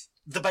underneath.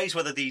 The bays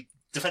where the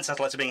defense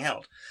satellites are being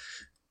held.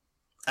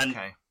 And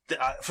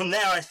from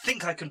there, I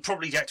think I can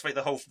probably deactivate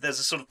the whole. There's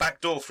a sort of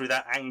back door through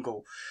that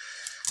angle,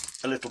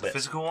 a little bit.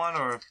 Physical one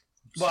or?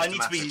 Well, I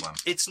need to be. One?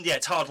 It's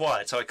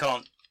hardwired, so I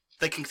can't.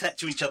 They can connect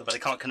to each other, but they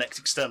can't connect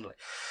externally.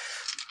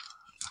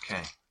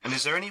 Okay. And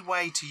is there any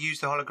way to use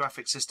the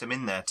holographic system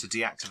in there to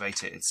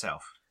deactivate it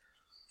itself?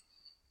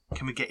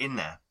 Can we get in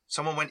there?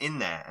 Someone went in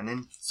there,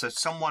 so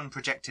someone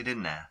projected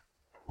in there.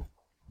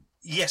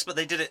 Yes, but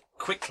they did it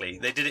quickly.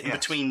 They did it in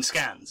between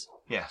scans.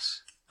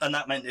 Yes. And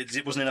that meant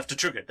it wasn't enough to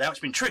trigger it. Now it's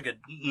been triggered.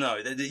 No,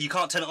 you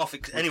can't turn it off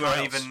anywhere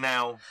else. Even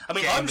now,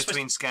 get in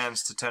between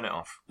scans to turn it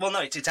off. Well, no,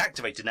 it's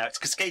activated now. It's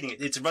cascading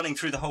it. It's running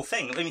through the whole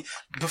thing. I mean,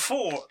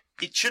 before,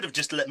 it should have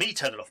just let me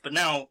turn it off, but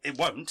now it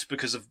won't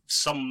because of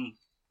some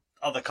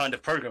other kind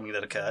of programming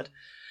that occurred.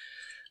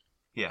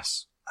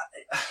 Yes.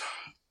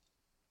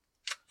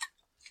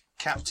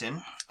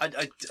 Captain.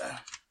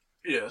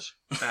 Yes.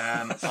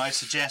 I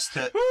suggest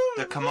that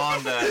the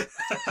commander.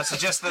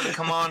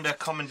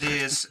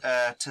 Commandeers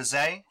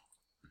Tazay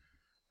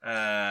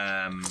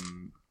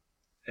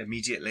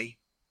immediately.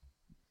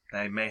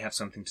 They may have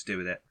something to do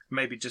with it.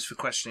 Maybe just for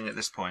questioning at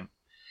this point.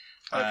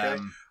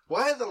 Okay.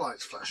 Why are the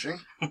lights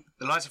flashing?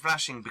 The lights are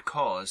flashing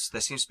because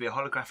there seems to be a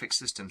holographic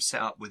system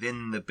set up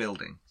within the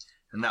building,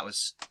 and that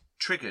was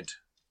triggered.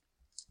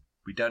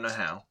 We don't know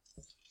how.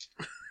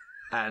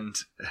 And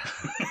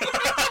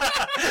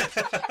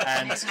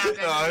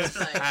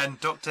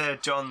Dr.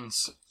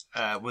 Johns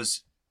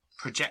was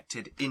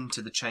projected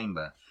into the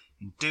chamber.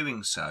 In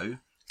doing so,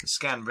 the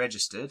scan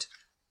registered,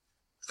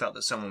 felt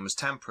that someone was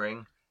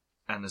tampering,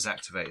 and has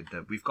activated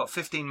them. We've got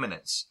 15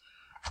 minutes.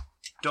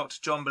 Dr.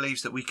 John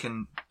believes that we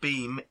can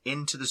beam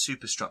into the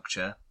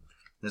superstructure.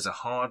 There's a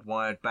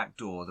hardwired back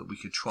door that we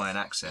could try and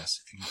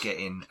access and get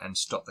in and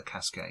stop the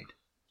cascade.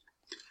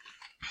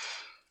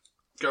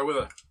 Go with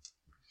her.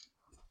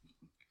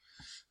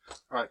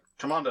 Right,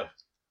 Commander,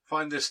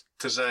 find this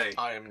Tazay.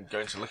 I am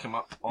going to look him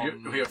up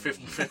on... We have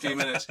 15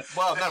 minutes.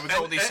 Well, no, we've got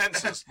all these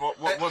sensors. What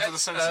do the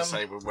sensors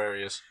say where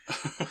he is?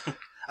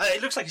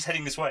 It looks like he's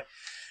heading this way.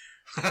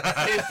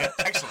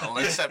 Excellent, I'll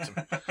accept him.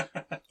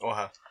 Or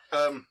her.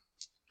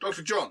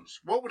 Dr.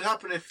 Johns, what would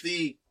happen if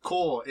the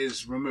core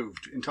is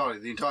removed entirely?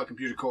 The entire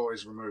computer core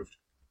is removed.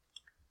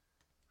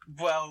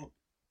 Well,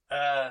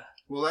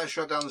 will that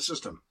shut down the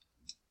system?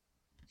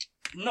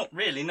 Not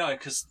really, no,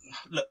 because,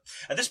 look,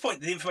 at this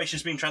point the information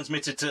is being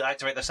transmitted to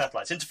activate their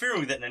satellites. Interfering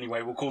with it in any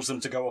way will cause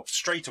them to go off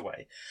straight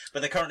away,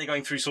 but they're currently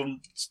going through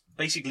some,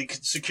 basically,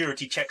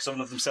 security checks on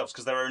themselves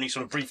because they're only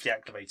sort of briefly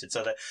activated,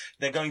 so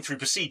they're going through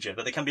procedure,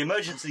 but they can be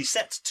emergency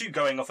set to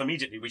going off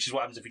immediately, which is what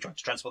happens if you try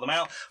to transport them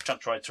out, try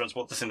to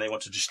transport the thing they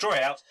want to destroy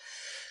out.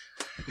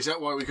 Is that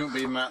why we couldn't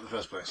beat them out in the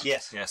first place?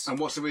 Yes. Yes. And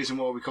what's the reason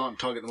why we can't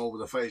target them all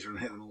with a phaser and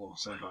hit them all at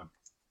the same time?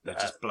 They'll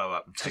just blow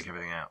up and take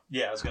everything out.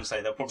 Yeah, I was going to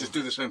say they'll probably Just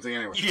do the same thing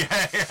anyway.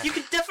 Yeah. You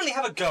could definitely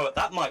have a go at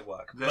that. Might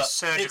work. The but it's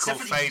surgical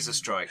definitely- phaser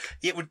strike.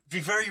 It would be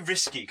very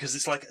risky because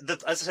it's like,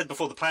 as I said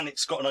before, the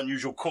planet's got an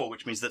unusual core,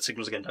 which means that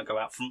signals again don't go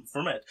out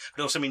from it. But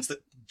it also means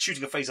that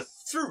shooting a phaser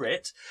through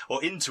it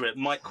or into it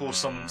might cause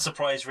some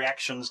surprise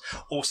reactions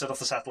or set off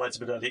the satellites a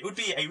bit early. It would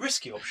be a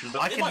risky option,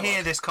 but I it can might hear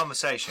work. this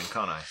conversation,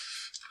 can't I?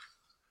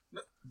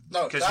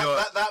 No, 'Cause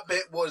that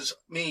bit was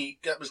me.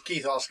 That was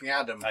Keith asking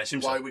Adam I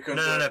assume why so. we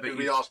couldn't. No, do it but because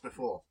you- we asked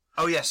before.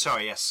 Oh, yes,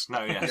 sorry, yes.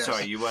 No, yeah, Yes.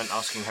 sorry, you weren't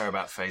asking her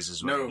about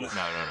phasers. were No. you?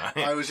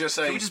 No. I was just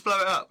Can saying. we just blow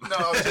it up? No,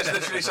 I was just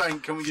literally saying,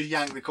 can we just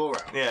yank the core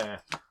out? Yeah.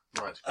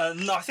 Right.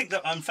 No, I think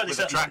that I'm fairly With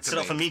certain that set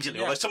off attractively. immediately.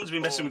 Yeah. Although someone's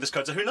been messing with this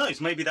code, so who knows?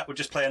 Maybe that would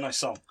just play a nice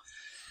song.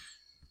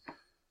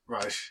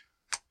 Right.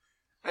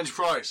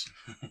 Enterprise.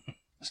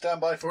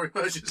 Stand by for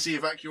emergency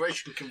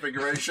evacuation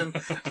configuration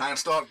and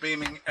start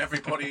beaming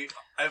every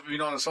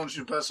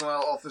non-assumption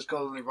personnel off this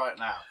colony right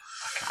now.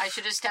 I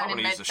should just I stand want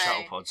in to use the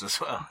shuttle medbay. pods as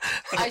well.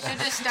 I should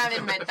just stand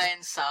in medbay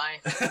and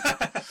sigh.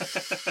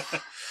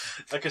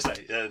 Like I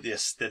say,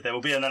 yes, there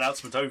will be an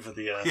announcement over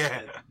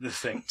the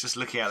thing. Just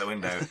looking out the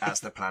window as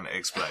the planet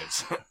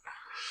explodes.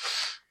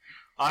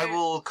 I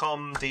will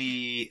com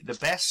the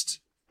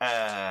best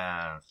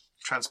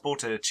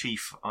transporter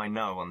chief I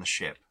know on the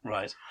ship.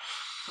 Right.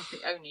 The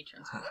only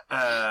transport.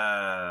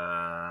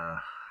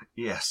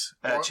 Yes,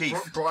 Chief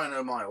Brian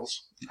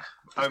O'Miles.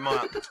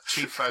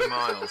 Chief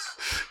O'Miles.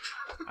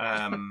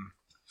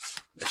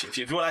 If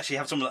you want to actually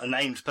have someone, a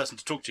named person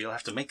to talk to, you'll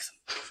have to make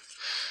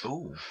them.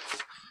 Ooh,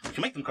 You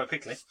can make them quite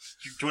quickly.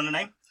 Do you want a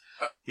name?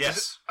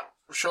 yes.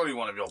 Surely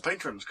one of your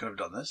patrons could have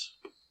done this.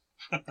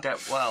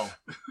 Well,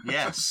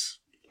 yes,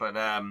 but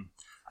I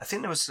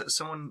think there was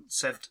someone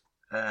said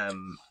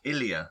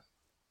Ilya,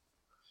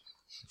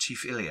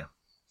 Chief Ilya.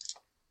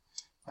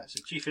 Right,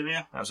 so Chief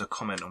Ilya. That was a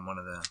comment on one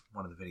of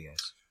the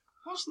videos.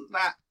 Wasn't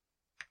that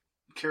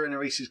Kira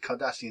Narise's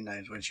Cardassian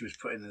names when she was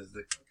put in as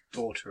the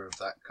daughter of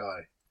that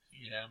guy?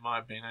 Yeah, it might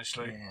have been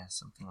actually. Yeah,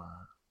 something like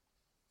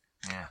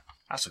that. Yeah,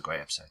 that's a great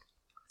episode.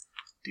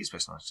 Deep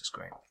Space Nine's just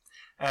great.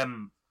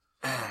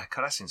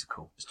 Cardassians are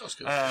cool. It's not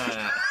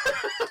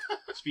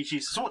good.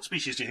 Species. So what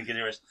species do you think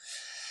Ilya is?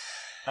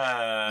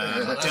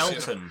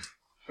 Delton,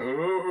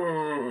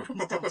 Ooh.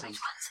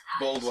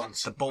 Bald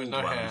ones. the bald no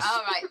hair. ones.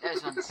 Oh, right,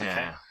 those ones.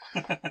 Yeah.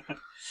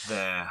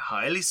 They're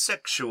highly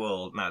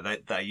sexual. No,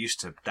 they used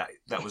to.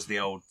 That was the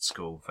old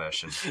school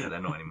version, but they're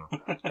not anymore.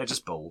 They're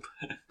just bald.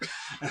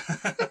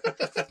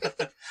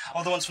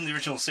 Oh, the ones from the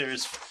original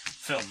series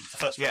film, the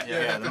first Yeah, one.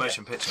 yeah, the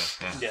motion picture.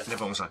 Yeah. Yeah. And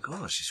everyone was like,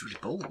 "Oh, she's really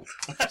bald.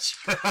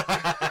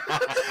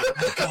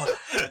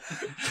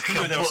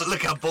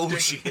 Look how bald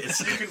she is."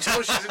 You can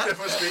tell she's a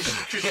different species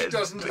because she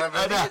doesn't have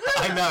any.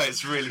 I know,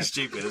 it's really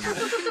stupid, isn't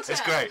it?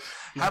 It's great.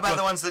 How about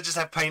the ones that just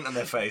have paint on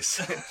their face?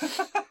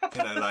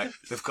 Like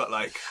they've got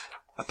like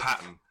a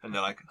pattern, and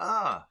they're like,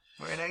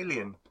 we're an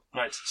alien.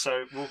 Right,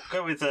 so we'll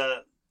go with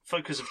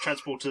focus of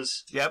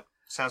transporters Yep,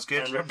 sounds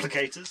good. and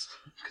replicators.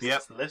 Yep,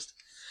 That's the list.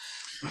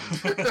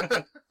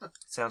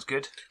 sounds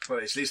good. Well,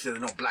 at least they're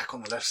not black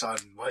on the left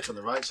side and white on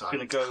the right side.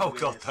 Gonna go. Oh with-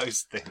 god,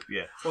 those things.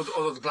 Yeah. Or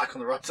the black on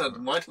the right side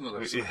and white on the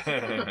left side. Yeah. So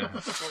then none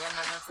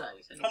of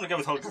those. I'm gonna go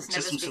with hold Let's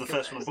never systems for the speak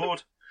first of one on those.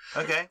 board.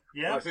 Okay.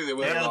 Yeah. I think they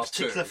were Any the other last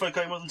two. particular folk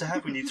I want them to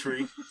have? We need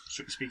 3,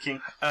 strictly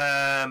speaking.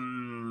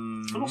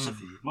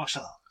 Philosophy,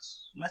 martial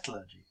arts,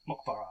 metallurgy,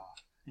 Mokbara,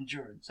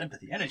 endurance,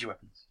 empathy, energy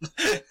weapons.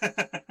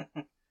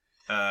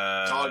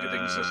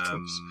 Targeting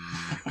systems.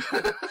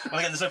 Well,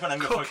 again, there's no point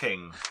having a folk.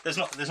 Cooking. There's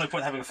no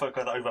point having a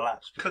foco that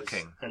overlaps. Because,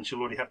 Cooking. and she'll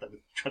already have that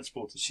with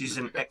transporters. She's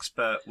an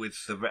expert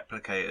with the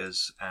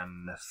replicators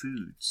and the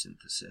food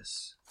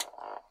synthesis.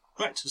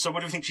 Right. So,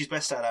 what do we think she's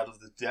best at out of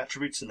the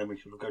attributes, and then we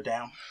can go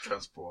down?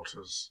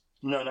 Transporters.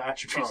 No,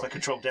 attributes Oh. like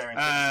control, daring.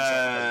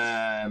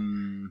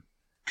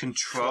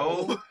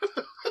 Control.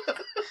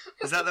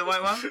 Is that the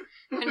right one?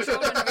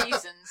 Control and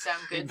reason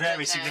sound good. Very don't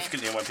they?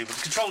 significantly in one people.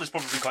 Control is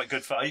probably quite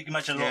good for. You can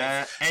imagine a lot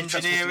Yeah. of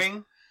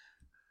Engineering.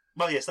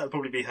 Well, yes, that would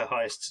probably be her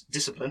highest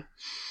discipline.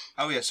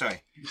 Oh yeah,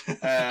 sorry. I would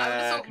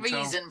have thought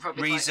Control. reason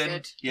probably Reason. quite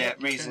good. Yeah,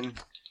 reason.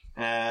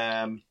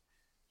 And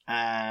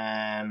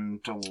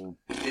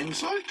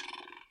Insight?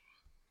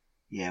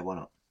 yeah, why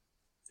not?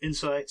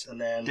 Insight, and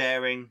then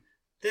Daring,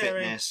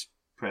 daring, fitness,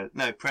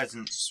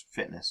 presence,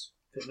 fitness.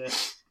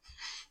 fitness.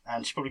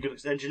 And she's probably good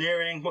at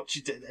engineering. What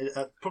she did,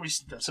 probably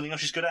something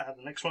else she's good at.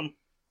 The next one,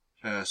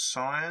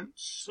 Science,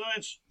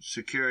 science.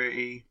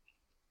 security,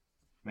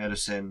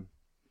 medicine,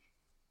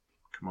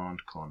 command,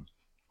 con.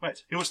 Right,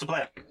 who wants to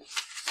play it?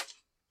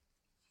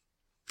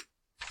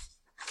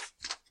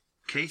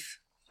 Keith.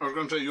 I was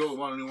going to say you're the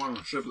one only one on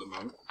the ship at the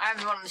moment. I'm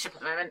the one on the ship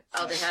at the moment.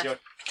 I'll do her. Your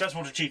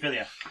transporter chief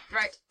Ilya.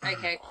 Right,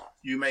 okay.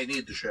 You may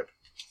need the ship.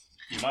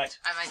 You might.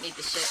 I might need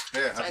the ship.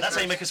 Yeah, So That's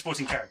how you make a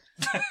sporting character.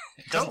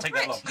 It doesn't take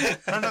that long.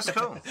 No, that's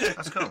cool.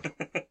 That's cool.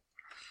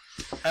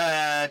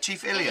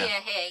 Chief Ilya. Ilya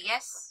here,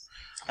 yes?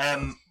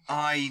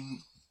 I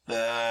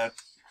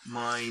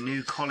my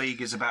new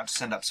colleague is about to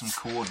send up some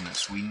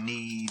coordinates. We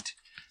need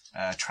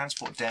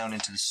transport down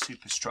into the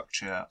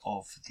superstructure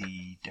of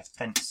the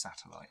defence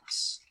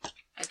satellites.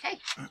 Okay.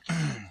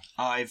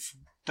 I've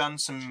got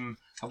some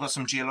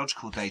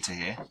geological data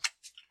here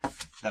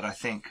that I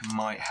think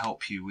might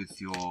help you with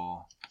your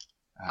All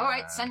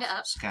right, send it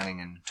up. scanning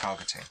and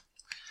targeting.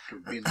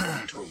 Being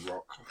into a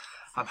rock.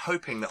 I'm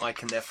hoping that I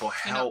can therefore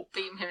Do not help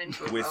beam him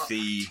into a with rock.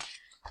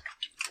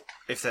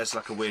 if there's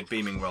like a weird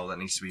beaming roll that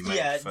needs to be made.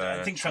 Yeah, for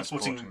I think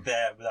transporting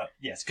there without...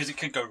 Yes, because it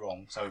could go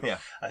wrong. So Yeah.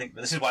 I think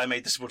this is why I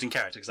made the supporting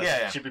character, because I Yeah,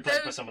 think yeah. it should be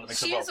played by someone that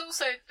makes a roll.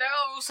 They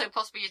are also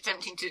possibly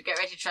attempting to get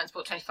ready to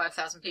transport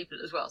 25,000 people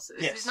as well. So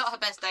this Yes. is not her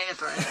best day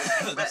ever.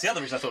 That's the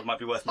other reason I thought it might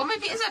be worth Or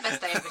mentioning. maybe it is her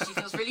best day ever. She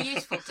feels really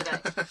useful today.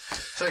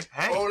 So,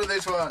 Hey. all of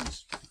these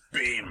ones.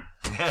 Beam.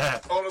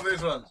 All of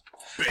these ones.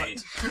 Beam.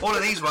 all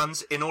of these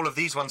ones in all of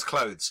these ones'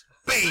 clothes.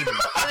 Beam!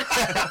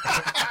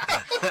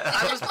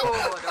 I was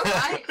bored,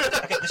 alright?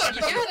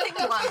 You do a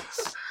thing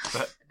once.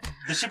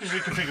 The ship is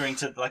reconfiguring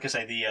to, like I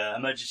say, the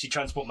emergency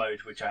transport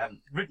mode, which I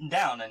haven't written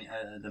down at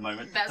the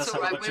moment. That's It does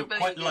all have right, a bunch of we'll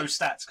quite believe low you.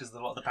 stats because a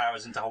lot of the power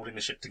is into holding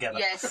the ship together.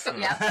 Yes,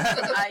 yeah.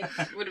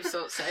 I would have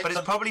thought so. But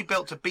it's probably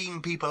built to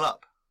beam people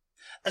up.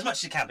 As much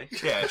as it can be.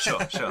 Yeah, sure.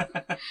 I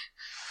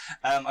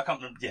can't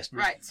remember. Yes,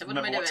 Right, so what am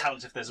I remember what doing?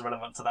 talent if there's a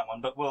relevant to that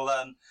one, but we'll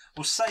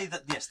say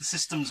that yes, the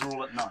systems are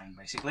all at 9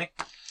 basically.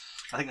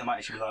 I think they might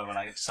actually be lower when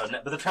I get to sudden,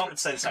 but the department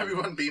say the same.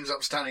 Everyone beams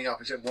up standing up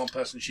except one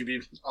person, she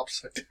beams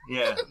upside down.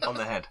 Yeah, on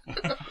the head.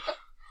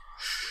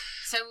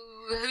 So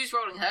who's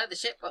rolling her? The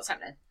ship? What's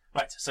happening?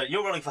 Right, so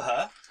you're rolling for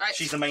her. Right.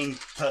 She's the main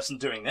person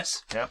doing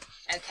this. Yep.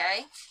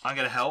 Okay. I'm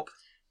going to help.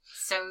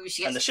 So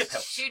she gets And the ship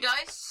helps. 2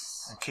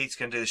 dice. And Keith's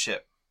going to do the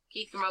ship.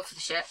 Keith can roll for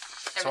the ship.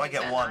 So I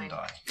Everything's get at 1 9.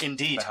 die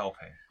Indeed. for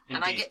helping.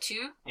 And I get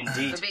 2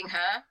 Indeed. for being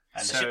her.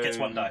 And the So- ship gets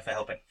 1 die for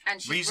helping.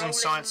 And she's Reason, rolling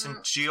science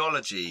and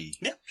geology.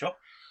 Yeah, sure.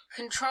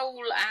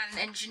 control and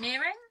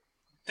engineering.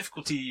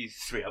 Difficulty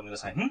 3, I'm going to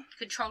say.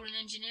 Control and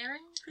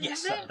engineering.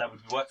 Yes, presumably? that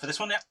would work for this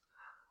one, yeah.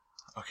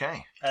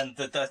 Okay. And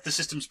the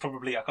system's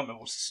probably, I can't remember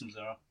what systems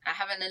there are. I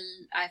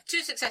have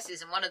 2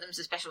 successes, and one of them's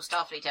a special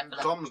Starfleet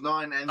emblem. Tom's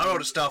 9, I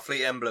rolled a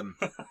Starfleet emblem.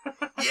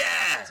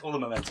 Yeah! All the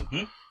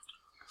momentum.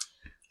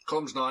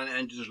 Comms 9,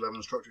 engines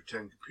 11, structure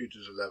 10,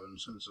 computers 11,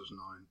 sensors 9.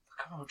 I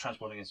can't remember what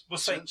transporting is. We'll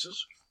say, Sensors?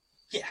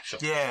 yeah, sure.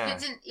 Yeah.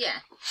 Yeah.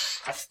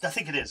 I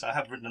think it is. I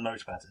have written a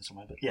note about it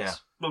somewhere, but yes.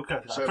 We'll go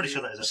for that. So I'm pretty the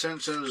sure that is it.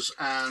 Sensors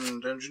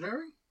and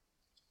engineering?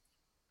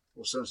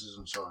 Or sensors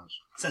and science?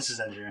 Sensors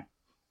engineering.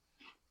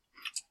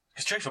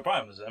 Because Trace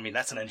O'Brien was, I mean,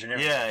 that's an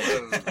engineering. Yeah.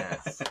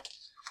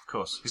 Of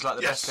course. He's like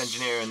the Yes. best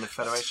engineer in the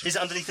Federation. Is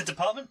it underneath the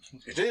department?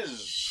 It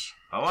is.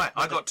 All right,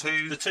 I got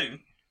 2. The 2?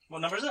 What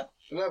number is it?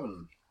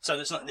 11. So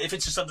it's not, if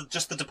it's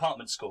just the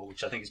department score,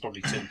 which I think is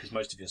probably 2, because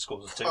most of your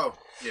scores are 2. Oh,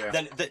 yeah.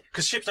 Then,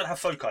 because ships don't have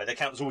foci, they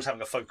count as always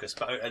having a focus,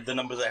 but the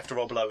number they have to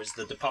roll below is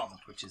the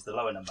department, which is the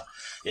lower number.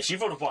 Yeah, she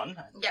rolled a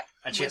 1, Yep.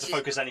 and she has a Which is-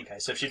 focus any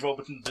case. So if she'd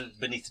rolled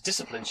beneath the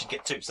discipline, she'd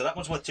get 2. So that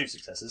one's worth 2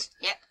 successes.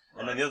 Yep.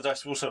 And then the other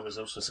dice was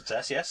also a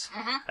success, yes.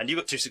 Mm-hmm. And you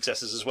got 2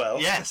 successes as well.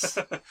 Yes.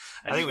 And I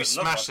think you we got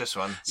another smashed one. this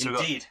one. So we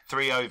Indeed. got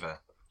 3 over.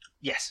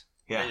 Yes.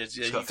 Yeah. You- It's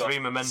you got got 3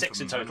 momentum.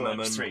 6 in total, and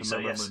it was 3, so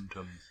yes.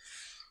 Momentum.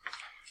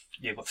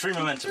 You've got 3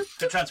 momentum.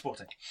 Good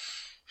transporting.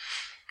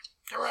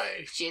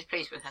 Hooray! She is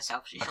pleased with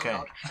herself. She's Okay.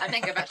 old. And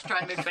then go back to try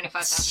and move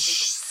 25,000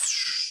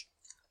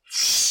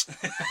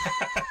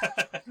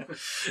 people.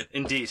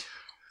 Indeed.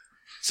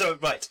 So,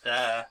 right,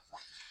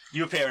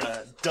 you appear in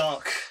a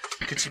dark...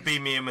 Could she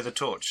beam me in with a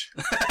torch?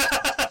 Well,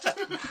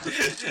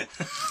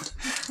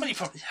 you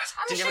probably...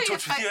 I'm Did you sure have a torch you're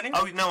with you fine. anyway?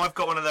 Oh, no, I've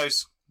got one of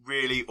those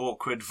really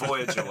awkward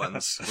Voyager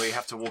ones where you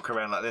have to walk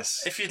around like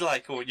this. If you'd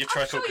like, or your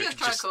I'm tricorder sure your could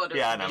just... tricorder.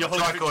 Yeah, I know. Your My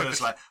whole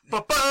tricorder's like...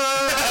 Ba-ba!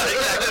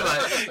 Exactly,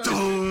 like...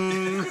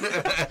 Doom.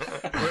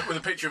 With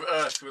a picture of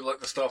Ersk with like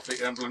the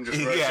Starfleet emblem just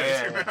Yeah, rotating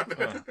yeah, around.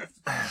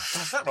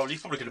 With that roll, you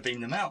probably could have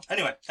beamed them out.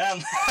 Anyway,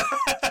 anyway.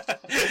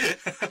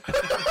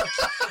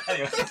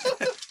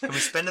 Can we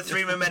spend the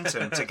 3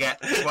 momentum to get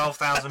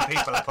 12,000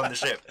 people up on the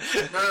ship?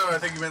 No, I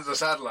think you meant the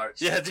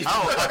satellites. Yeah,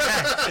 Oh,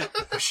 okay.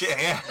 Oh, shit,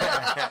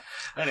 yeah.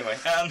 anyway,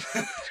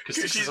 because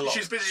She's, is a lot.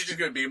 she's busy, she's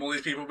going to beam all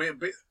these people.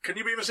 Can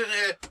you beam us in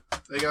here?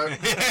 There you go.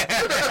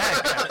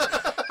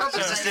 It's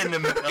just in the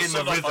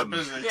rhythm.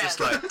 Yeah. Just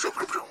like...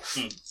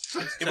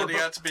 It would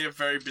have to be a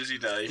very busy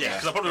day. Yeah,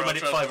 because I probably made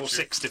it 5 or Transport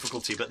 6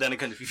 difficulty, but then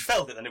again, if you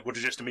failed it, then it would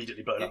have just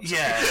immediately blown up.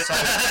 Yeah, so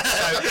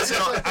it's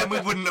not... And we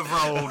wouldn't have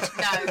rolled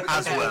No.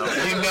 as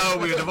well. You know,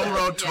 we would have all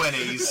rolled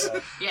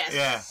 20s. Yes.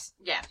 Yeah.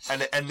 Yeah.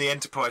 And the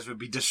Enterprise would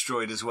be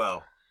destroyed as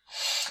well.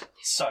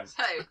 So,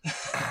 So.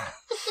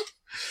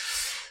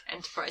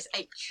 Enterprise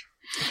H.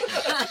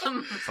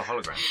 For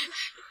hologram.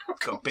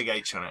 Got a big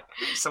H on it.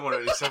 Someone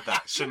already said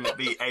that. Shouldn't it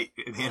be the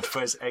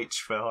Enterprise H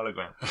for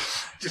hologram?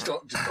 just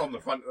on the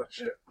front of the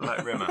ship.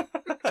 Like Rimmer.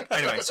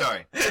 Anyway,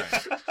 sorry.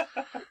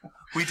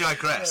 We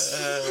digress,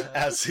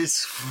 as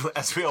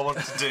we all want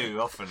to do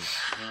often.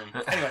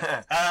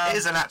 anyway, It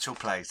is an actual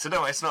play, so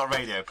no, it's not a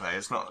radio play.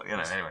 It's not,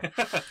 anyway.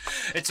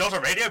 it's not a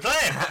radio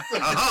play!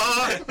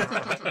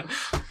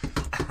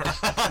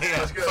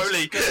 Let's go.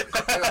 Foley.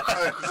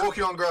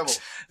 Walking on gravel.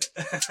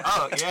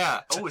 Oh,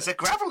 yeah. Oh, is there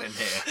gravel in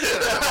here?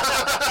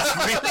 It's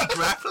really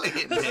gravelly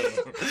in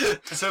here.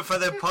 So for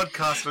the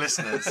podcast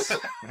listeners,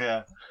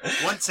 yeah.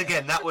 Once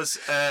again, that was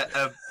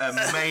a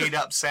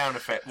made-up sound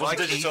effect. It wasn't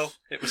Like digital.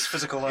 It was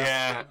physical.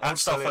 Yeah, old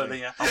style absolutely.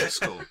 Foley, yeah. Old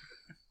school.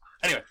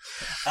 Anyway,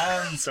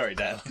 sorry,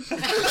 Dan.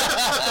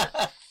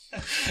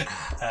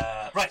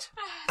 Right.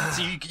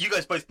 So you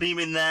guys both beam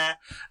in there,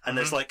 and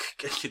there's like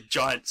a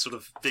giant sort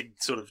of big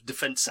sort of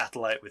defense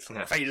satellite with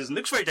faders, and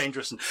looks very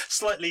dangerous and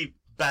slightly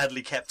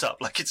badly kept up,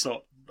 like it's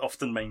not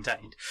often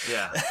maintained.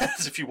 Yeah.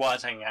 There's a few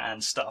wires hanging out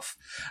and stuff.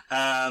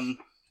 I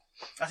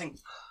think,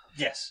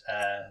 yes.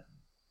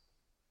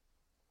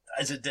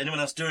 Is it anyone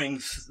else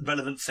doing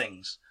relevant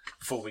things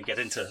before we get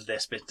into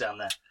this bit down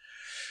there?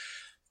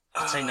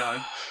 I'd say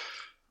no.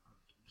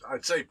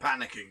 I'd say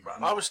panicking,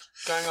 but I was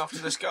going after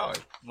this guy,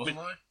 wasn't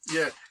I?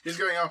 yeah, he's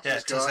going after Yeah,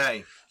 this to guy.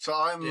 say. So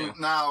I'm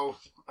now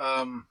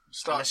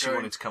start Unless you going.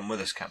 wanted to come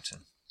with us, Captain.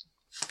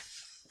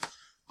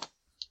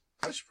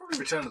 I should probably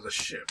return to the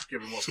ship,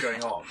 given what's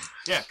going on.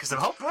 Yeah, because the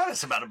whole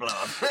planet's about to blow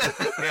up.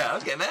 Yeah,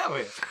 I'm getting out of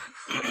here.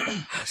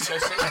 Go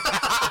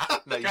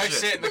sit, No, you go should.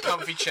 sit in the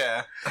comfy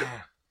chair.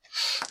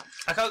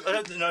 I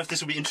don't know if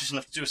this will be interesting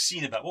enough to do a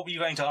scene about. What were you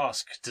going to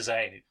ask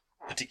Dazay,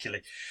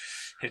 particularly?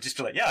 He'd just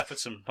be like, yeah, I put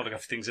some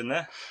holographic things in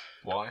there.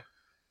 Why?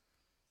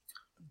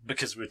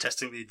 Because we were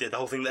testing the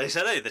whole thing that they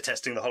said, they're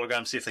testing the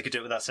hologram, see if they could do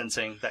it without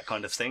sensing, that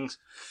kind of things.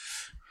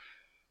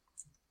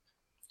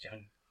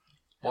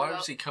 Why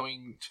was he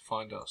coming to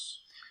find us?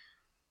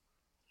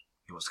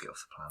 He wants to get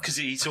off the planet. Because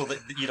he saw that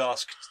you'd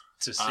asked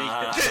to see.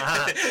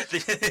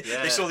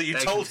 Yeah, they saw that you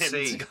they told can him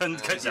see. to go and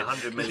It's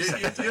 100 You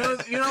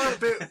milliseconds. know that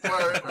bit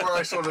where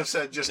I sort of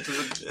said just to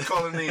the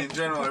colony in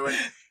general, I went,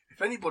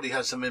 if anybody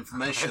has some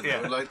information they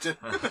would like to...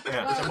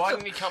 So why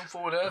didn't he come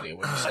forward earlier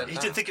when you said He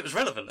that? didn't think it was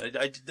relevant.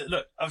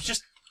 Look, I was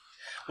just...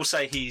 We'll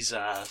say he's...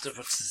 what's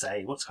to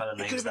say? What kind of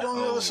He name could is have been that?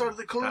 on the other side of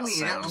the That colony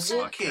and had sounds to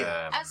walk like,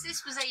 here. As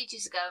this was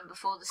ages ago and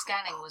before the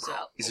scanning was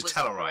up, He's a was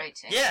Tellarite.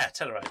 operating. Yeah,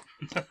 Tellarite.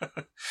 As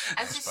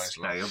I suppose this,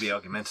 No, you'll be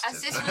argumentative.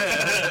 as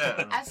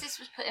this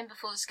was put in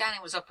before the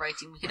scanning was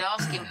operating, we could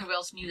ask him who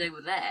else knew they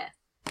were there.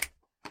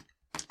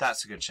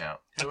 That's a good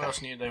shout. Who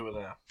else knew they were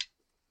there?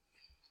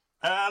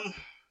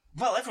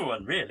 Well,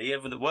 everyone, really.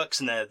 Everyone that works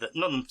in there, that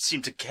none of them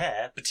seem to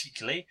care,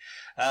 particularly.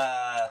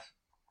 I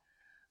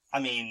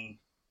mean...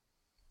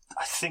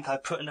 I think I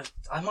put in a...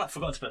 I might have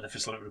forgotten to put in a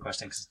official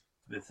requesting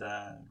with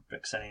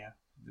Brixenia,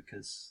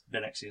 because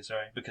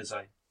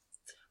I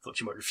thought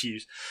she might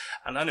refuse.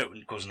 And I know it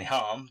wouldn't cause any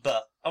harm,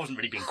 but I wasn't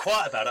really being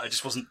quiet about it. I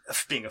just wasn't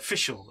being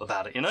official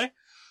about it, you know?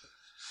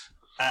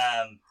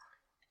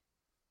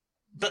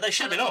 But they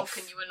should have been off.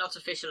 And you were not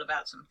official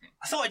about something.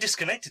 I thought I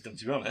disconnected them,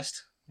 to be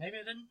honest. Maybe I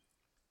didn't.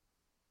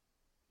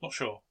 Not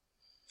sure.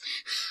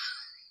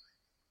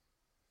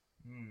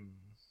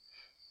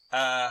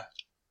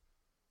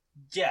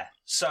 Yeah,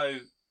 so...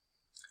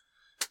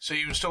 So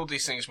you installed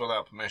these things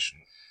without permission?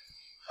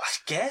 I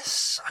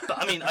guess.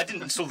 But, I mean, I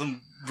didn't install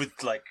them with,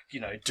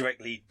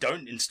 directly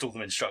don't install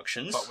them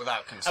instructions. But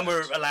without consent? And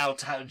we're allowed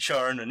to show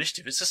our own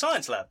initiative. It's a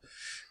science lab.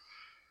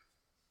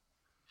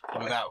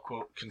 Without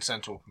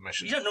consent or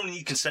permission? You don't normally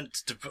need consent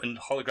to put in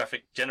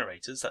holographic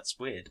generators. That's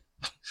weird.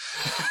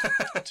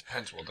 It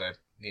depends what the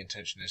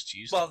intention is to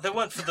use Well, them. they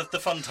weren't for the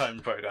fun time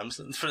programs.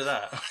 Let's put it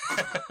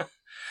that.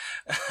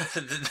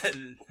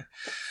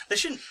 They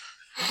shouldn't...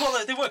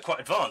 Well, they were quite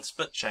advanced,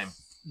 but Shame.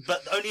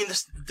 only in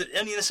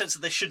the sense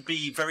that they should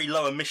be very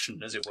low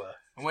emission, as it were.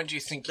 And when do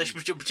you think They you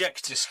should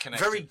project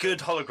disconnected very them? good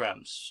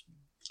holograms,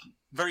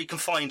 very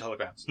confined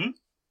holograms.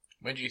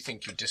 When do you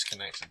think you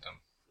disconnected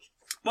them?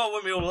 Well,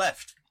 when we all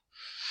left,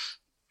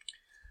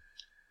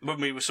 when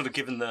we were sort of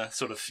given the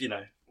sort of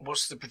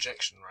What's the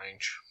projection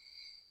range?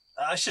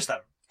 it's just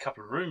that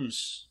couple of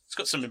rooms. It's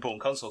got some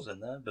important consoles in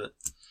there, but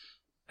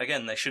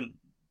again, they shouldn't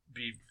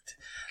be.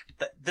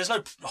 There's no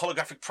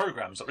holographic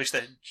programs. At least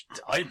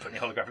I didn't put any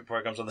holographic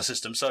programs on the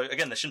system. So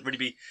again, there shouldn't really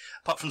be,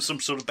 apart from some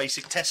sort of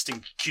basic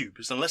testing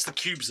cubes, unless the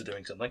cubes are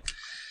doing something.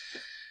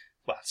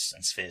 Well,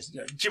 and spheres,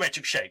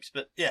 geometric shapes,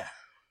 but yeah,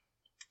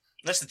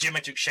 unless the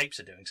geometric shapes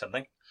are doing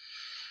something.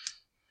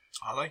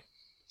 Are they?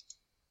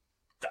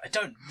 I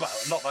don't. Well,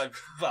 not like.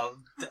 Well,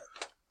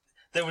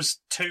 there was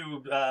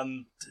two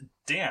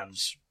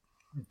DMs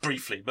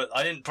briefly, but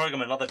I didn't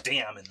program another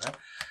DM in there.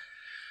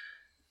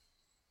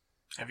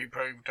 Have you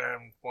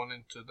programmed one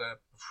into there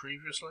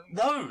previously?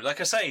 No, like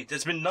I say,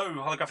 there's been no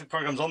holographic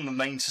programs on the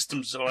main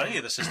systems or any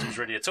of the systems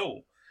really at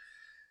all.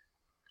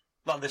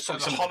 Well, there's So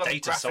probably the some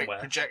data holographic somewhere.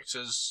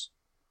 projectors,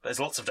 There's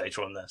lots of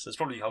data on there, so there's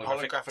probably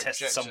holographic tests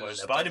projectors somewhere in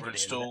there, but I that didn't were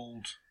put it in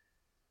there.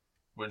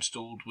 were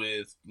installed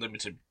with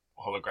limited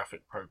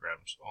holographic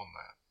programs on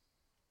there.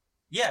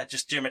 Yeah,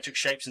 just geometric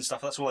shapes and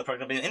stuff. That's all I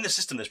programmed. In the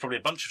system, there's probably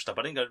a bunch of stuff.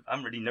 I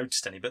haven't really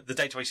noticed any, but the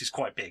database is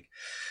quite big,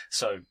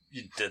 so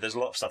there's a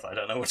lot of stuff that I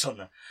don't know what's on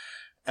there.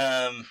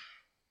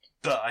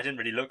 But I didn't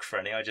really look for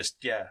any. I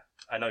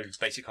know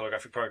basic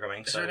holographic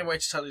programming. Is so there any way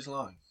to tell he's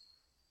lying?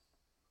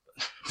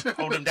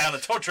 hold him down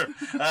and torture him.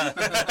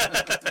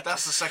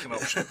 That's the second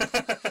option.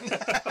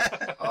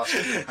 Ask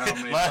him how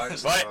many Right,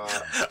 times right. there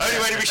are. Only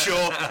way to be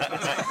sure.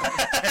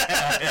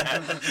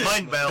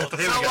 Mind meld.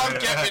 Here we Someone go.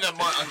 get me the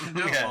mind. I can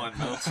do Yeah. mind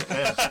melt.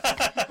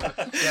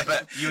 Yeah,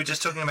 but you were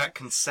just talking about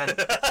consent.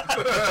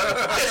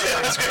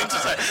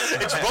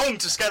 It's wrong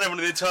to scan everyone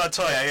the entire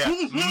time. Yeah.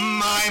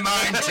 My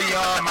mind to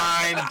your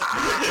mind.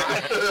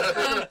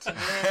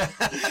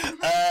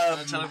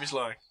 Tell him he's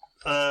lying.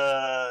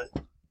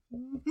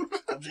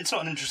 It's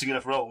not an interesting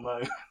enough role,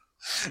 no.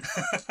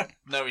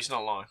 No, he's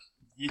not lying.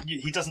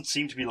 He doesn't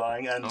seem to be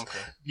lying, and Okay.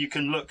 you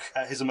can look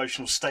at his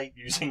emotional state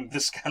using the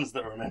scans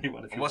that are on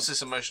anyone. If you What's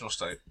his emotional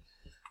state?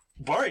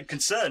 want. Worried,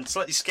 concerned,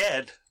 slightly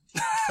scared.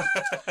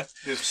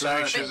 His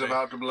flash is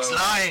about to blow. It's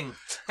lying.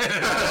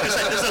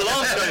 There's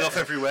alarms going off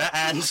everywhere,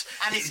 and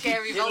And a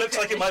scary it looks Vulcan.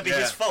 like it might be his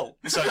Yeah. fault.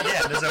 So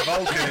Yeah, there's a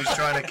Vulcan who's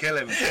trying to kill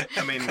him.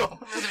 I mean, There's a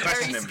very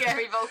question him.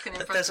 scary Vulcan in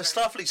front there's a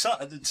of him.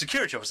 Starfleet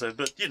security officer,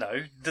 but you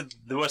know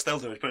the worst they'll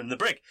do is put him in the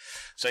brig.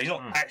 So he's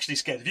not actually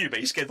scared of you, but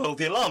he's scared of all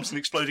the alarms and the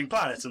exploding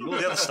planets and all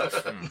the other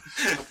stuff. And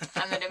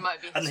then it might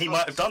be his And he fault.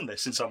 might have done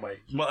this in some way,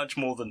 much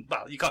more than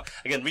you can't.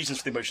 Again, reasons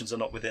for the emotions are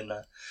not within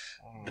the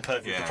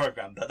purview of Yeah. the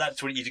program, but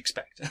that's what you'd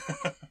expect.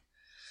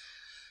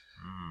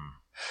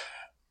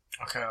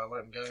 Okay, I'll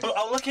let him go. Well,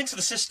 I'll look into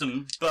the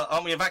system, but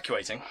aren't we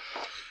evacuating?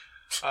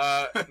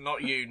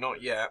 Not you,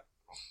 not yet.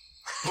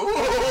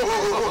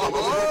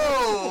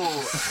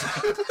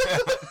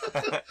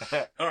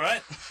 All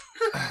right.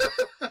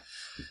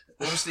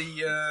 What was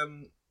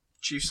the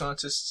chief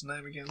scientist's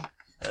name again?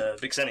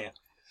 Vixenia.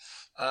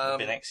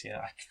 Venexia.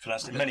 I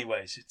pronounced it in many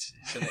ways. It's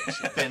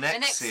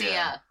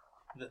Venexia.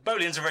 the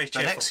Bolians are very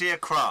cheerful. Venexia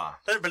Cra.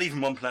 They don't believe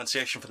in one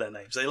pronunciation for their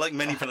names. They like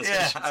many Yeah.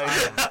 pronunciations. Oh,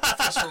 yeah.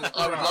 First of all,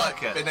 I would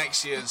like Okay.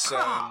 Venexia's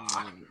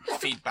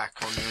feedback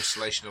on the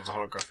installation of the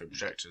holographic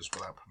projectors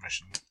without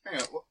permission.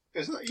 Hang on,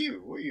 isn't that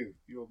you? What are you?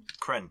 You're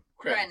Kren.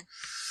 Kren.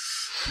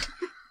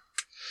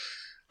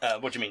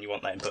 What do you mean you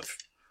want that input?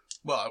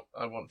 Well,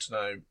 I want to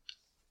know.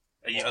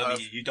 Are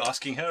you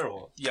asking her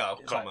or? Yeah, I'll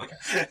comment.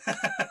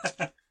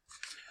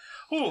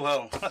 Oh,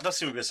 well, that does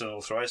seem a bit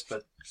unauthorised,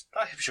 but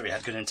I'm sure he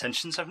had good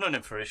intentions. I've known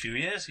him for a few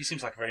years. He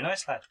seems like a very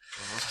nice lad.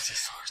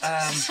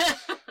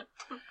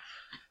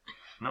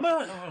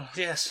 Well,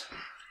 yes.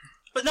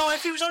 But no,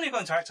 if he was only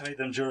going to activate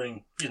them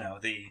during,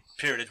 the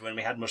period when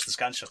we had most of the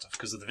scan shut off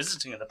because of the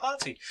visiting and the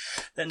party,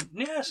 then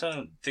yes,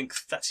 I think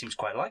that seems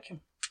quite like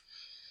him.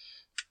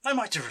 I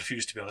might have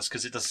refused, to be honest,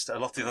 because a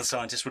lot of the other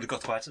scientists would have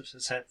got quite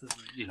upset,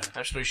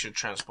 Perhaps we should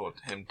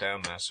transport him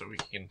down there so we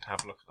can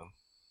have a look at them.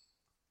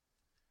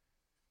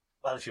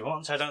 Well, if you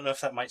want, I don't know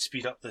if that might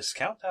speed up this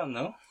countdown,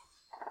 though.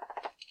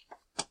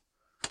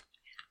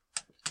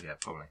 Yeah,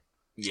 probably.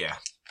 Yeah.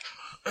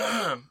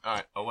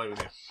 Alright, I'll wait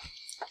with you.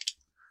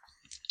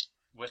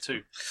 Where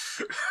to?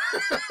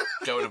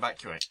 Go and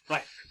evacuate.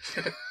 Right.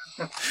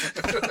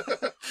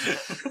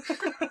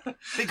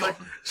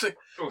 sorry.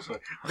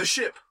 The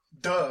ship.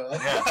 Duh.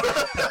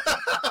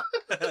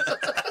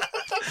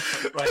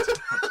 Right.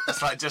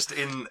 It's like just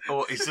in,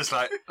 or it's just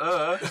like,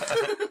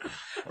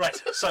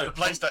 Right, so,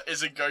 Place that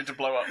isn't going to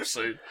blow up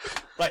soon.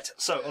 right,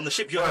 so on the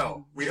ship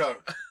Well, we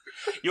hope.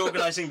 you're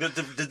organising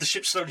the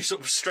ship slowly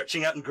sort of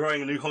stretching out and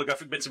growing, and new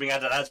holographic bits are being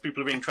added as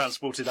people are being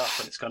transported up,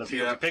 and it's kind of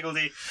Yeah.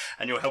 higgledy,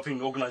 and you're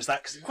helping organise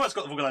that, because it requires a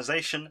lot of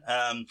organisation,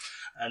 and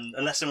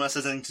unless anyone else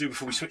has anything to do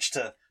before we switch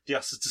to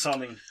Dias's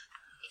disarming...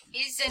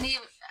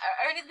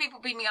 Are any of the people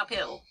beaming up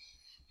ill?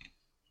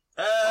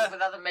 Uh, With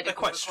other medical they're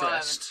quite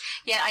requirements? stressed.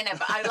 Yeah, I know,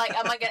 but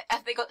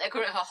have they got their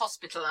equivalent of a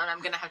hospital and I'm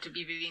going to have to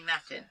be beaming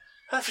that in?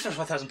 For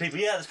 5,000 people,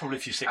 yeah, there's probably a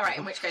few sick Alright,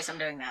 in people. which case I'm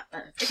doing that.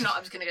 If not,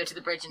 I'm just going to go to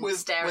the bridge and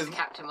stare at the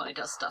captain while he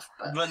does stuff.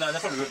 But But no,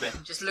 there probably would be.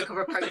 just look If you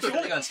want to go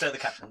reproachfully. and stare at the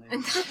captain,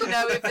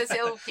 No, if there's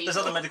ill people. there's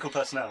other medical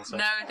personnel. So.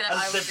 No, that And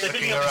I would they're do.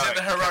 picking up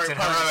the heroic Captain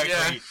pose,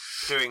 heroically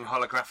doing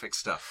holographic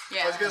stuff.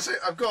 Yeah. I was going to say,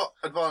 I've got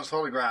advanced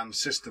hologram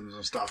systems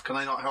and stuff. Can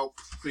I not help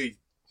the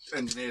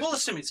engineers? We'll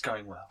assume it's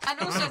going well. And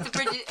also, if the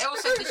bridge,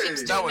 also if the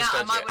ship's That doing one's that, I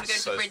dead might yet, want to go to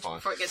so the it's bridge fine.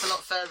 before it gets a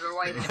lot further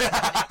away.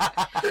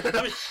 Than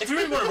I mean, if you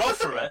really want to roll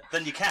for it,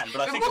 then you can,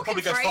 but I Been think you'll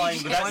probably go walking for fine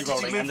ages. without Why you did you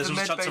rolling, move and there's the a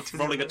med chance bay of to the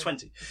rolling at right?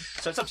 20.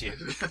 So it's up to you.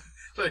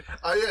 Sorry.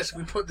 Yes,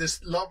 we put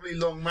this lovely,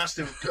 long,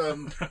 massive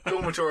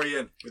dormitory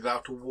in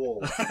without a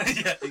wall.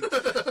 Yeah,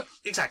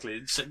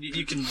 exactly. So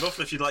you can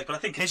ruffle if you'd like, but I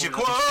think Here's it's your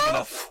probably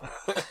not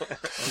quote. big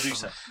enough to do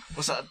so.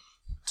 Was that a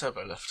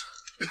turbo lift?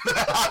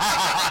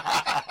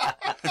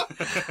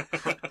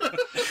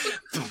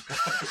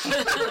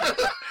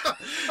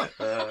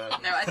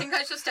 No, I think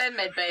I shall stay in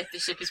medbay if the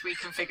ship is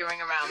reconfiguring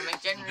around.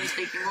 Like, generally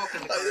speaking,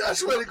 walking the corridor. I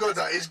swear to God,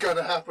 that is going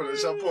to happen at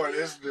some point,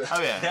 isn't it? Oh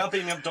They yeah. are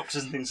beaming up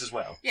doctors and things as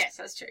well. Yes,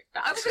 that's true.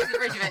 But I will go to the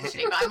bridge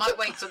eventually, but I might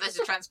wait till there's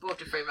a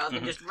transporter free rather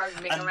than just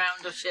roaming And-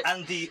 around a ship.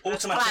 And the The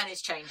automatic... plan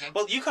is changing.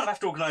 Well, you kind of have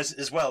to organise it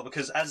as well,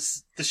 because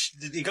as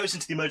it goes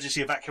into the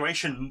emergency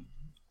evacuation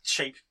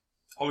shape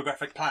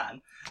holographic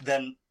plan,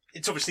 then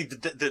it's obviously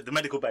the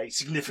medical bay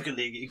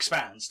significantly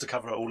expands to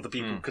cover all of the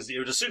people because you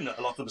would assume that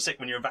a lot of them are sick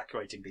when you're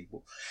evacuating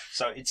people.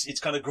 So it's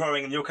kind of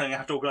growing, and you're kind of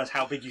have to organise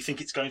how big you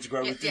think it's going to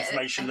grow with the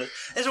information that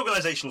there's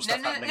organisational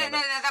stuff happening. No,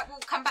 that will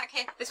come back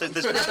here.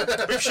 There's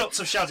brief shots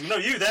of shouting, "No,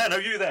 you there! No,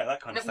 you there!"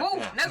 That kind of thing.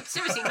 No,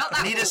 seriously, not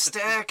that. Need a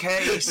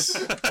staircase.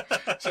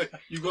 So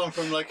you've gone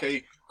from like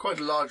quite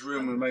a large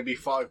room with maybe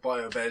 5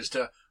 bio beds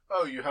to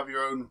you have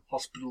your own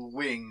hospital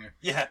wing.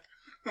 Yeah.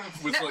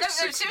 With No,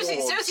 seriously,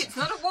 it's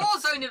not a war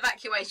zone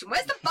evacuation.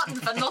 Where's the button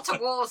for not a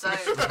war zone?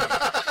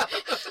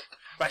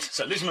 Right,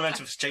 so losing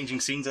momentum for changing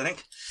scenes, I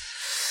think.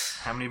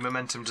 How many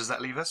momentum does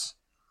that leave us?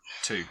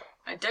 2.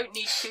 I don't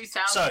need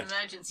 2,000 So,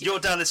 emergency. you're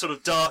down this sort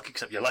of dark,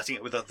 except you're lighting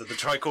it with the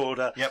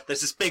tricorder. Yep.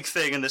 There's this big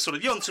thing, and there's sort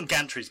of, you're on some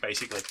gantries,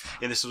 basically,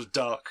 in this sort of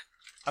dark,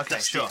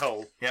 dusty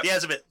hole. Yep. The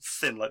air's a bit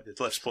thin, like the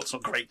life support's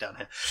not great down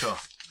here. Sure.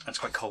 It's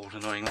quite cold,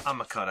 annoyingly.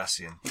 I'm a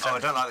Cardassian. Oh, I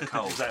don't like the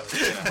cold. Exactly.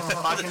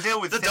 Yeah. I can deal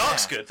with The thin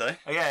dark's air. good, though.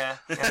 Oh, yeah.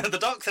 The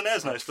dark thin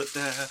air's nice, but...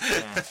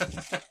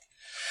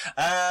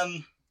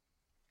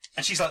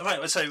 And she's like,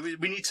 right, so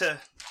we need to...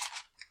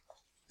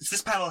 It's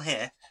this panel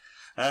here.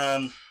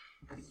 And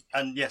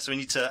yeah, so we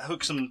need to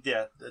hook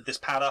this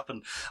pad up,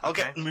 and I'll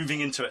get moving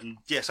into it. And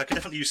yes, I could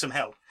definitely use some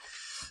help.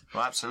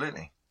 Well,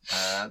 absolutely.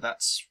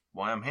 That's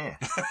why I'm here.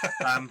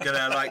 I'm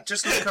gonna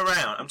just look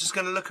around. I'm just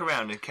gonna look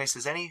around in case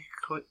there's any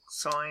quick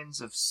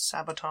signs of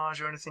sabotage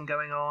or anything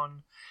going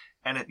on,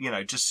 and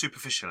just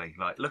superficially,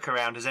 look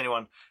around. Are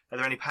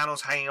there any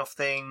panels hanging off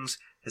things?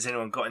 Has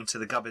anyone got into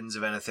the gubbins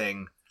of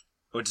anything,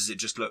 or does it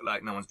just look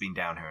like no one's been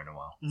down here in a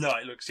while? No,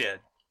 it looks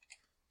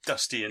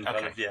dusty and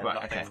nothing really.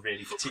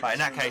 Right, in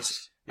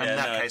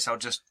that case, I'll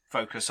just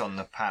focus on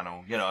the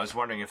panel. I was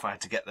wondering if I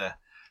had to get the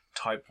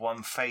Type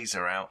 1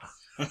 phaser out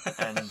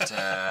and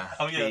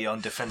be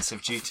on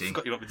defensive duty.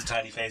 Got you up with the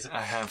tiny phaser.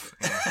 I have.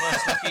 Well,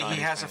 it's lucky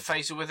he has a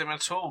phaser with him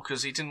at all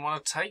because he didn't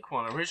want to take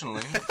one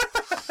originally.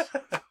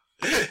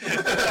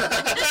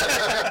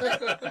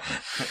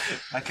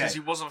 Because he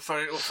wasn't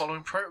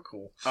following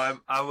protocol.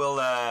 I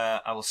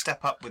will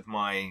step up with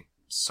my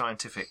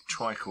scientific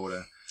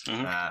tricorder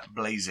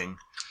blazing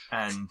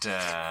and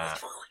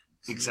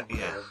exactly,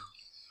 yeah,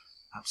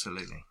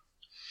 absolutely.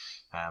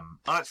 I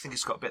like to think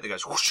it's got a bit that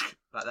goes whoosh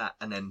like that,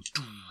 and then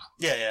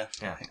yeah.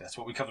 I think that's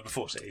what we covered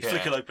before. So you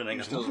flick it open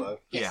and Still low.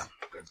 yeah.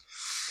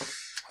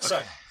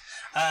 So.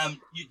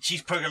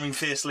 She's programming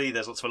fiercely.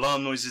 There's lots of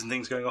alarm noises and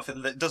things going off.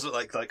 It does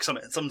look like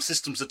some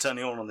systems are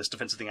turning on this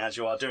defensive thing as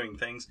you are doing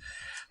things.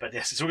 But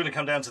yes, it's all going to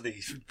come down to the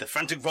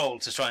frantic roll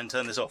to try and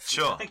turn this off.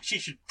 Sure. I think she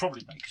should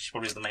probably make. She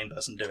probably is the main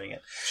person doing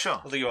it.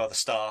 Sure. Although you are the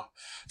star,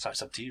 so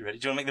it's up to you. Really,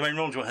 do you want to make the main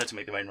roll? Or do you want her to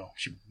make the main roll?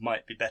 She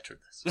might be better at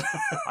this.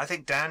 I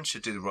think Dan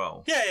should do the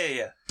roll.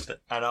 Yeah.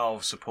 But, and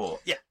I'll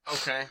support. Yeah.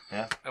 Okay.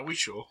 Yeah. Are we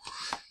sure?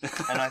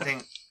 And I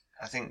think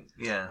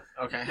yeah.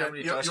 Okay. How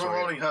many dice You're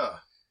rolling her.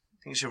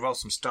 I think you should roll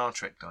some Star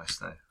Trek dice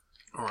though.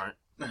 All right.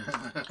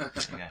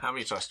 Yeah. How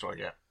many dice do I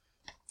get?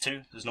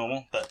 2 is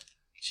normal, but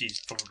she's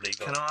probably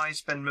got. Can I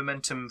spend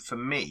momentum for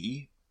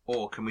me,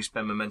 or can we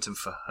spend momentum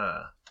for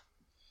her?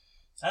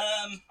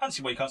 I don't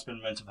see why you can't spend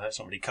momentum for her. It's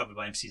not really covered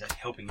by NPCs actually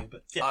helping you,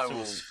 but yeah. I so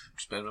will it's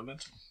spend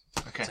momentum.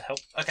 Okay. to help.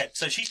 Okay,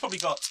 so she's probably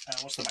got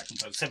what's the maximum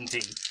total?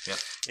 17. Yep.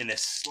 In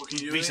this What can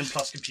you do reason with?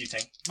 plus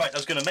computing. Right, I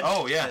was going to mention.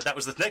 Oh, yeah. That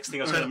was the next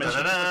thing I was going to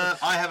mention.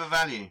 I have a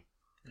value.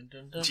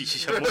 She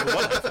should have more than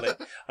one, hopefully.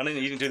 I know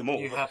you didn't do them all.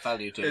 You have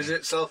value, do Is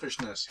it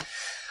selfishness?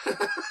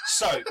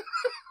 So,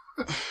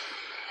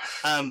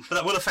 but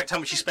that will affect how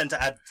much you spend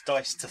to add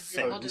dice to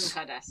Modern things.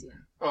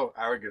 Cardassian. Oh,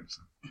 arrogance.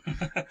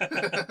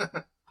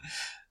 Let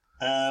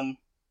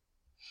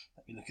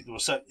me look at the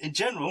rules. So, in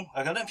general,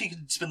 I don't know if you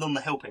could spend on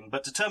the helping,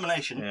 but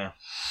determination. Yeah.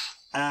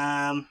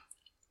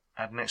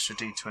 Add an extra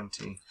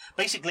D20.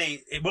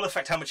 Basically, it will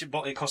affect how much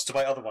it costs to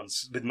buy other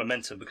ones with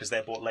momentum because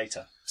they're bought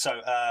later. So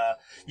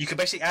you can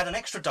basically add an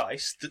extra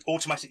dice that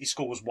automatically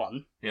scores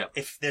 1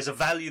 if there's a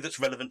value that's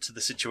relevant to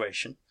the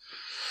situation.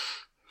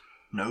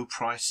 No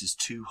price is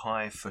too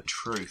high for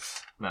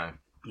truth. No.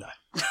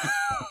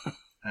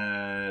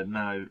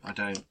 No, I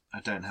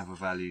don't have a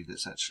value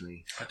that's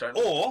actually. I don't.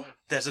 Or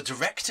there's a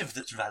directive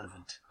that's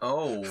relevant.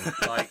 Oh,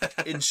 like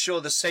ensure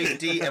the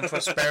safety and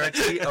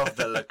prosperity of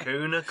the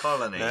Lacuna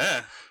colony.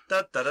 Yeah.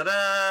 Da da da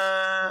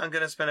da. I'm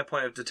going to spend a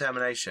point of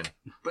determination.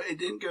 But it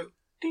didn't go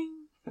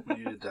ding when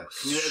you did that.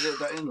 Can you edit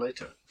that in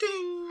later?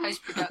 Ding.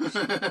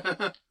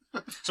 Post-production.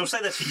 So I'll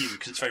say that for you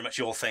because it's very much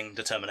your thing,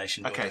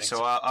 determination. Okay, building.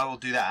 so I will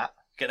do that.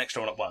 Get an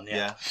extra one at 1.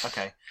 Yeah.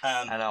 Okay.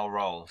 And I'll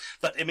roll.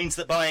 but it means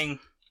that buying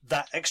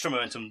that extra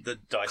momentum, the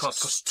dice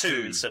costs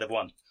 2 instead of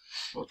 1.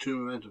 Or 2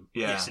 momentum.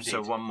 Yeah. Yes, indeed.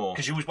 So one more.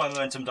 Because you always buy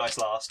momentum dice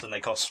last, and they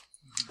cost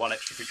 1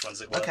 extra for each one,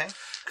 as it were. Okay.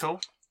 Cool.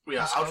 We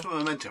are out of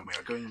momentum. We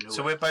are going nowhere.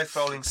 So we're both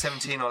rolling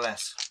 17 or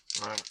less.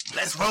 Right.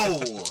 Let's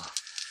roll.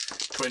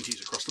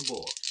 20s across the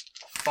board.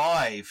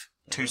 5.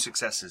 2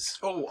 successes.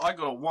 Oh, I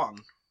got a 1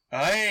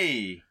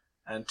 Hey.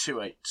 and 2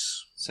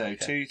 8s. So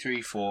 2,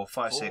 3, 4,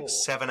 5,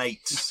 6, 7,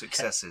 8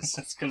 successes.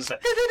 I was going to say,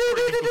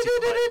 probably difficulty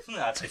for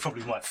I'd say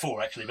probably like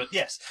 4 actually, but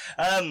yes.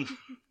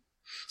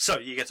 So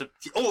you get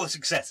all the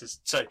successes.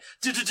 So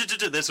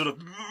there's sort of,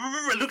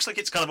 it looks like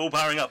it's kind of all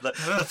powering up. The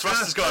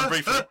thrusters go on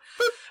briefly.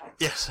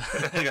 Yes.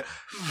 There you go.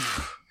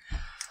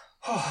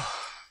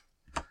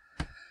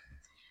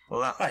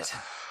 Well, Right.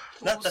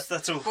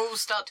 That's all. Balls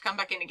start to come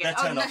back in again.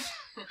 They're turned no.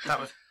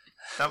 off.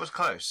 that was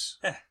close.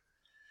 Yeah.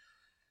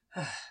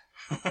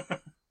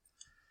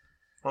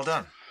 Well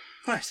done.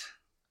 Right.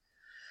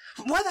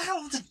 Why the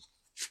hell did...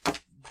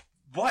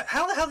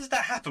 How the hell did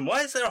that happen?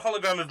 Why is there a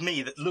hologram of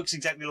me that looks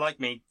exactly like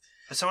me?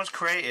 But someone's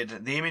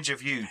created the image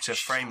of you to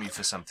frame you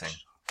for something.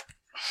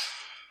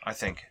 I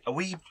think. Are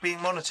we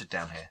being monitored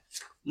down here?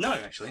 No,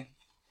 actually.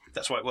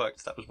 That's why it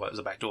worked. That was why it was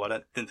a back door.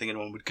 Didn't think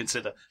anyone would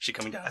consider she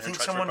coming down. I here think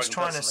and try someone's to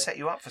trying approach to me set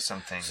you up for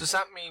something. So does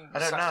that mean I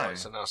don't know.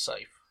 satellites are now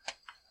safe?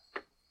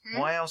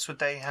 Why else would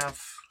they have...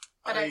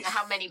 I don't know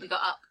how many we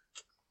got up.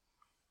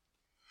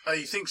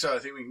 I think so. I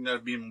think we can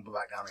beam them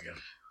back down again.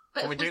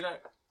 But Can we if we- do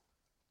that?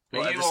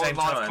 Well, Are at you the on same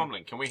live time-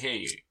 comlink? Can we hear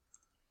you?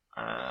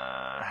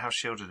 how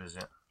shielded is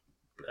it?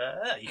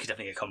 You could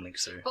definitely get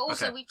comlinks through. But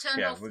also, Okay. we turned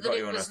Yeah, off we've that got it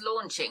you on was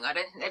launching. I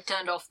don't think they've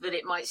turned off that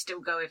it might still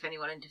go if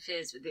anyone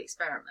interferes with the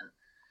experiment.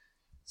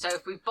 So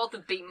if we've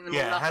bothered beaming them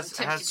Yeah, all up, has- I'm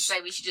tempted has- to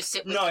say we should just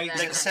sit with No, them they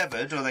there. It's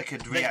severed, or they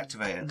could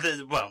reactivate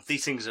it. Well,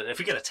 these things, if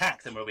we get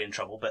attacked, then we'll be in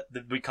trouble, but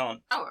we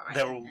can't. Oh, all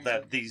right.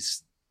 They're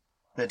these,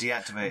 They're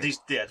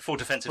deactivated. four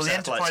defensive Well, the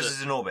satellites. Enterprise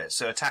is in orbit,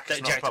 so attack is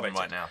They're not a problem deactivated.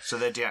 right now. So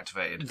they're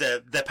deactivated. They're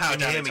powered Can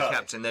you down hear me, entirely.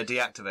 Captain? They're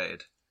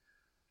deactivated.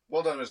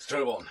 Well done, Mr.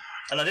 Tobon.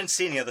 And I didn't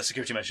see any other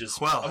security measures.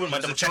 Well, I wouldn't it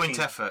mind was a double joint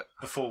checking effort.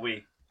 before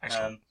we.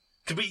 Excellent.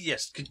 Could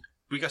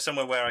we go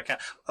somewhere where I can?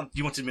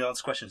 You wanted me to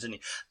answer questions, didn't you?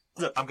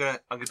 Look,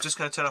 I'm just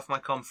gonna turn off my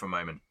comm for a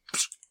moment.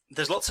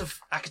 there's lots of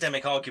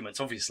academic arguments,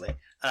 obviously.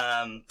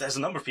 There's a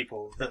number of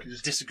people that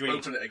disagree.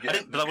 open it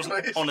again. But I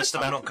wasn't honest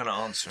I'm about not gonna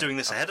answer. doing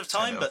this ahead of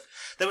time, but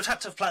they would have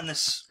to have planned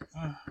this.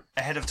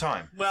 ahead of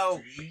time.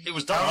 Well, it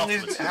was done How long,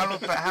 afterwards.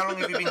 how long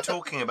have you been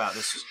talking about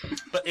this?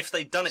 But if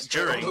they'd done it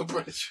On the during,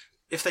 bridge.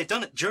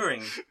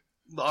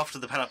 after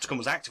the panopticon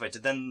was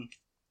activated, then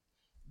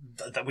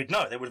we'd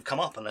know. They would have come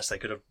up unless they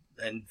could have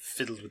and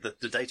fiddled with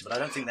the data. But I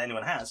don't think that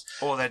anyone has.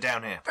 Or they're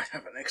down here. I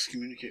have an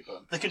excommunicate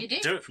button. They can You do?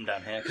 do it from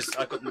down here because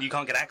you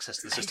can't get access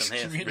to the system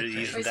here really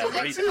easy from It's down a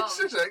here. Lex- either. It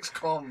says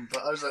XCOM,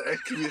 but I was like,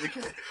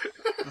 excommunicate.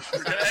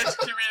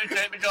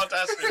 Excommunicate the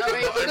goddess.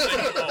 Sorry,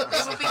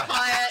 we'll be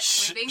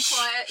quiet. We're being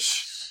quiet.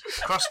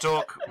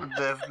 Crosstalk.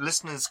 The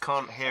listeners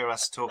can't hear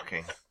us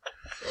talking.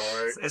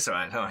 Alright. It's all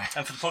right. Don't worry.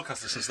 And for the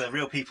podcast listeners, they're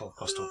real people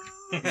cross talking.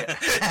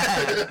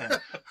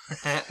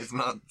 It's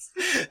not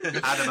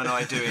Adam and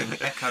I doing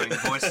echoing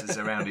voices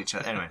around each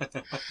other. Anyway,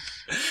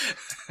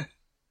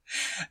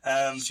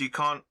 so you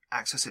can't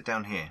access it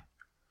down here.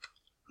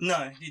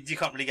 No, you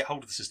can't really get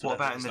hold of the system. What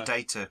down about in here, the so-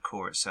 data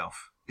core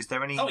itself? Is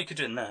there any? Oh, you could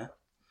do it in there.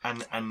 and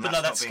But that's no,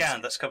 not that's being-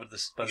 scanned. That's covered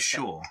this. by You the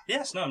scan. sure?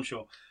 Yes, no, I'm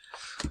sure.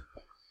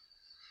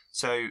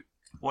 So,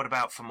 what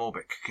about from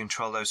orbit?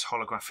 Control those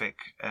holographic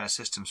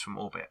systems from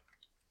orbit.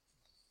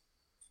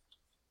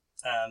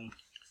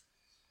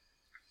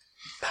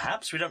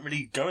 Perhaps we don't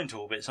really go into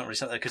orbit. It's not really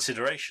something a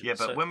consideration. Yeah,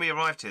 but so- when we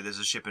arrived here, there's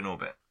a ship in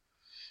orbit.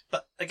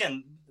 But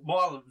again,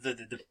 while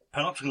the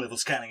panopticon level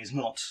scanning is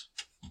not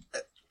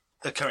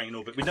occurring in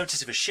orbit, we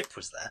notice if a ship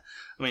was there.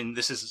 I mean,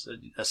 this is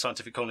a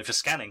scientific colony for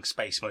scanning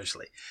space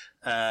mostly,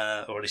 or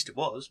at least it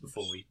was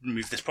before we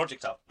moved this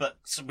project up. But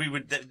so we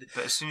would.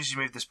 But as soon as you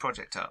move this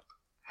project up,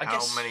 I how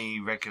guess- many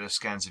regular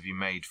scans have you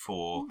made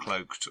for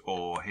cloaked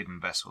or hidden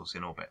vessels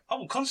in orbit?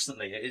 Oh,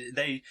 constantly.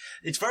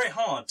 It's very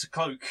hard to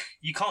cloak.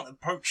 You can't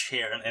approach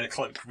here in a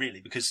cloak, really,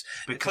 because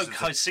the Because cloak of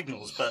the- hides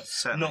signals, but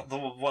Certainly. not the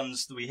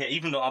ones that we hear.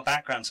 Even our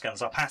background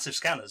scanners, our passive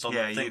scanners on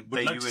Yeah, the thing you would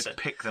would notice it.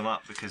 pick them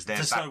up because their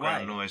There's no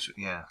background way. noise.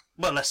 Yeah.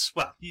 Well,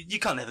 you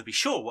can't ever be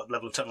sure what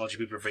level of technology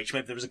people have reached.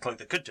 Maybe there is a cloak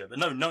that could do it, but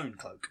no known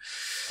cloak.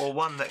 Or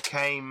one that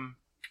came.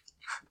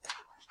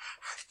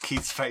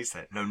 Keith's face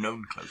there. No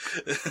known cloak.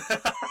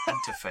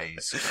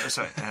 Interphase. Oh,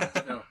 sorry.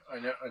 No, I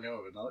know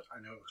of another. I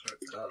know of a clerk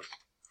that does.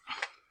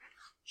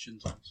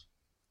 Shinzon's.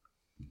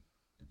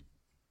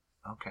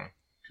 Okay.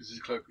 Because his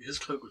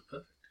cloak was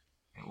perfect.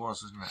 It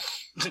was,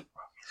 wasn't it?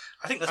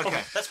 I think that's,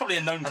 Okay. probably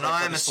a known And cloak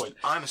at I'm this point.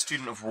 I'm a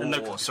student of war, No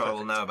cloak is so I will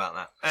perfect. know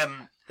about that.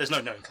 There's no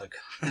known cloak.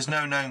 There's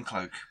no known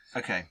cloak.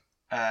 Okay.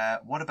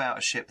 What about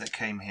a ship that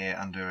came here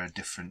under a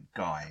different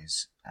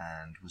guise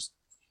and was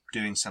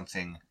doing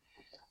something?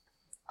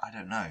 I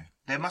don't know.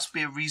 There must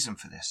be a reason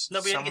for this.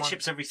 No, we only get Someone-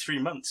 ships every 3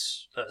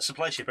 months.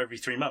 Supply ship every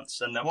 3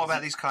 months. And that What was-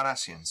 about these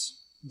Cardassians?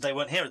 They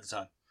weren't here at the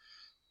time.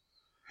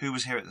 Who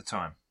was here at the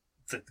time?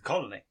 The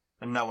colony.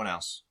 And no one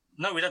else.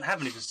 No, we don't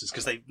have any visitors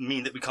because they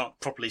mean that we can't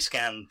properly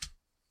scan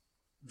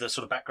the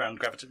sort of background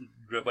gravity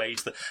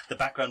waves, the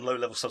background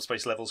low-level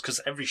subspace levels, because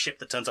every ship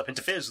that turns up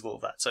interferes with all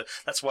of that. So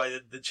that's why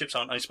the ships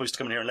aren't only supposed to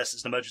come in here unless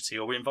it's an emergency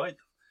or we invite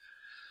them.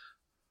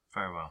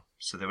 Very well.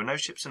 So there were no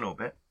ships in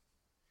orbit.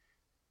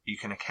 You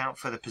can account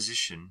for the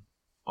position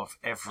of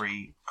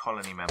every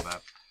colony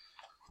member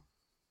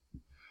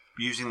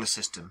using the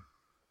system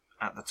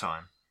at the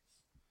time.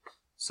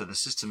 So the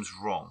system's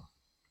wrong.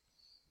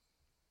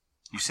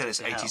 You said it's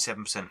How?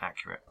 87%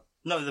 accurate.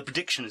 No, the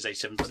prediction is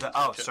 87%.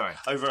 Oh, sorry.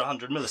 Over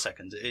 100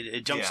 milliseconds.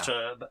 It jumps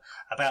to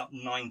about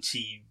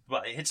 90...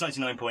 Well, it hits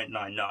 99.99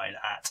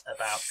 at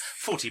about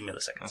 40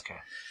 milliseconds. Okay.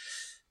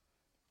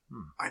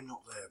 I'm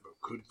not there,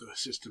 but could the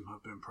system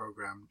have been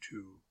programmed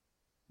to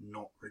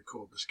not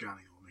record the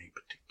scanning on a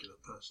particular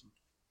person?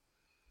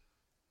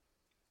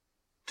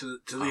 To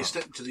the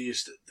extent of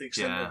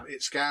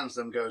it scans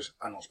them, goes,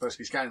 I'm not supposed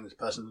to be scanning this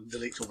person, and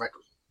deletes all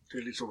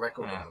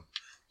record of them.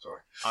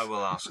 Sorry. I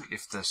will ask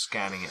if the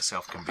scanning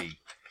itself can be...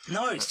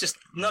 No, it's just...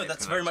 No,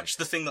 that's very much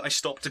the thing that I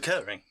stopped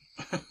occurring.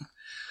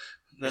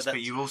 Yes,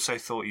 but you also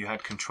thought you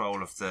had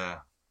control of the...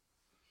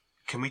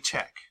 Can we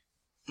check?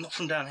 Not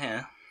from down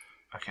here.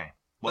 Okay.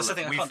 Well, that's the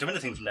thing, I can't do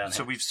anything from down here.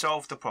 So we've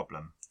solved the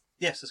problem.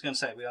 Yes, I was going to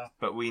say, we are.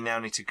 But we now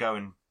need to go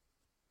and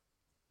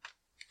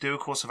do a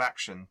course of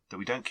action that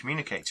we don't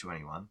communicate to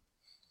anyone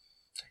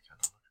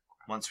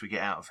once we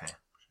get out of here.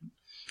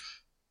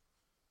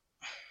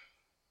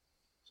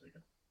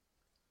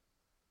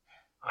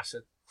 I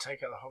said,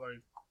 take out the hollow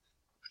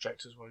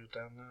projectors while you're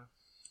down there.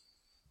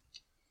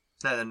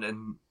 No,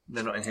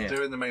 they're not in here.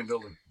 They're in the main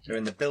building. They're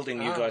in the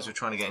building you guys were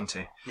trying to get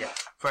into. Yeah.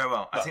 Very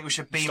well. I But think we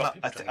should beam stop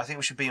up. people I think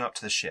we should beam up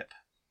to the ship.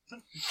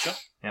 Sure.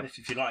 Yep.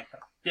 If you like.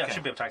 Yeah, Okay. I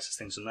should be able to access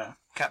things from there.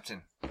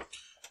 Captain.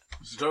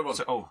 It's a Tobon.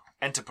 So,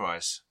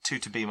 Enterprise. 2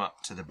 to beam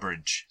up to the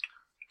bridge.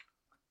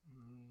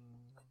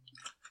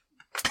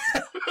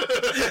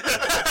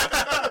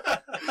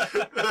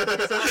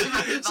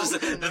 This is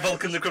the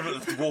Vulcan equivalent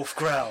of dwarf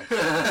growl.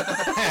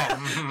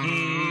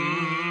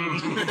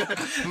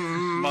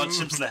 Marge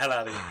Simpson the hell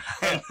out of you.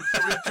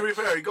 To be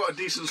fair, he got a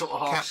decent sort of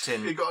half.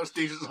 Captain. He got a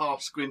decent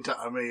half squint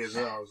at me as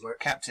well. I was like,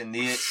 Captain,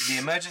 the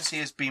emergency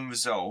has been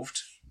resolved,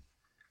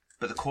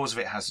 but the cause of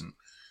it hasn't.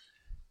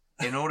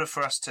 In order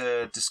for us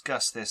to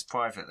discuss this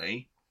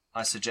privately,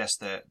 I suggest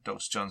that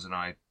Dr. Johns and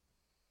I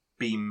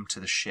beam to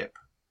the ship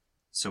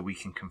so we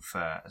can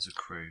confer as a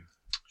crew.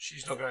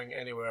 She's not going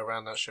anywhere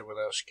around that ship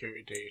without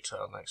security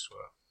detail next to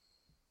her.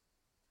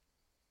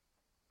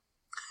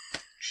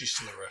 She's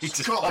still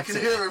arrested. God, I can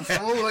hear him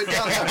from all the way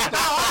down there.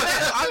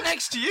 I'm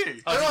next to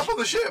you. They're up on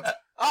the ship.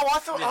 Oh, I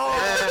thought. No,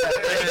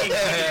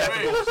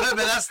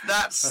 but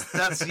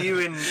that's you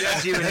in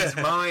his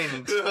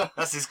mind.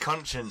 That's his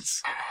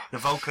conscience. The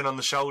Vulcan on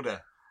the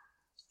shoulder.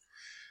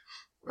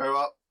 Very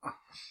well.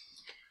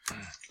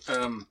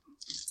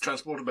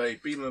 Transporter bay,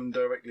 beam them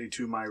directly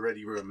to my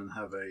ready room and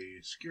have a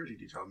security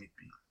detail meet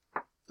me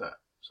there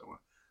somewhere.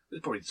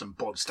 There's probably some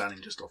bods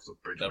standing just off the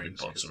bridge. There'll be wings,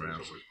 bods 'cause there's around.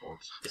 always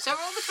bods. So are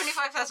all the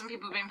 25,000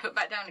 people being put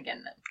back down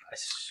again then? I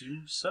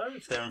assume so,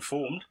 if they're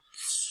informed.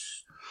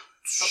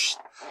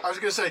 I was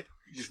going to say,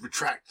 you just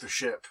retract the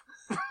ship.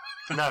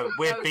 No,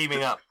 we're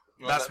beaming up.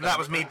 That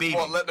was me beaming.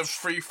 What, let them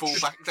free fall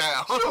back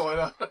down? Oh, I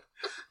know.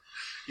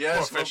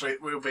 Yes, More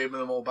efficient. we'll beam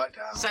them all back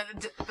down. So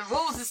the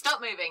walls have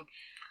stopped moving,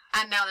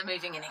 and now they're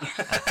moving in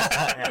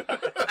again.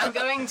 I'm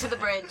going to the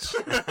bridge.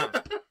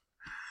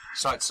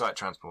 Site-to-site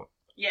transport.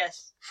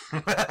 Yes.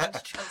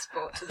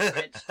 Transport to the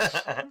bridge.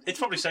 It's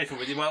probably safer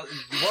with you. While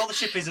the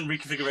ship is in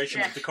reconfiguration,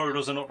 Yeah. the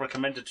corridors are not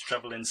recommended to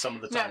travel in some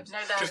of the No, times.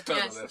 Just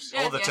turbo lifts.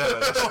 Or the turbo.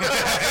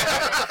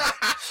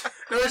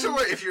 No, it's all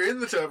right if you're in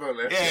the turbo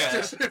lift. Yeah.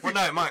 Just, Well,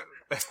 no, it might.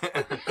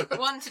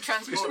 One to It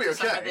transport should be to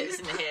someone okay. that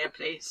isn't here,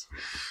 please.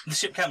 The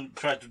ship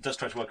does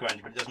try to work around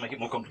you, but it does make it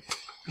more complicated.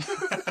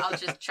 I'll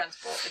just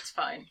transport. It's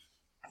fine.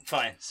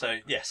 Fine. So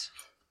yes.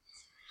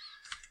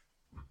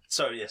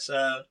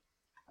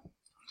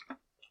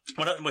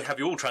 Why don't we have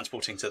you all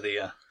transporting to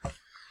the?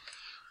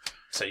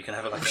 So you can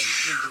have like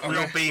a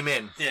We'll beam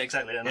in. yeah,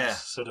 exactly. And Yeah.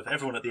 that's sort of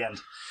everyone at the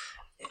end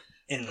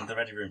in the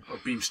ready room. or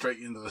beam straight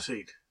into the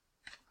seat.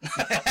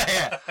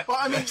 Yeah. Well,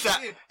 I mean,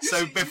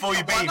 So before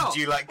you beam, do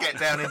you like get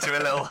down into a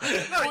little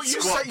Well,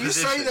 you squat say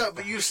position? that,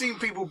 but you've seen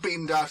people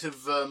beamed out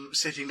of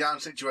sitting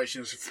down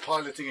situations,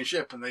 piloting a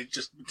ship, and they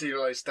just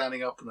materialise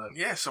standing up. And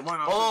Yeah, so why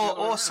not?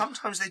 Or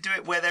sometimes they do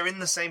it where they're in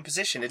the same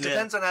position. It Yeah.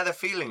 depends on how they're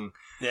feeling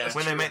Yeah.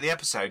 when they make the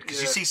episode.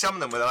 Because you Yeah. see some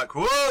of them where they're like,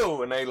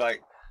 whoa, and they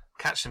like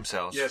catch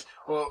themselves. yes,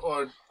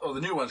 or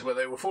the new ones where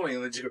they were falling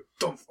and they just go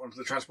dump onto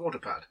the transporter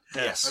pad.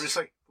 Yes. I'm just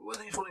like, well,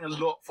 they're falling a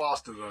lot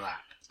faster than that.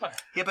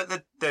 Yeah, but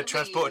the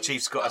transporter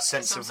chief's got a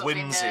sense Some of sort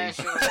whimsy.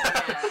 inertia,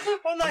 yeah.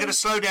 Well, no, I'm going to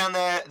slow down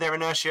their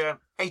inertia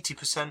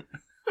 80%.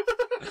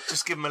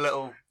 Just give them a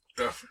little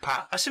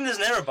pat. I assume there's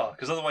an error bar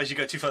because otherwise you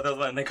go too far the other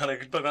way and they kind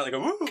of bug out. They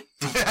go woo.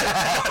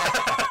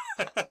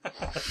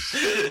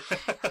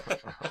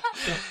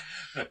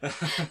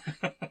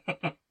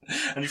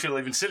 And you feel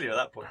even sillier at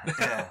that point.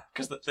 Yeah.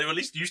 Because they were at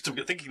least used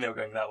to thinking they were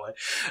going that way.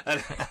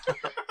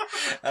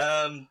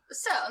 And,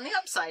 So, on the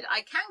upside,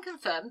 I can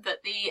confirm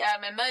that the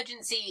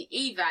emergency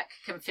evac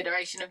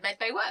configuration of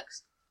Medbay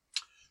works.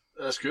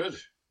 That's good.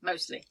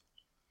 Mostly.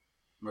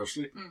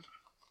 Mostly.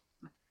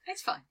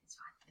 It's fine. It's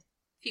fine.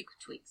 A few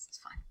tweaks. It's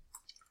fine.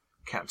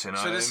 Captain,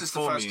 So I this is the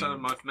inform first you-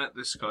 time I've met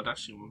this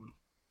Kardashian woman.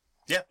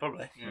 yeah,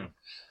 probably. Yeah.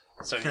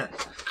 So, no.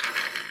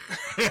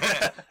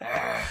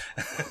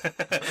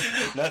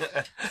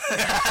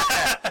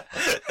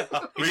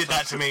 You did that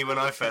that to me when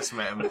I first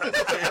met him.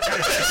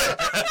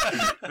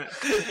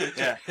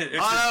 Yeah.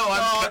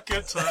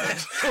 good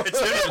times. It's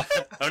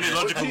the only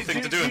logical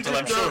thing to do until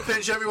I'm sure.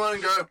 Pinch everyone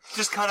and go,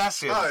 Just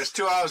Cardassian. oh, it's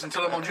 2 hours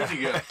until I'm on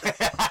duty again.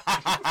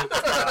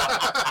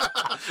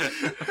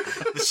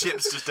 The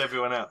ship's just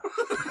everyone out.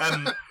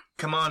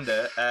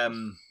 Commander,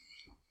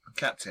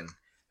 Captain,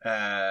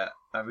 I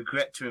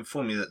regret to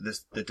inform you that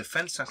the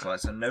defence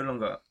satellites are no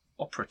longer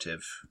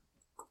operative.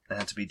 They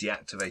had to be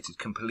deactivated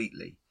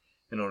completely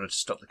in order to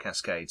stop the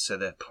cascade. So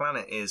the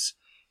planet is,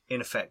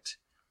 in effect,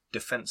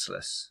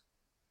 defenceless.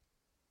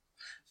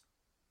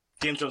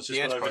 DM John's just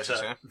The gone over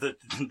Enterprise, to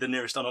the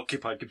nearest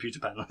unoccupied computer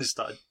panel and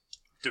started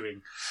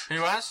doing Who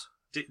has?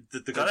 the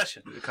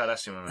Kardashian. The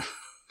Cardassian moment.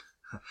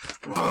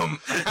 Boom.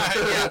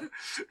 Yeah.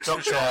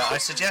 Doctor, I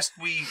suggest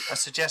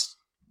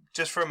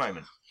just for a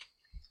moment,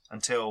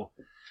 until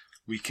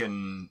we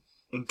can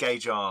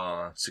engage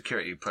our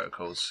security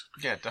protocols.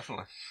 Yeah,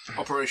 definitely.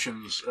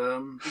 Operations.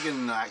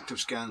 Begin active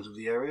scans of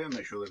the area.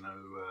 Make sure there are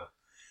no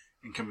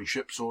incoming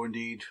ships or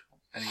indeed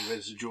any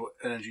residual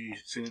energy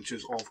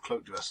signatures of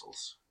cloaked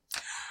vessels.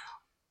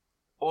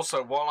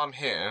 Also, while I'm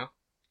here,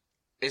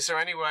 is there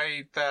any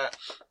way that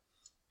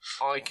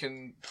I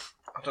can...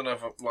 I don't know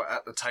if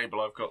at the table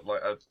I've got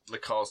a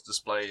Lacar's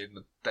display in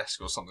the desk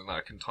or something that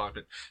I can type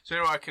in. So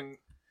anyway, I can...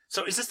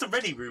 So is this the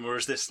ready room or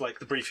is this like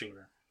the briefing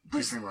room?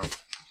 Briefing room.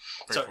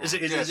 So is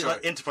it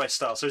like Enterprise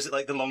style? So is it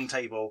like the long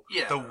table?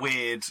 Yeah. The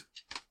weird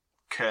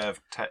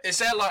curved Is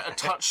there like a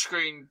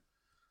touchscreen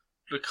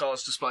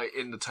Lacar's display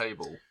in the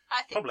table?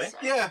 I think Probably. so.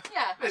 Yeah.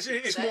 Yeah.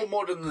 It's more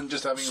modern than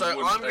just having a So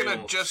wooden I'm going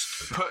table. to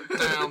just put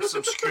down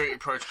some security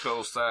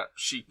protocols that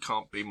she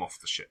can't beam off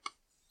the ship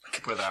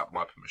without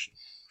my permission.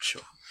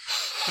 Sure.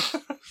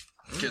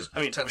 Because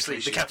I mean, obviously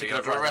the captain go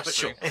could for have but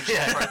arresting,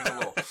 Yeah. breaking the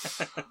law.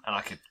 and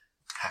I could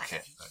hack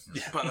it.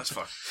 But that's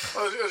fine.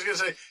 I was going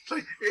to say, it's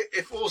like,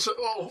 if all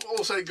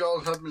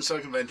safeguards have been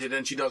circumvented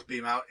and she does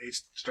beam out,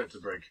 it's straight to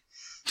the brig.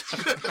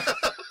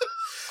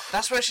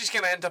 That's where she's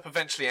going to end up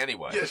eventually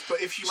anyway. Yes, but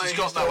if she She's manages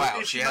got no to,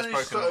 out, if she she has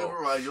manages broken to the law.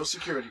 override your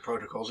security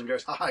protocols and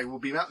goes, hi, we'll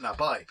beam out now,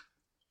 bye.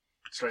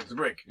 Straight to the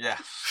brig. Yeah.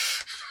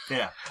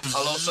 Yeah.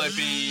 I'll also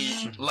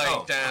be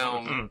laying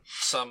down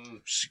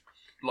some,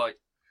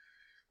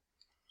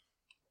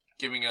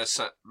 giving her,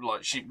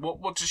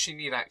 what does she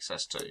need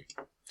access to?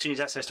 She needs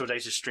access to a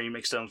data stream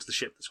external to the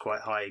ship that's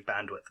quite high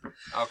bandwidth.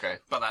 Okay,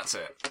 but that's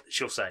it.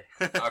 She'll say.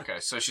 Okay,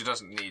 so she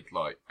doesn't need,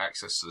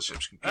 access to the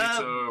ship's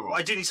computer? or...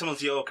 I do need some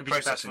of your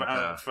computer Processing power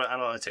power. for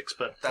analytics,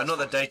 but But not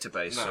the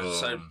database. No, or,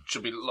 so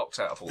she'll be locked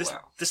out of all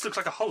that. this looks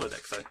like a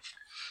holodeck though.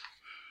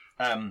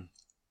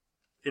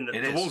 It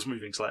The is. wall's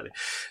moving slightly.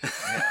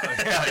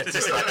 yeah, it's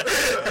just like,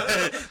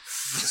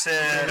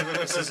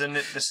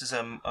 this is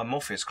a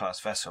Morpheus class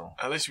vessel.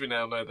 At least we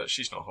now know that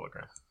she's not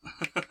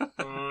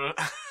a hologram.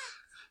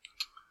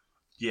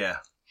 Yeah,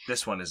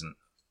 this one isn't.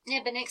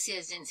 Yeah, but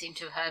Nixias didn't seem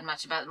to have heard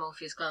much about the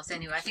Morpheus class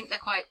anyway. I think they're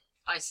quite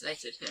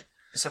isolated here.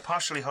 It's a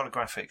partially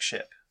holographic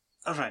ship.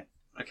 Oh right.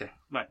 Okay.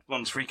 Right.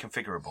 It's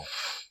reconfigurable.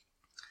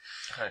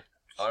 Okay.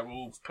 I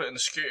will put in the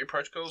security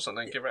protocols and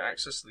then give her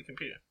access to the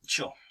computer.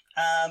 Sure.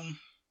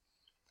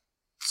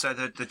 So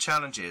the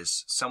challenge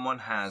is someone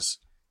has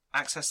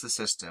access to the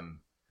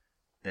system.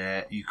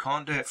 You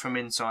can't do it from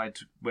inside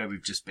where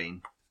we've just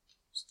been,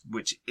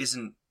 which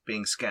isn't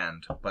being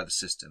scanned by the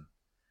system.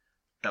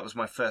 That was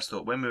my first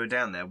thought. When we were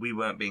down there, we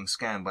weren't being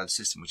scanned by the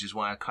system, which is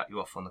why I cut you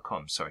off on the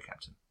comms. Sorry,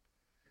 Captain.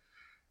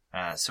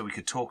 So we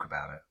could talk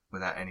about it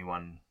without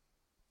anyone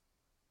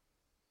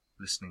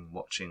listening,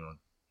 watching, or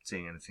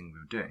seeing anything we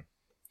were doing.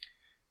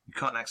 You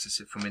can't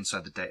access it from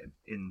inside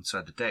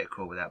the data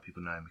core without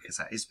people knowing, because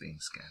that is being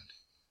scanned.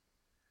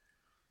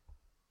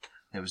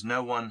 There was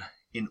no one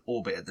in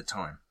orbit at the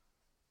time,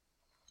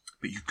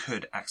 but you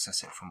could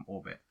access it from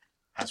orbit,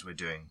 as we're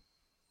doing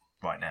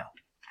right now.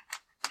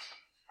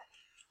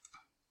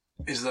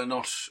 Is there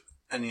not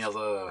any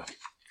other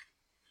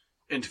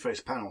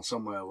interface panel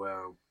somewhere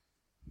where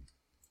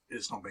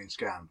it's not being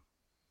scanned?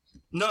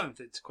 No,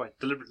 it's quite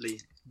deliberately.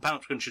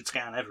 Panopticon should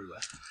scan everywhere.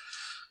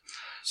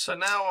 So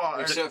now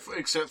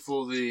Except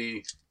for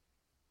the...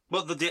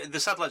 Well, the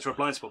satellites are a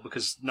blind spot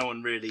because no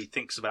one really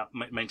thinks about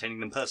maintaining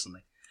them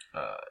personally.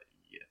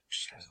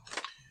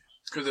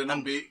 Could there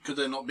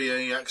not be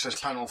an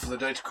access panel for the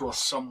data core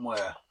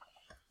somewhere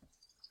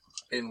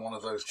in one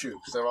of those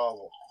tubes? There are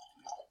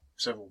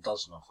several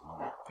dozen of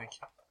them. Thank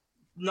you.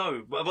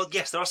 No, well,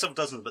 yes, there are several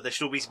dozen, but they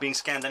should all be being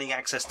scanned. Any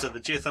access to the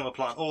geothermal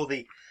plant or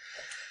the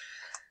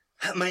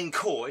main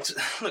core.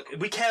 Look,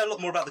 we care a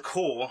lot more about the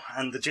core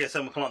and the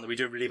geothermal plant than we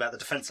do really about the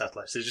defence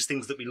satellites. They're just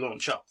things that we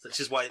launch up. That's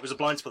just why it was a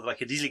blind spot that I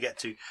could easily get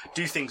to,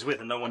 do things with,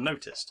 and no one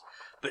noticed.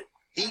 But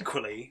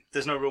equally,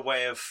 there's no real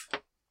way of...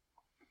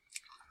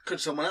 Could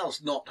someone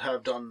else not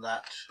have done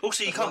that?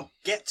 Also, you can't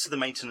get to the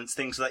maintenance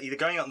things without either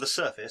going out on the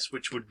surface,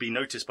 which would be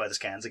noticed by the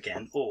scans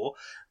again, or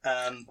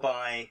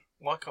by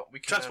Why can't we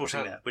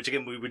transporting there, which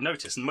again we would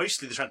notice. And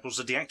mostly the transporters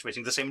are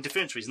deactivating the same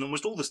interference reason.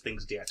 Almost all the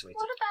things are deactivated.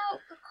 What about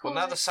the core? Well,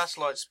 now the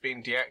satellite's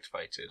been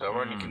deactivated.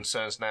 Our only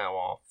concerns now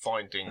are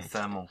finding The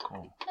thermal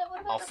core. No,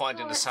 what about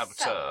finding the core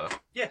saboteur. itself?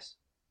 Yes.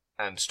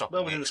 and stopping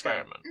Well, the within the scan.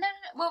 experiment. No.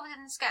 Well,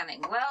 within the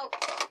scanning. Well,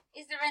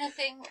 is there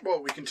anything?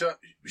 Well, we can turn.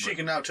 She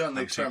can now turn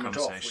the Have two experiment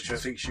off, which I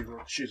conversations.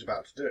 think she's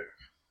about to do.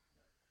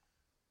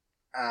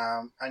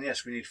 And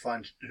yes, we need to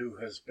find who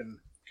has been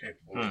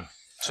capable. of...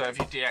 So have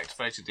you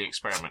deactivated the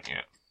experiment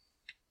yet?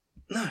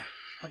 No.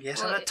 Not yet.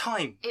 Well, I had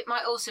time. It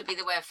might also be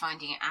the way of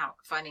finding out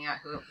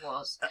who it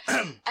was.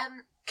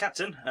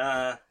 Captain,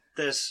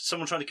 there's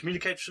someone trying to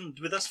communicate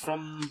with us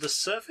from the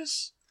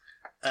surface.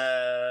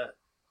 To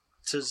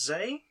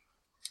Zay?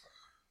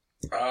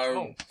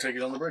 I'll take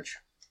it on the bridge.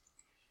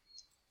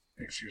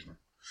 Excuse me.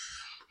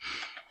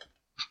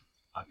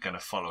 I'm going to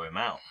follow him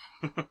out.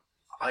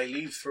 I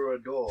leave through a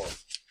door.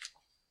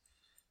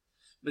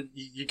 But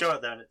you go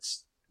out there and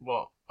it's...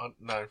 What?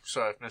 No,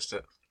 sorry, I've missed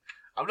it.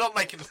 I'm not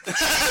making.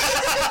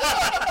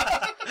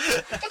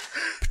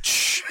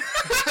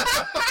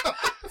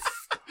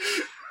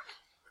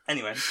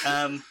 Anyway,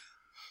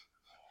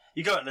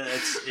 you go out there,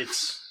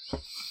 it's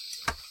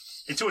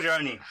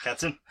Audioni,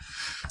 Captain.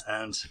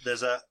 And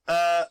there's a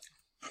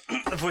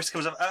voice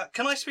comes up.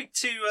 Can I speak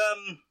to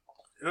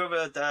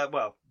whoever?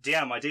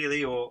 DM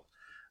ideally,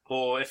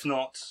 or if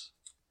not,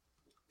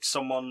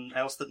 someone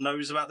else that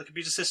knows about the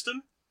computer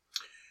system.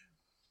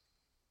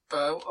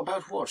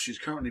 About what? She's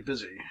currently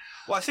busy.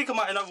 Well, I think I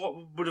might know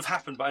what would have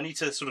happened, but I need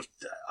to sort of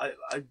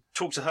I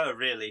talk to her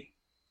really.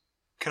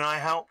 Can I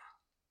help?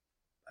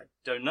 I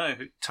don't know.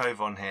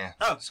 Tovon here,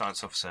 Oh.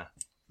 science officer.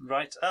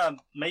 Right?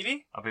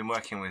 Maybe. I've been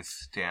working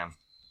with DM.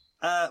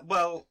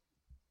 Well,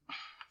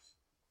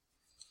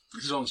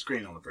 This is on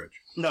screen on the bridge.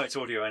 no, it's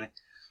audio only.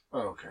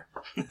 Oh, okay.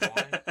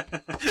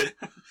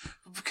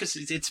 Because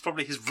it's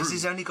probably his room. Because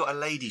he's only got a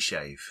lady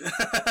shave.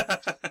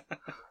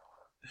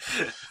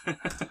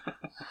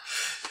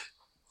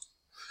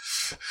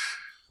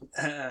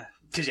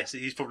 Because yes,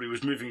 he probably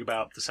was moving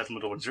about the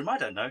settlement or his room. I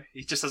don't know.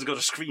 He just hasn't got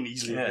a screen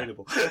easily Yeah.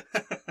 available.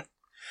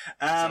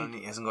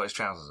 He hasn't got his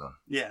trousers on.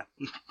 Yeah,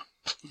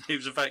 he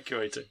was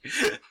evacuating.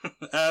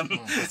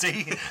 Is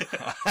he?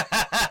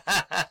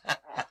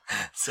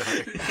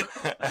 Sorry.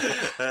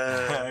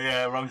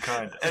 Yeah, wrong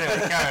kind.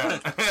 Anyway, carry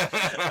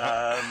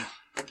on.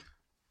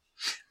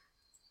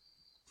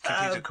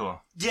 Computer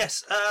core.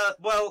 Yes.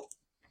 Well,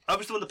 I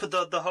was the one that put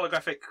the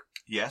holographic.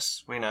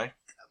 Yes, we know.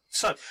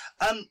 So,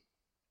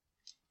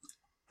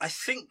 I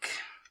think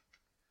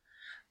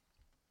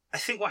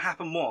what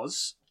happened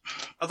was,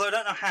 although I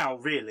don't know how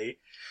really,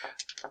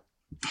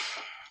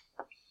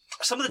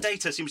 some of the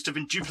data seems to have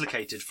been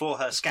duplicated for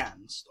her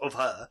scans of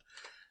her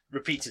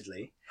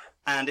repeatedly,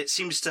 and it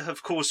seems to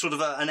have caused sort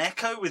of an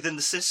echo within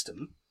the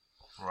system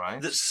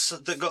Right.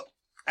 that got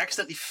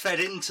accidentally fed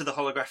into the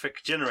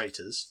holographic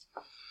generators,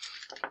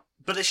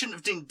 but it shouldn't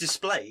have been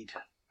displayed.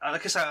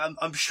 Like I say,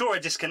 I'm sure I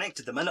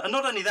disconnected them, and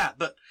not only that,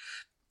 but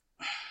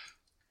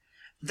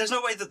there's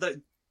no way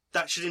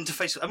that should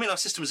interface. I mean, our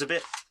system is a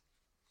bit,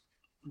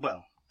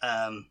 well,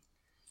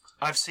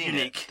 I've seen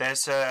unique. it.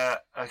 There's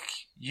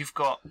you've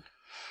got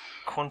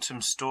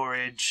quantum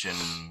storage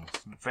and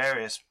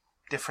various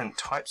different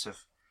types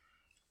of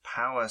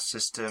power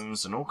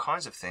systems and all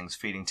kinds of things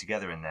feeding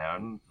together in there.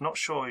 I'm not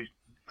sure.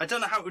 I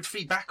don't know how it would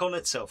feed back on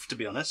itself, to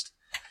be honest.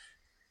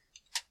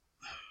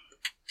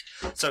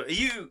 So, are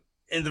you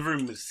in the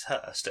room with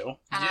her still?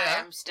 And Yeah. I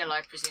am still,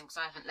 I presume, because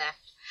I haven't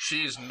left.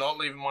 She is not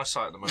leaving my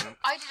sight at the moment.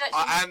 I did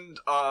actually.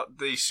 And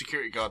the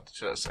security guard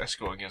that's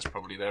escorting us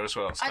probably there as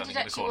well, I standing did in the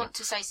actually corner. want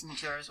to say something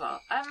to her as well.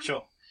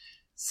 Sure.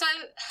 So,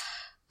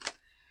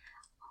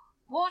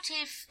 what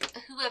if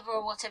whoever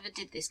or whatever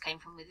did this came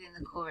from within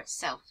the core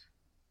itself?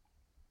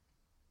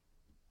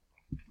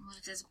 What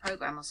if there's a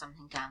program or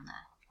something down there?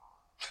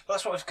 Well,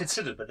 that's what I've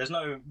considered, but there's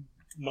no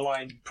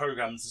malign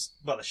programs.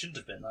 Well, there shouldn't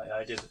have been.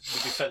 I did. It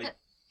would be fairly.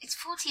 It's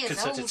 40 years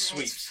Considered old and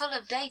sweet. it's full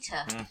of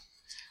data.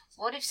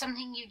 What if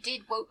something you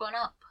did woke one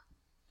up?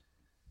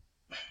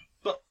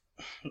 But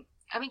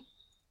I mean,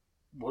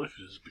 What if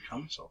it has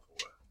become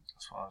self-aware?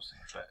 That's what I was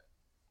thinking,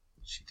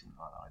 but she didn't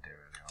like that idea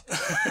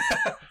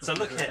earlier on. so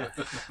look here,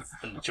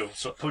 and you're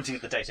sort of pointing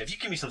at the data. If you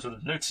give me some sort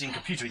of noticing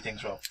computery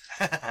things, roll.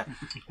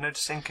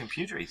 Noticing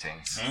computery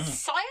things.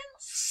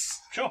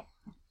 science Sure.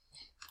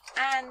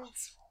 and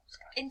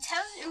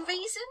intelligent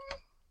reason?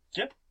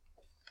 Yep.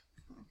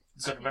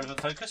 Got a relevant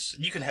focus.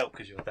 You can help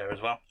because you're there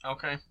as well.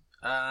 Okay.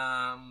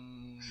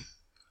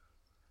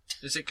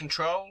 Is it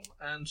control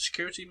and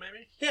security,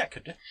 maybe? Yeah,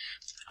 could do.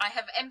 I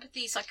have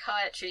empathy,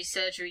 psychiatry,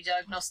 surgery,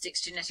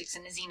 diagnostics, genetics,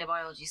 and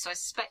xenobiology, so I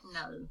suspect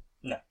no.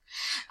 No.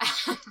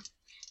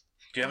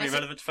 Do you have any Unless it-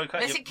 relevant foci?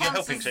 Unless You're it counts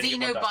helping, as so you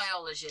get one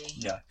dice.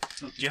 xenobiology. No.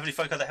 Do you have any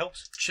foci that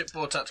helps?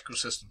 Chipboard tactical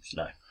systems.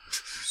 No.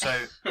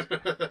 So,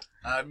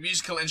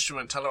 Musical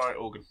instrument, Telluride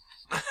organ.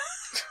 I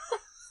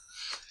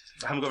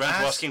haven't got around to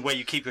As- asking where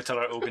you keep your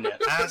Telluride organ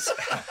yet. as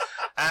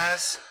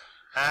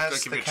Don't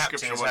give the me a captain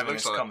description is of what it having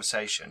looks this like.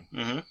 conversation,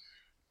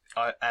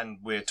 Mm-hmm. and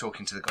we're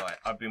talking to the guy,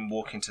 I've been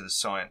walking to the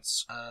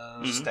science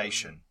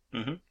station,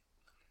 Mhm.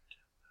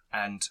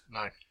 and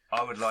No.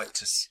 I would like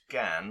to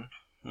scan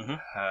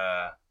Mhm.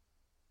 her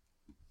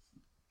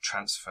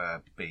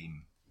transfer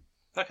beam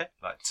Okay.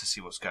 like to see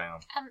what's going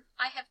on.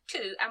 I have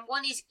 2, and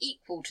one is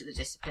equal to the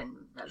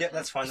discipline. Yeah,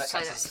 that's fine. That So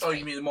counts that's as Oh,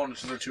 you mean the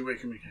monitor, the two-way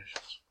communications?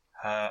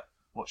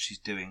 What she's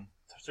doing.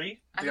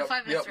 3. I have a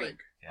 5 and a 3. uplink.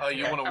 Yeah. Oh,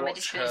 you Okay. want to And my watch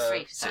discipline is her? 3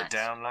 for Is it science.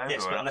 download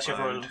Yes, or but unless you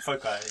have upload? a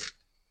foci.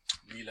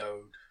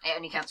 Reload. It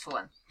only counts for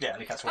 1. Yeah,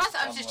 only counts I one.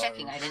 thought I was just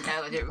checking. I didn't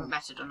know whether it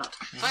mattered or not.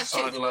 So I have 2.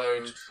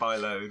 Overload By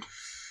load.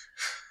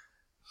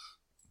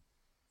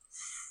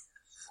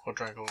 or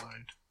Dragon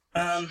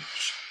load?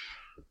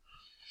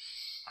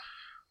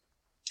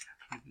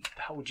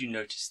 How would you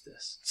notice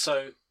this?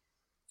 So,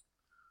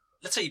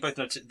 let's say you both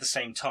notice it at the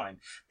same time.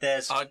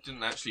 There's. I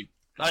didn't actually.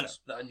 I know.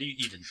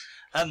 You didn't.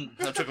 I'm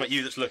talking about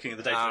you that's looking at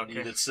the data Ah, and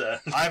you okay. that's.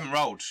 I haven't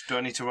rolled. Do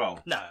I need to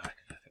roll? No, I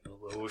think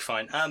we'll be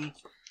fine.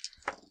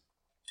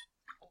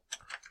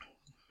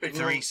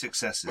 3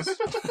 successes.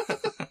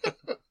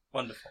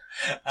 Wonderful.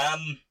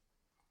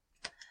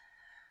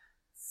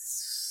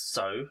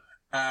 So,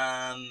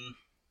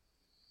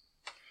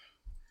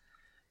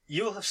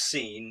 you'll have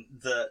seen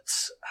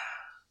that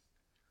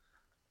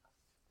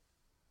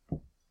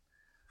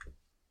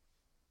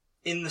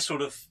in the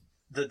sort of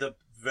the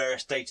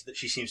various data that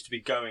she seems to be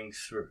going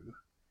through.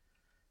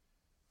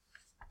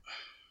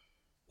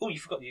 Oh, you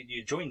forgot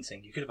your join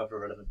thing. You could have had a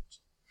relevant.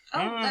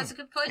 Oh, that's a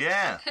good point.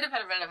 Yeah. I could have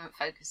had a relevant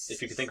focus.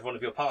 If you could think of one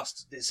of your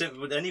past,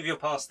 would any of your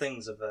past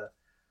things of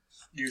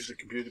Used the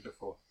computer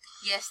before.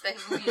 Yes, they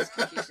have used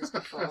computers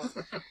before.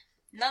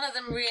 None of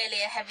them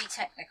really are heavy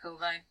technical,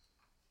 though.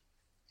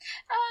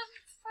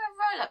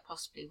 Rowlett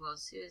possibly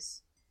was. He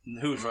was.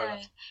 who was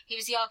Roland? He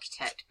was the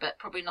architect, but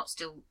probably not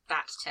still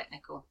that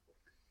technical.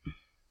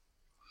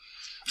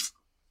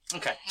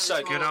 Okay, He was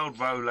so more- Good old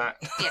Rolat.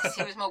 Yes,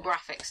 he was more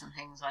graphics and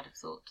things, I'd have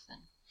thought, than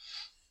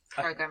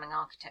programming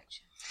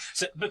architecture.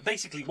 So, but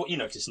basically, what you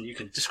notice, and you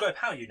can describe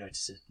how you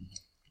notice it,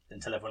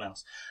 and tell everyone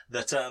else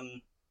that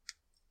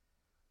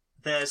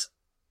there's.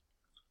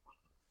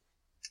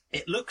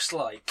 It looks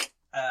like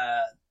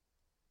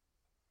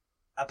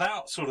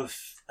about sort of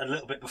a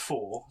little bit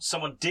before,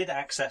 someone did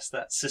access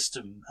that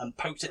system and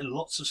poked it in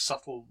lots of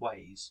subtle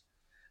ways,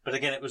 but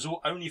again, it was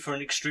only for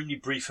an extremely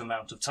brief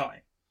amount of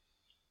time.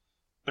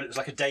 But it was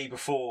like a day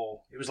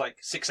before. It was like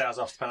 6 hours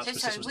after the So, system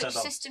sorry, was which turned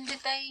on. system did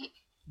they...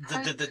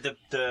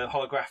 The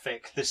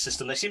holographic this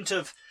system, they seem to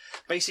have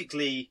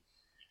basically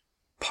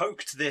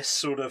poked this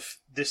sort of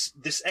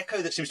this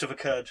echo that seems to have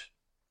occurred.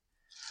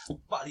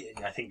 Well,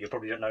 yeah, I think you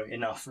probably don't know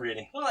enough,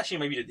 really. Well, actually,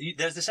 maybe you do.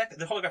 There's the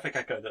holographic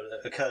echo that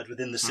occurred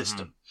within the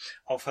system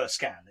of her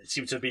scan. It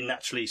seemed to have been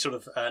naturally sort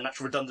of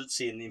natural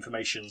redundancy in the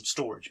information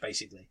storage,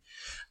 basically.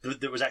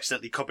 That was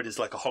accidentally copied as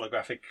like a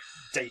holographic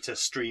data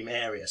stream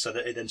area, so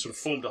that it then sort of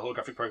formed a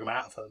holographic program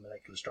out of her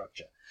molecular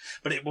structure.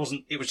 But it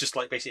wasn't. It was just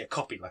like basically a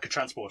copy, like a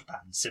transporter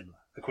pattern, similar,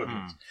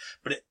 equivalent.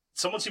 But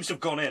someone seems to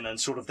have gone in and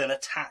sort of then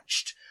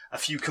attached a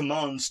few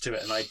commands to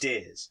it and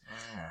ideas.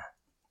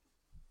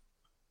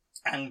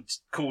 And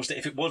caused it,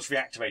 if it was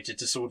reactivated,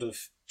 to sort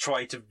of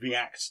try to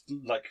react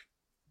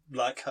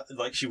like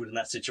she would in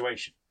that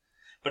situation.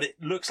 But it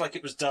looks like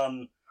it was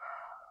done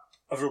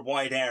over a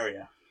wide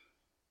area.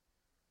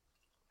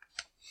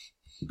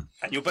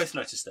 And you'll both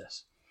notice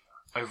this.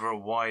 Over a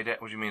wide...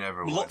 What do you mean over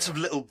a wide... Lots of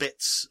little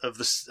bits of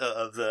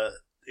the...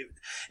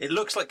 It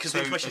looks like because So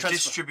the information a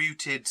transfer...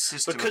 distributed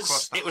system Because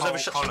across the it was whole over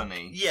such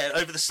colony.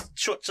 over the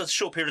such a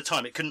short period of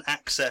time, it couldn't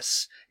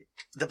access.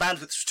 The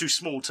bandwidth was too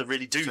small to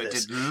really do So it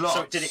this. did lots.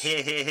 So it did it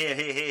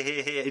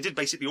here. It did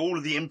basically all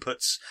of the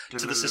inputs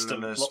to the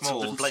system, lots of Small,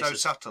 different so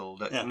places. subtle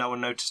that no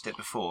one noticed it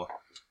before.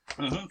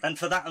 And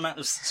for that amount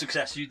of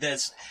success,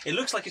 it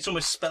looks like it's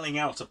almost spelling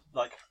out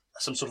like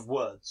some sort of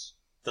words,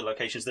 the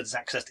locations that it's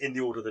accessed in the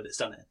order that it's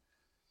done it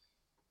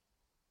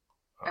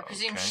I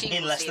presume Okay. she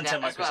in will less see than that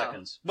 10 as well.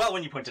 microseconds. Well,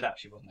 when you pointed out,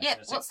 she wasn't. Yeah, actually,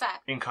 that's what's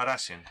that? In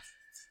Cardassian. it.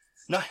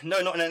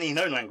 No, not in any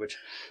known language.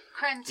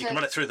 You can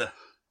run Krenta, it through the.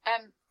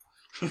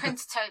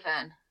 Krenta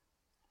Tovern.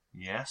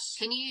 Yes.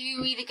 Can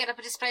you either get up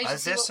a display to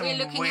see There's what some we're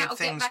looking weird at or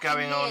things get back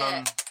going in on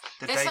here?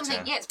 the There's data.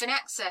 something, yeah, it's been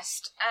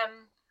accessed.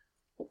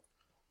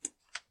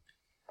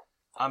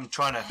 I'm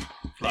trying to...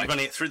 Are you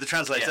running it through the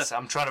translator? Yes,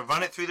 I'm trying to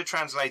run it through the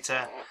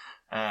translator.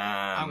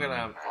 I'm going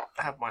to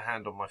have my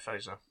hand on my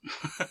phaser,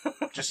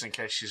 just in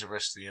case she's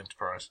arrested the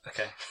Enterprise.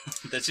 Okay.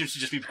 There seems to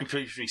just be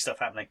completely stuff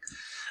happening.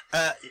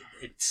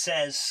 It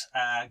says,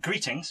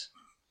 greetings.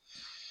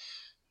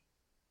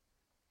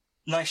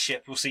 Nice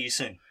ship, we'll see you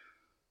soon.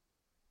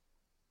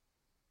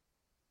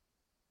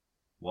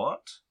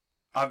 What?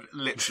 I've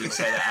literally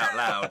said it out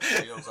loud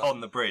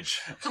on the bridge.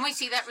 Can we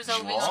see that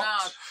resolving What? on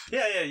our...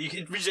 Yeah,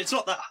 it's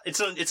not that, it's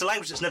a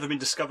language that's never been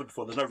discovered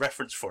before, there's no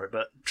reference for it,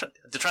 but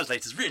the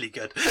translator's really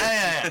good.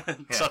 Yeah.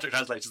 Star Trek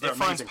translators, they're It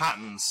finds amazing.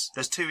 patterns.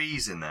 There's 2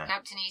 E's in there.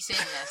 Captain, are you seeing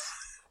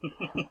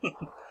this?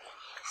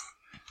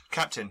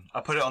 Captain,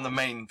 I put it on the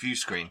main view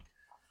screen.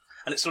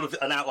 And it's sort of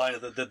an outline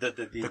of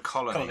the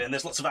colony. and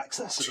there's lots of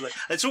access.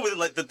 It's all with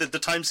like the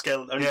time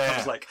scale only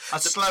covers like... I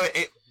slow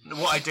it.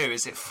 What I do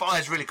is it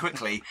fires really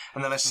quickly,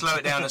 and then I slow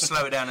it down and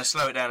slow it down and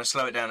slow it down and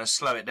slow it down and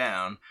slow it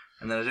down,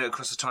 and then I do it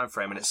across the time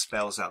frame, and it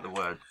spells out the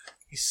word.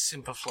 He's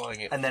simplifying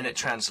it. And then it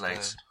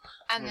translates.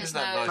 And there's Isn't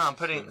that no. nice?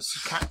 No, I'm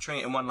capturing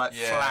it in one like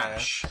Yeah.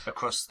 flash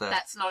across the.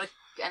 That's not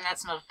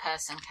a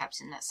person,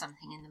 Captain. That's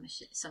something in the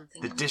machine.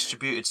 Something. The in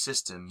distributed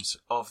systems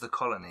of the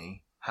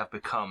colony have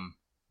become.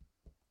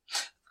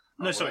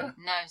 No, sorry.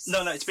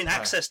 No. No, it's been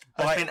accessed It's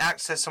by been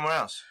accessed somewhere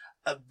else.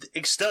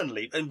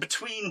 externally, and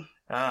between.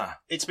 Ah,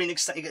 It's been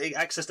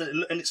accessed,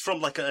 and it's from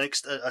like a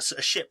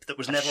ship that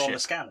was never on the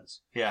ship.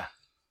 scanners. yeah.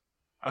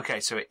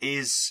 Okay, so it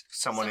is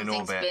someone in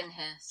Something's orbit. been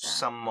here. So.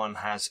 Someone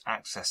has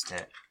accessed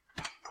it,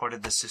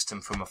 prodded the system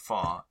from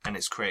afar, and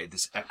it's created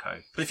this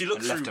echo. But if you look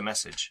and through, left a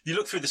message. you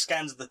look through the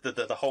scans of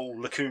the whole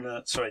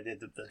lacuna. Sorry,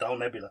 the whole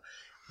nebula,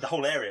 the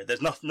whole area.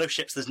 There's no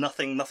ships. There's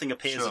nothing. Nothing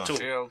appears Sure. at all.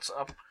 Shields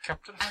up,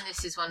 Captain. And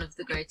this is one of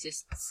the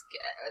greatest.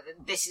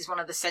 This is one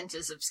of the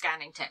centres of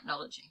scanning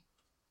technology.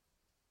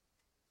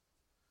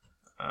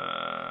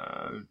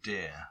 Oh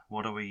dear.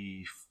 What are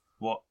we?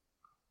 What?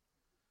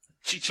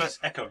 She's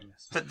echoing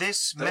this. But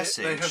this They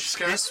message, have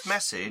scanners? this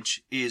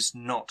message is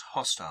not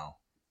hostile.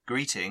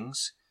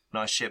 Greetings.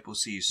 Nice ship. We'll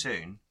see you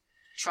soon.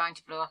 Trying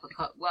to blow up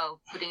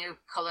putting a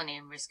colony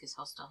in risk is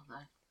hostile,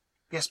 though.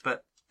 Yes,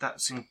 but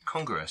that's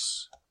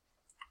incongruous.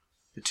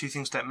 The two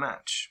things don't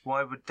match.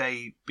 Why would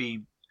they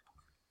be?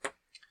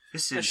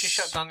 This Has is. she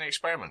shut down the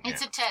experiment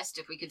It's yet? a test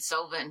if we could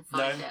solve it and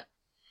find No. it.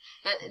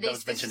 But That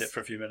was mentioned it for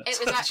a few minutes.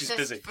 It was She's accessed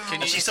busy. from Can all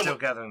you She's this- still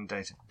somewhat gathering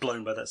data.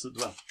 blown by this as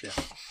well. Yeah,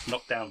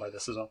 knocked down by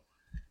this as well.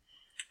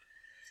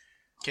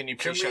 Can you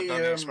Can please shut we,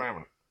 down the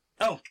experiment?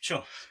 Oh,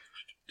 sure.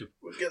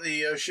 We'll get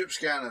the ship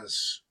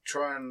scanners.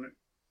 Try and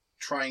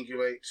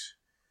triangulate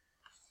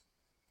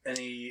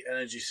any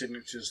energy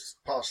signatures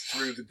passed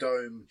through the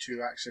dome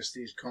to access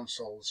these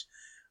consoles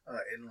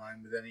in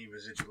line with any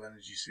residual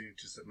energy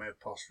signatures that may have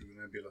passed through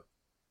the nebula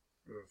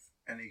of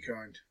any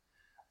kind.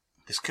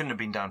 This couldn't have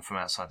been done from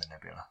outside the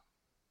nebula,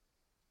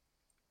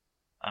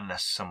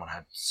 unless someone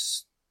had.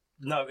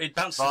 No, it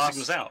bounces the Vast-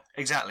 signals out.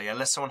 Exactly,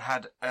 unless someone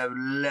had a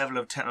level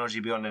of technology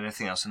beyond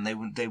anything else, and they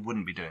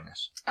wouldn't be doing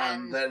this.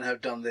 And then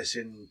have done this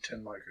in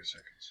 10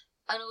 microseconds.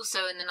 And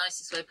also, in the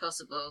nicest way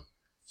possible,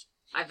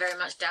 I very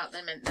much doubt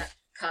they meant that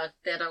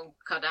old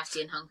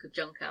Cardassian hunk of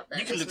junk out there.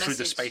 You can This look through the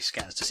message space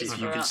scans to see is if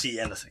you for can us. see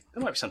anything.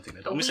 There might be something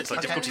there. But Almost we looks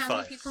like don't know how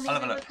many 45. people knew I'll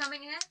have we a were look.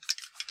 coming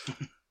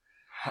here.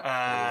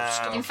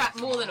 Stuff. In fact,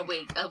 more than a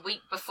week. A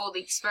week before the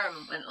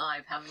experiment went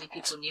live, how many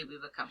people knew we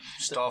were coming?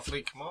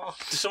 Starfleet command.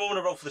 Does someone want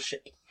to roll for the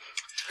ship?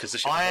 Because the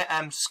ship. I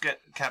am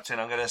Captain.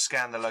 I'm going to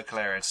scan the local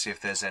area to see if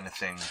there's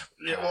anything.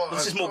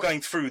 This is more going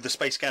through the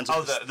space scans.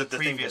 Of the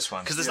previous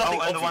ones. Because there's nothing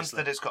and the obvious ones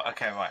there. that it's got.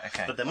 Okay, right.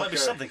 Okay. But there might be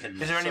Okay. something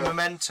in Is there any So-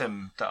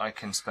 momentum that I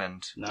can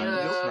spend? No.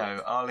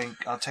 No.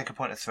 I'll take a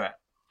point of threat.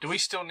 Do we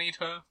still need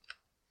her?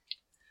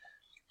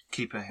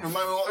 Keep her here.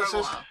 Remind me what this For a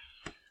is? while.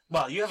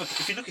 Well, you have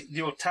if you look at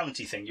your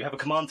talenty thing, you have a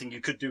command thing you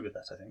could do with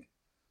that, I think.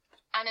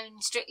 And I mean,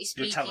 strictly Your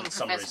speaking, talent Professor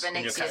summaries in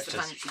your Benixi is the character's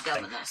planetary thing.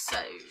 governor, so...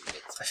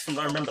 I think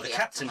I remember the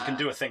captain can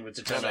do a thing with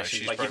determination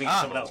she's by giving it broken.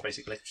 to someone else,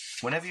 basically.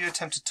 Whenever you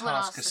attempt a Well,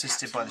 task ask the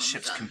assisted captain by the when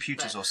ship's we're done,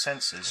 computers but- or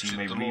sensors, you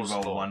may The laws of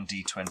re-roll law.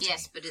 1d20.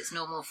 Yes, but it's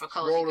normal for a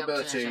colony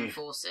governor to Rollability.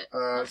 enforce it.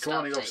 not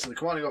Commanding Starfleet. officer. The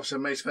commanding officer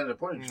may spend a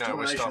point of No,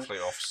 we're determination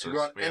Starfleet officers. to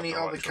grant We have any the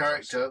right other to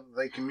character answer.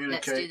 they Let's do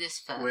communicate this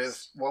first.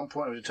 with 1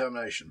 point of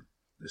determination.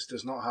 This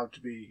does not have to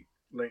be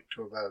linked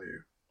to a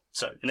value.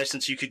 So, in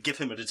essence, you could give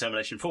him a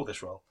determination for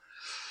this role.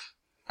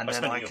 And By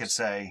then spending I yours. could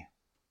say,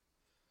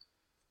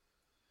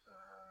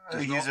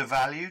 Does use not- a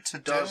value to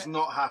do Does it?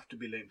 not have to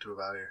be linked to a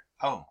value.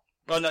 Oh,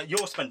 Well, no,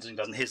 your spending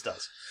doesn't, his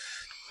does.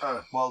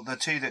 Oh, well, the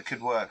two that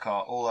could work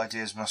are all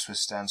ideas must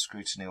withstand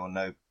scrutiny or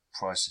no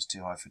price is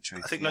too high for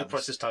truth. I think The no others-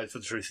 price is tied for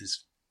the truth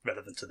is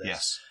relevant to this.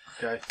 Yes.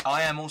 okay.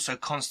 I am also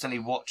constantly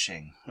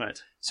watching. Right.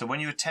 So when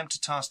you attempt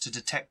a task to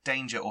detect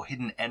danger or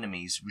hidden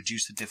enemies,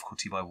 reduce the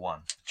difficulty by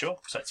 1. Sure.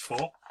 So it's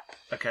 4.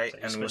 Okay, So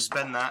you and we'll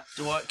spend- spend that.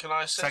 Can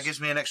I assist? So that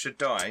gives me an extra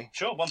die.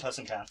 Sure, one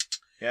person can.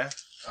 Yeah?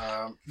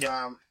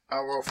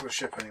 I'll roll for the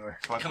ship anyway.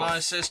 Can I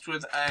assist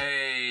with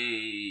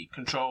a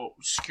control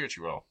security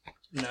roll?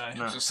 No.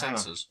 No. It's the hang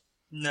on. sensors.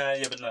 No,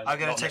 yeah, but no. I'm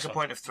going not to take this a one.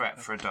 point of threat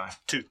for a die.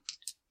 2.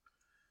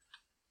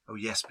 Oh,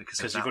 yes, because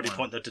of Because that you've already one.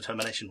 pointed the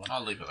determination one.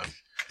 I'll leave it then.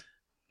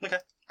 Okay.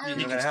 You're Um,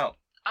 going to help.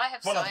 I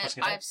have One other science.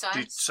 person I can have help.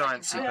 science. Do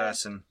sciencey I can help.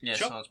 person. Yeah,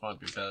 Sure. science might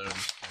be better in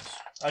this case.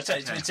 I'd say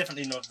Okay. it's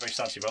definitely not a very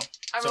sciencey role.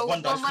 I So roll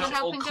one one dice. when I'm Or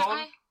helping, don't con?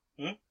 I?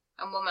 Hmm?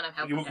 And one when I'm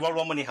helping. You don't roll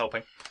one when you're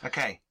helping.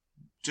 Okay,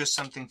 just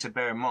something to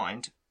bear in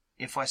mind.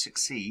 If I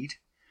succeed,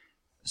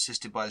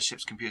 assisted by the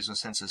ship's computers and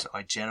sensors,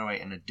 I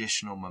generate an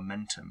additional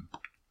momentum,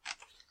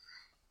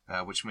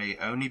 which may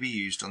only be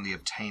used on the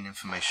obtain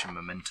information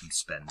momentum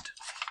spend.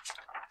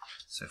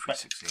 So if we Right.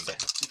 succeed. So,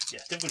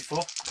 yeah, difficulty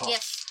 4. I?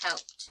 Yes,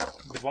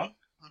 helped. With 1.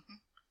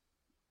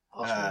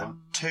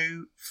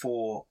 2,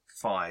 4,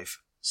 5,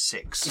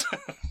 6.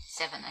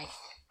 7, 8.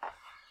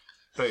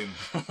 Boom.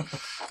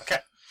 Okay.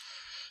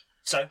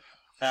 So,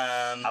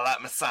 I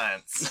like my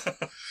science.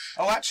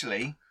 Oh,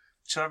 actually,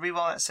 shall I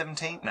reroll that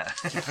 17? No.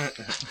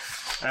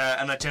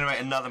 And I generate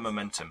another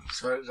momentum.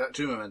 So is that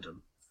 2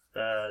 momentum?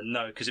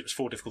 no, because it was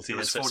 4 difficulty. It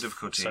was so 4 it's-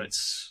 difficulty. So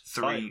it's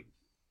 3. 5.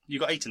 You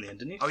got 8 in the end,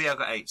 didn't you? Oh, yeah, I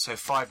got 8, so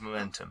 5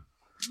 momentum.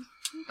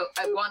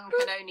 But one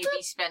can only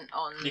be spent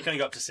on You can only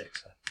go up to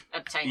 6. So.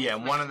 obtaining. Yeah,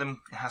 one of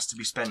them has to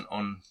be spent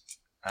on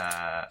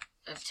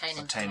obtain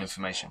obtain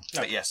information.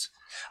 No. But yes.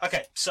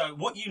 Okay, so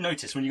what you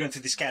notice when you're going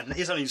through this scan, it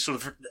is only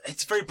sort of,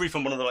 it's very brief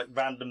on one of the like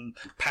random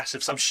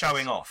passive I'm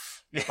showing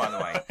off, by the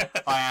way.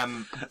 I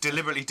am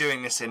deliberately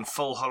doing this in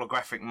full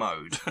holographic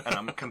mode, and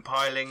I'm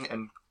compiling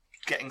and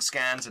getting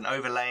scans and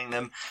overlaying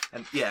them,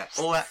 and yeah,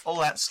 all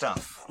that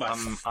stuff.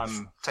 Nice.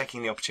 I'm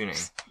taking the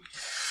opportunity.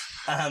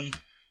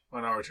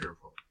 Minority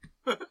Report.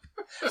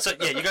 So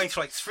yeah, you're going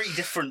through like 3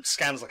 different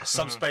scans, like a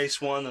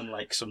subspace one and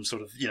like some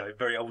sort of,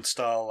 very old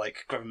style,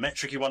 like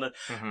gravimetric one.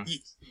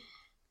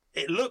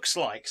 It looks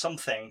like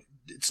something,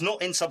 it's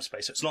not in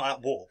subspace, it's not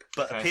at warp,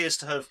 but appears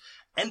to have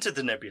entered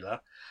the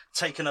nebula,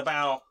 taken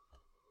about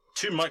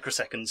 2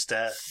 microseconds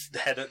to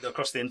head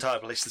across the entire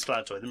place this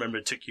planetoid. Remember,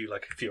 it took you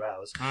like a few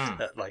hours.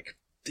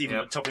 Even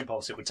at top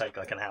impulse, it would take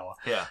like an hour.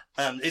 Yeah.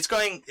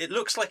 It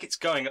looks like it's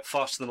going at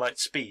faster than light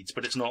speeds,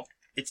 but it's not.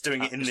 It's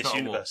doing it in it's this not a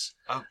warp. universe.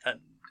 Oh.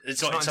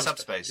 It's not not in in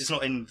subspace. It's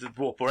not in the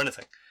warp or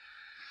anything.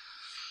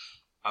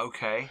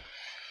 Okay.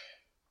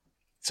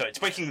 So it's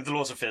breaking the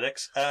laws of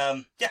physics.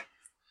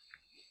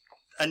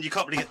 And you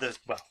can't really get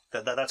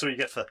that's all you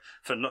get for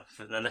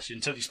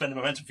until you spend the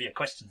momentum for your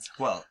questions.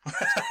 Well,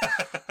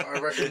 I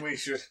reckon we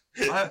should.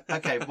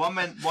 okay. One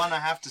I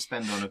have to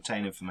spend on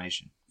obtain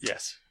information.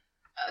 Yes.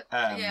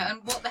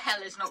 and what the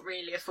hell is not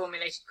really a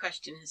formulated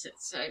question, is it?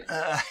 So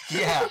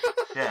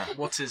Yeah.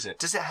 What is it?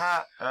 Does it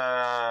have?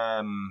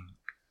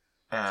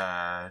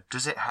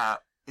 Does it have?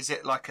 Is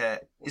it like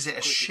a? Is it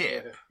a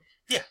ship?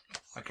 Yeah.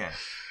 Okay.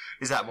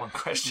 Is that one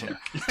question?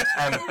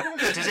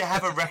 Does it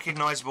have a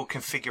recognisable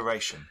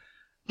configuration?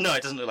 No,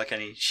 it doesn't look like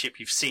any ship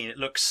you've seen. It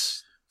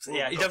looks...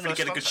 you don't really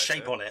get a good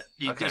shape on it.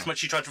 Okay. As much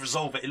as you try to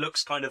resolve it, it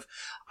looks kind of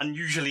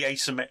unusually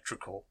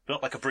asymmetrical.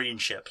 Not like a Breen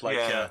ship.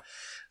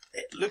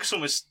 It looks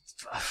almost...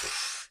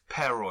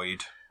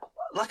 Paroid.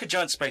 like a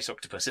giant space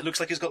octopus. It looks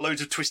like it's got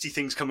loads of twisty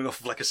things coming off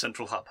of like a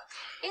central hub.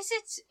 Is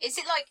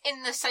it like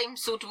in the same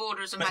sort of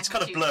orders of But it's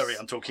magnitude? kind of blurry,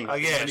 I'm talking about. Oh,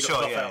 yeah, It's only got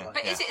sure, rough yeah. outline.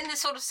 But is it in the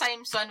sort of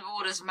same kind of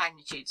orders of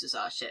magnitudes as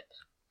our ship?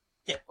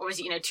 Yeah. Or is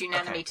it 2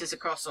 nanometers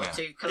across or 2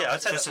 kilometers? Yeah,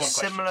 I'd say It's that's a one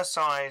question. similar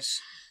size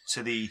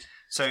to the...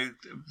 So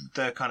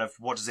the kind of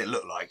what does it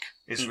look like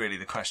is really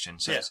the question.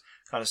 So it's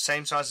kind of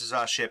same size as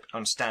our ship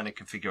on standard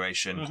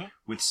configuration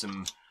with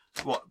some,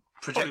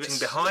 projecting bit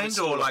behind or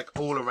smaller. like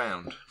all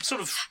around? Sort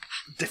of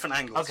different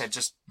angles. Okay,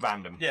 just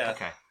random. Yeah.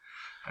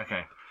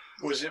 Okay.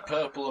 Was it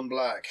purple and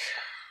black?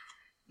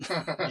 You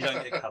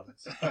don't get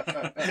colours.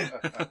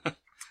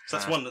 So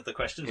that's one of the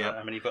questions. yeah. I don't know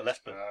how many you've got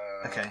left, but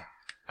Okay.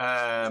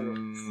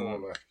 4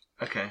 left.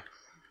 Okay.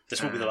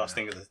 this will be the last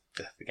thing of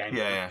the game.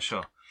 Yeah,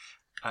 sure.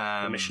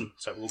 The mission,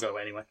 so we'll go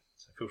away anyway.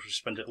 So feel free to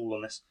spend it all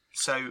on this.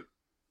 So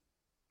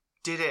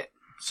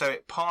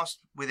it passed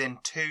within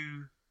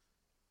 2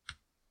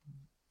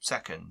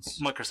 seconds,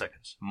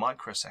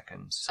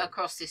 microseconds.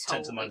 Across this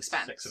 10 to the whole minus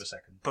expanse. 6 of a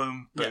second.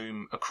 Boom,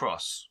 boom,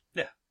 across.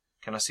 Yeah.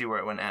 Can I see where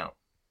it went out?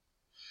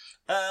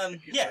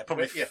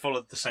 Probably Yeah.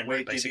 followed the same Where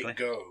route, did basically. it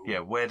go? Yeah,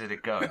 where did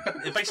it go?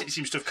 It basically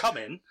seems to have come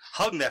in,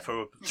 hung there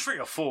for 3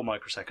 or 4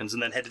 microseconds,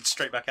 and then headed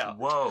straight back out.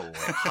 Whoa, it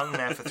hung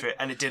there for 3,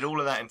 and it did all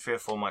of that in 3 or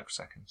 4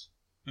 microseconds.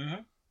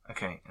 Mm-hmm.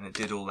 Okay, and it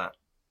did all that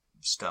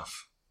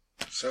stuff.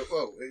 So,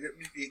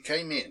 it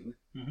came in,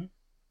 Mhm.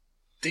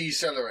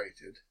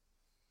 decelerated,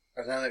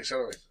 and then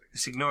accelerated.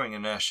 It's ignoring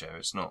inertia,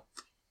 it's not.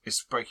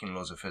 It's breaking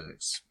laws of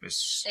physics.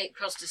 It's... It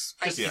crossed a space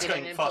Because it's in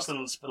going an faster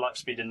than light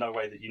speed in no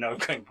way that you know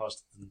going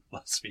faster than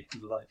light speed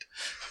in light.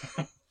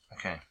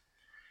 Okay.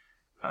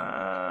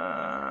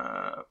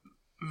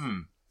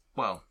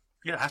 Well,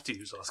 You don't have to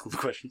use ask all the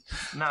questions.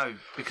 no,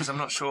 because I'm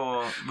not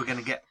sure we're going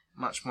to get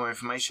much more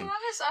information. Well,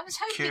 I was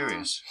hoping.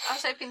 Curious. I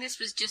was hoping this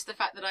was just the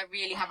fact that I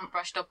really haven't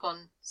brushed up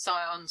on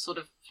Scion sort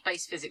of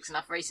space physics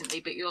enough recently.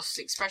 But your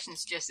expression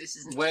suggests this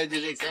isn't. Where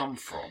did is it come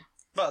from?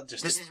 Well,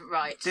 just This isn't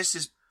right. This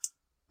is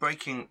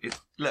breaking.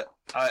 Look,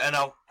 can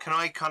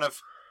I kind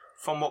of,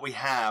 from what we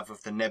have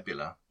of the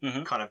nebula,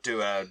 Mhm. kind of do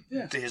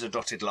here's a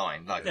dotted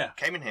line. Like,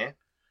 came in here,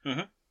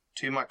 Mhm.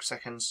 2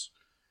 microseconds,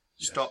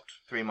 stopped,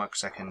 3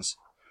 microseconds,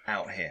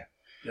 out here.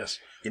 Yes.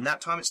 In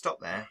that time it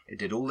stopped there, it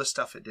did all the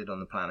stuff it did on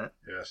the planet,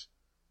 Yes.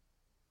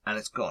 and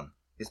it's gone.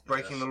 It's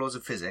breaking the laws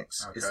of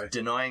physics. Okay. It's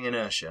denying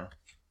inertia.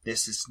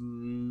 This is...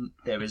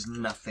 there is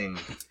nothing...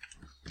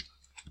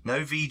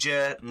 No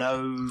Vija,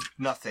 no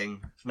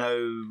nothing.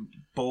 No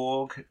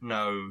Borg,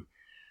 no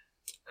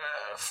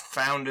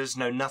founders,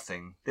 no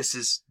nothing. This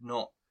is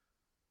not...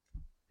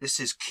 This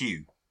is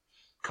Q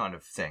kind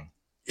of thing.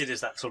 it is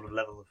that sort of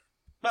level of.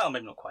 Well,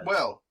 maybe not quite.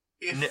 Well,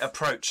 if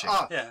Approaching.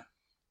 Yeah.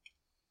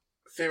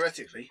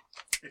 theoretically,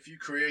 if you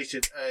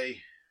created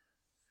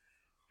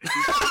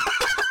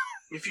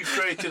if you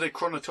created a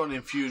chronoton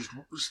infused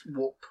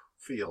warp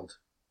field,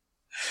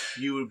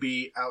 you would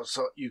be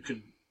outside. You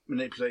could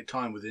manipulate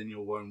time within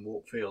your own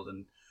warp field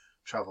and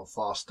travel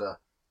faster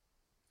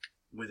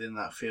within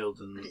that field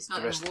than But it's not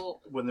the rest. in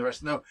warp. Than the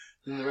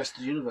rest of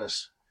the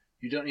universe.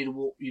 You don't need to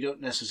walk. You don't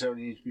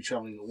necessarily need to be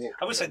travelling at walk.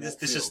 I would say this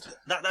is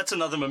that's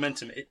another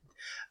momentum.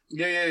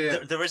 Yeah.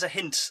 There is a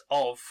hint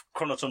of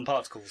chronoton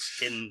particles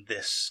in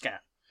this scan.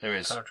 There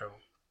is.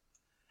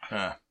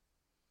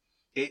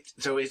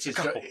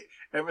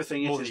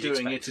 Everything More it is than you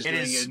doing. expect. It It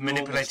is is doing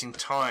manipulating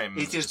time.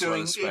 It is as well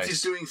doing. as It space.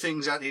 is doing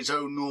things at its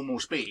own normal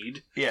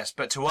speed. Yes,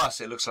 but to us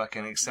it looks like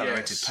an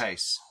accelerated Yes.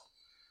 pace.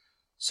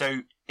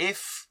 So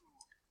if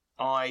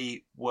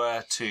I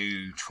were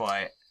to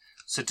try it,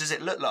 so does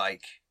it look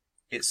like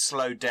it's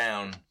slowed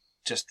down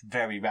just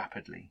very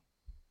rapidly?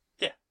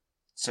 Yeah.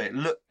 So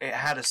it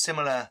had a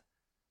similar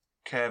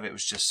curve, it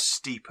was just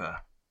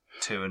steeper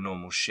to a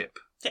normal ship.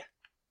 Yeah.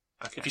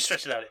 Okay. If you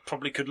stretch it out, it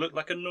probably could look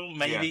like a normal.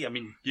 Maybe. Yeah. I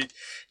mean,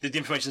 the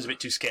information's a bit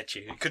too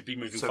sketchy. It could be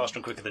moving So- faster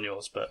and quicker than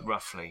yours, but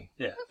Roughly.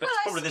 yeah, but Well, it's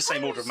I probably the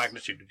same order of suppose-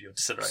 magnitude of your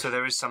deceleration. So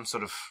there is some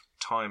sort of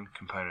time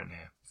component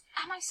here.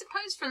 And I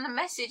suppose from the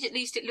message, at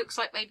least it looks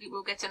like maybe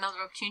we'll get another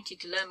opportunity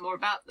to learn more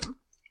about them.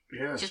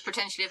 Yes. Just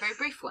potentially a very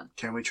brief one.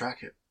 Can we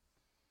track it?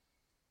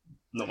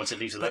 Not once it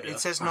leaves the But nebula. it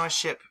says nice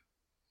ship,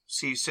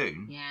 see you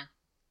soon. Yeah.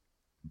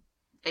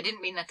 They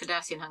didn't mean the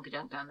Cardassian hunker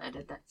junk down there,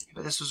 did they?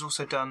 But this was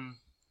also done...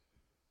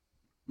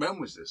 When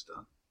was this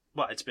done?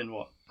 Well, it's been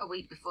what? A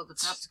week before the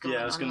Capsicum Yeah,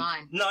 I went was going.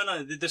 online.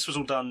 No, this was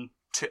all done.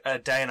 A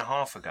day and a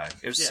half ago.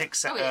 It was Yeah.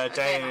 6 Oh, yeah, a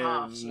day and a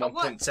half.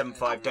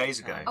 1.75 days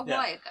ago. A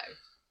while ago.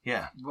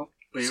 Yeah. Well,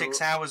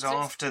 6 hours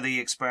after the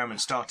experiment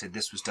started,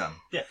 this was done.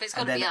 Yeah. But it's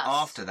got And to then be us.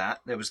 after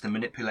that, there was the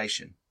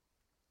manipulation.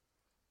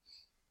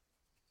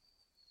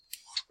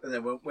 And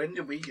then when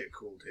did we get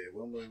called here?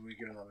 When were we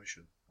given our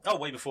mission? Oh,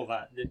 way before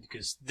that,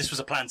 because this was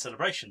a planned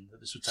celebration that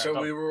this would take.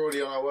 So we were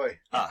already on our way.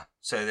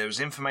 So there was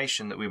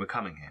information that we were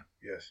coming here.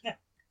 Yes.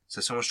 So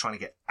someone's trying to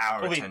get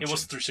our attention. It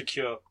was through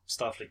secure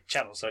Starfleet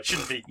channels, so it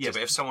shouldn't be. Yeah,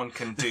 but if someone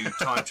can do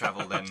time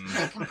travel, then...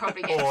 They can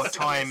probably get or into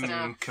secure time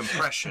stuff.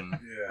 compression.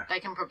 Yeah.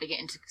 They can probably get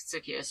into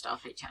secure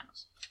Starfleet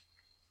channels.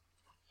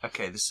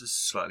 Okay, this is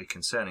slightly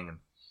concerning. And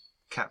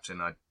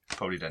Captain, I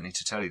probably don't need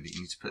to tell you that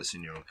you need to put this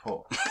in your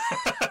report.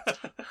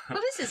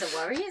 Well, this is a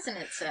worry, isn't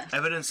it, sir?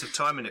 Evidence of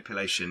time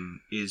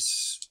manipulation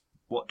is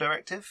what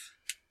directive?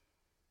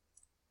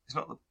 It's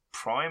not the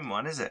prime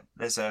one, is it?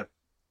 There's a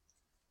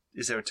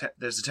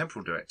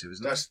temporal directive,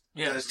 isn't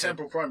there? There's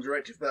temporal prime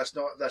directive.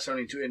 That's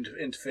only to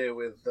interfere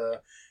with,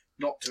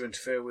 not to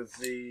interfere with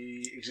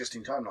the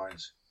existing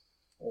timelines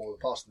or the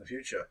past and the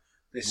future.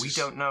 We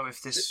don't know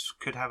if this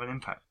could have an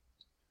impact.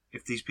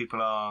 If these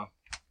people are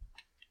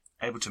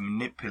able to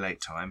manipulate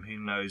time, who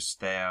knows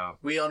they're...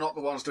 We are not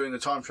the ones doing the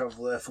time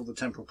travel, therefore the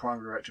temporal prime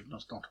directive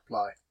does not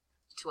apply.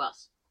 To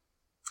us.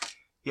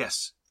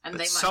 Yes, And but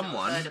they might someone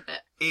not have heard of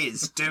it.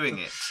 is doing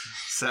it.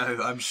 So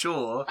I'm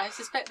sure... I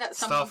suspect that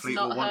someone's Starfleet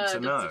not will want to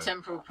heard know. of the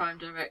temporal prime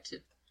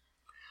directive.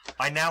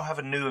 I now have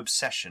a new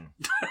obsession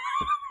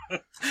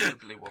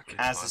Simply walking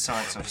as by. a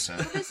science officer.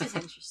 Well, this is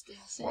interesting.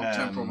 So. Well,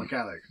 temporal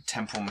mechanics.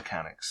 Temporal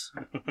mechanics.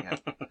 Yeah.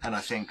 And I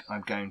think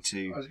I'm going I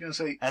to, was going to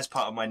say, as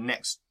part of my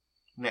next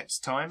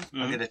time,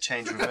 I'm going to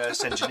change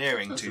reverse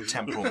engineering to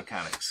temporal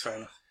mechanics. Fair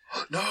enough.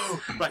 no!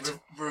 Right.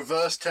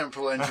 Reverse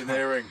temporal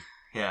engineering.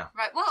 Yeah.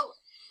 Right, well,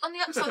 on the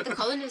upside, the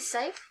colony is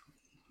safe.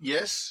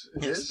 Yes,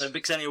 it Yes, is.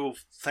 Vixenia will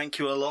thank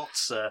you a lot.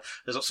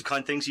 There's lots of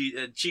kind things.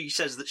 She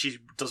says that she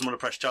doesn't want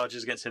to press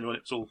charges against anyone.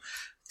 It's all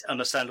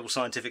understandable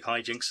scientific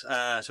hijinks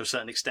to a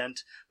certain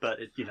extent. But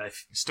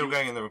if Still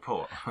going in the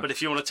report. but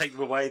if you want to take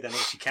them away, then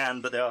yes, you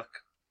can. But they are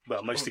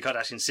mostly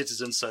Kardashian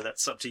citizens, so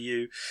that's up to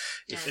you.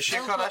 If Is she a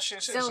Silver-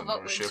 Kardashian citizen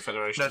or is she a Silverwood.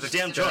 Federation? No, the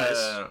DM John is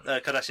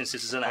a Kardashian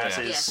citizen, as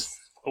yeah. is Yes.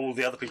 all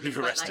the other people you've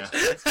Quite arrested.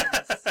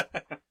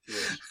 like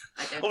Yes.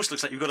 I don't Almost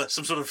looks like you've got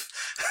some sort of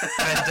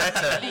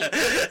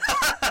Vendetta.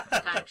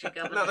 planetary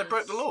government. No, they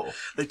broke the law.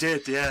 They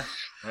did, yeah.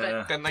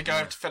 Yeah. Then they go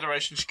over to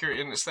Federation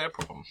security and it's their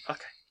problem. Okay,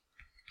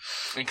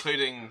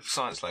 Including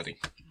Science Lady.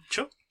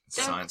 sure.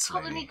 Don't Science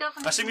colony lady.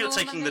 government I assume you're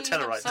taking the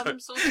normally Tellarite, have though. some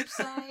sort of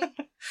say?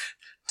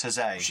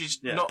 Tazay. She's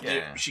Yeah. not.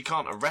 Yeah. She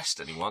can't arrest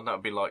anyone. That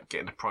would be like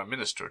getting a prime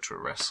minister to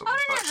arrest someone. Oh,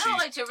 no, But no, not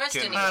she like to arrest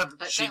can- anyone,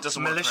 but she don't-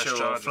 doesn't want to Militia press or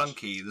charges.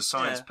 flunky, the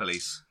science Yeah.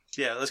 police.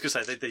 Yeah, I was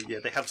going to say,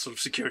 they have sort of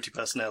security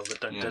personnel that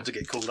don't Yeah. tend to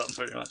get called up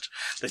very much.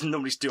 They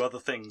normally do other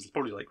things,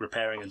 probably like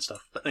repairing and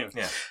stuff. But anyway,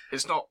 Yeah.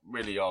 It's not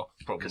really our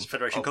problem. Because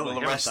Federation We'll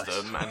colony, arrest yeah, nice.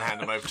 them and hand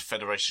them over to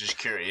Federation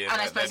security and,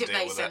 And I let suppose them if deal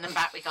they with send it. them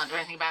back, we can't do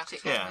anything about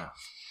it. Can Yeah.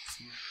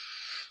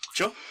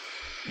 sure.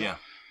 Yeah.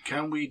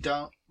 Can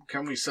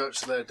we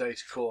search their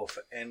data core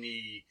for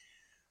any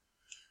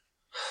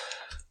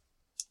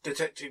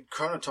detected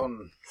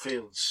chronoton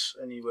fields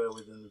anywhere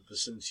within the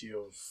vicinity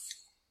of...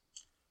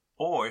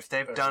 Or if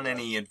they've done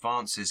any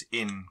advances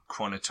in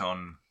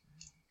chronoton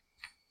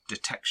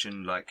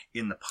detection, like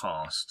in the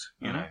past,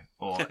 you know,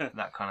 or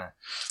that kind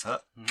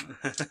of,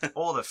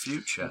 or the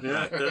future.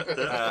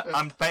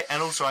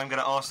 And also, I'm going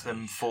to ask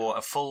them for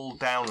a full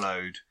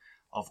download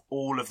of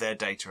all of their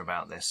data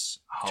about this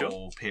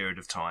whole period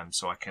of time,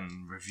 so I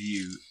can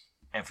review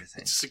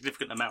everything. It's a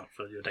significant amount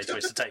for your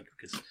database to take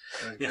because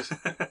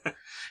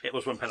it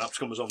was when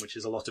Penobscon was on, which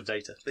is a lot of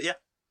data. But yeah,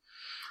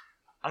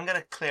 I'm going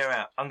to clear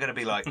out. I'm going to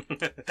be like,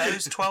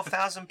 those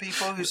 12,000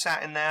 people who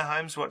sat in their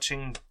homes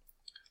watching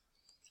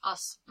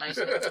Us,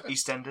 mostly.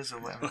 EastEnders or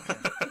whatever.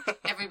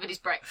 Everybody's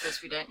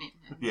breakfast. We don't need.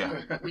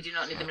 Yeah. We do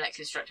not need the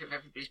molecular structure of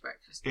everybody's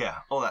breakfast. Yeah,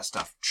 all that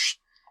stuff.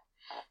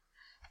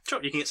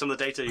 Sure, you can get some of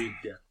the data,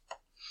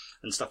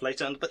 and stuff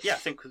later. But yeah, I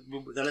think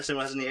unless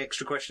anyone has any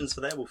extra questions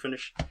for there, we'll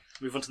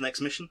move on to the next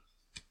mission.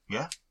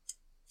 Yeah.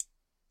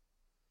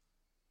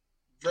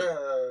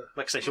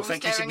 Like I say, she'll You're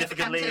thank you staring at the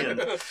significantly,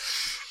 captain. and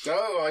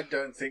No, I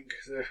don't think.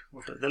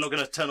 they're not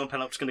going to turn on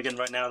Penelope's gun again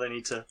right now. They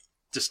need to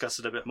discuss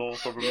it a bit more,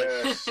 probably.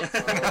 Yes.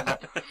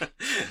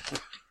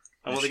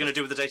 And what they're going to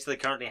do with the data they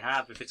currently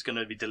have, if it's going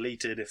to be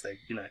deleted, if they,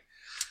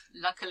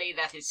 Luckily,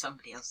 that is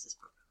somebody else's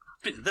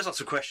problem. There's lots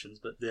of questions,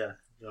 but yeah,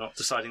 they're not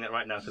deciding that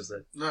right now because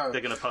No.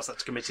 they're going to pass that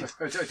to committee.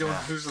 I don't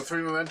want to lose the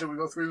 3 momentum. We've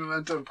got 3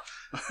 momentum.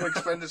 Quick,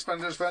 spend it.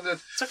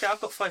 It's okay, I've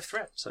got 5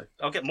 threat, so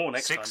I'll get more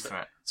next 6 time. but-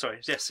 threat. Sorry,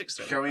 yeah, 6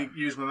 threat. Can we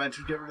use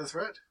momentum to get rid of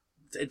threat?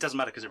 It doesn't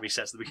matter because it resets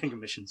at the beginning of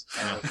missions.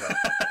 Okay.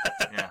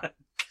 Yeah.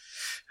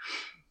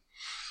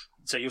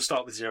 So you'll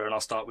start with 0 and I'll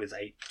start with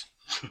 8.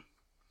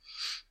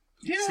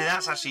 See,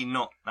 that's actually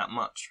not that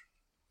much.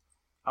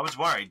 I was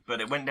worried,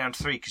 but it went down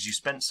to 3 because you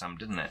spent some,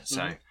 didn't it?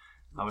 So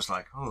I was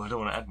like, I don't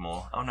want to add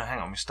more. Oh no, hang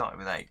on, we started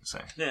with 8. So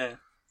Yeah.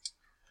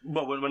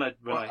 Well, when I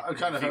I'm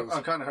kind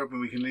of hoping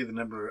we can leave the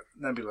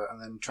nebula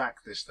and then track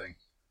this thing.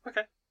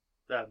 Okay.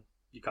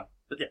 You can't,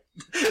 but yeah.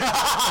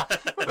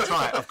 that's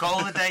right. I've got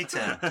all the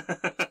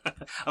data.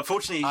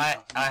 Unfortunately, I you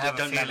have a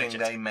don't feeling manage it.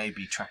 they may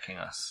be tracking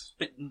us.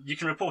 But you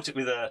can report it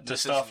with to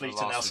This isn't Starfleet, the and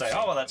they'll last say, we've "Oh,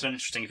 seen. well, that's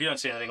interesting." If you don't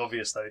see anything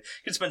obvious, though, you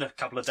can spend a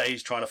couple of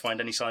days trying to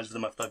find any signs of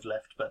them if they've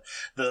left. But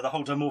the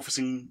whole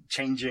dimorphosing,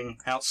 changing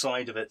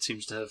outside of it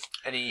seems to have.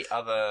 Any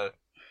other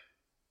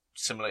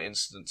similar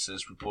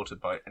instances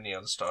reported by any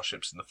other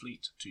starships in the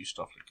fleet to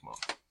Starfleet Command?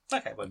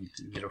 Okay, well, you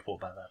can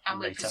report about that And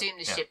we later. presume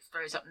the Yeah. ship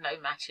throws up no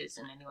matches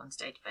in anyone's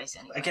database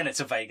anyway. Again,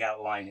 it's a vague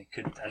outline. It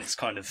could, and it's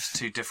kind of It's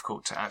too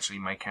difficult to actually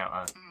make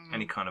out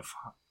any kind of.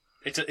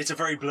 it's a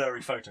very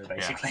blurry photo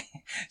basically.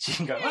 So you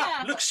can go,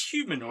 Yeah, looks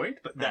humanoid,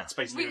 but that's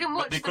basically we can what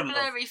watch the the equivalent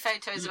of- blurry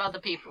photos of other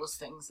people's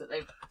things that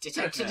they've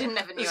detected and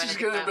never knew This is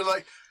anything going to about. be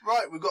like,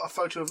 right, we've got a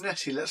photo of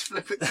Nettie. Let's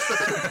flip it.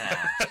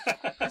 Yeah.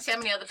 Let's see how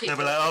many other people.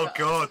 They'll be like, oh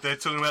god, they're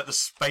talking about the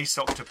space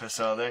octopus,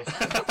 are they?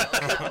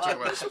 Talk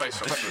about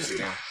space octopus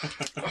again.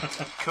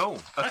 Cool.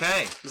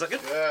 Okay. Is that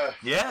good? Yeah.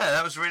 Yeah,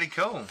 that was really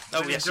cool.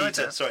 Oh Really yes, enjoyed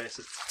that. sorry, it's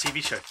a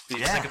TV show. You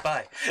Yeah. say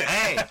goodbye.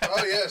 Hey.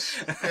 Oh yes.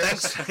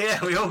 Thanks.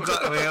 Yeah, we all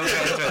got into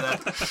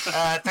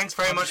that. Thanks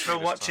very much for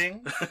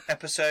watching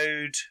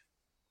episode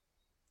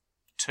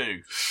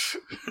 2.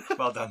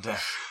 well done, Dan,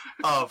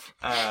 of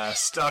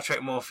Star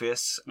Trek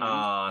Morpheus,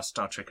 our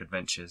Star Trek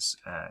Adventures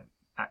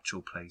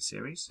actual play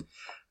series.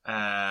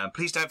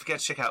 Please don't forget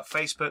to check out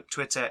Facebook,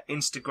 Twitter,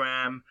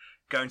 Instagram.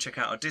 Go and check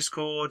out our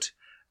Discord.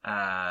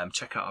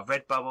 Check out our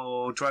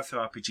Redbubble, Drive Through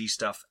RPG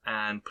stuff,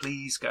 and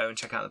please go and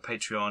check out the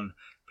Patreon.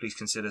 Please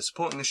consider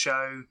supporting the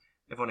show.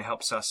 Everyone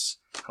helps us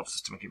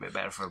to make it a bit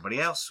better for everybody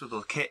else with all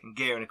the kit and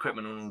gear and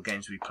equipment and all the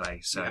games we play.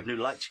 So We have new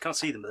lights. You can't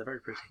see them, but they're very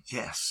pretty.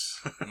 yes.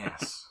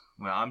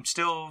 Well, I'm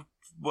still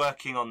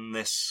working on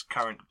this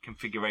current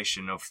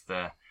configuration of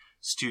the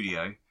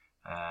studio,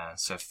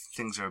 so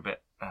things are a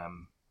bit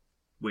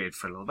weird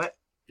for a little bit.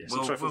 Yes,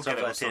 We'll I'm sorry get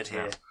it all for sorted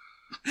here.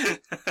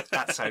 out.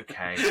 That's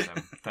okay.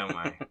 Don't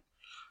worry.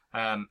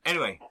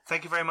 Anyway,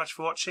 thank you very much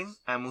for watching,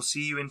 and we'll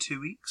see you in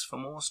 2 weeks for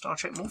more Star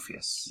Trek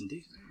Morpheus.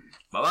 Indeed.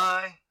 Bye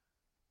bye.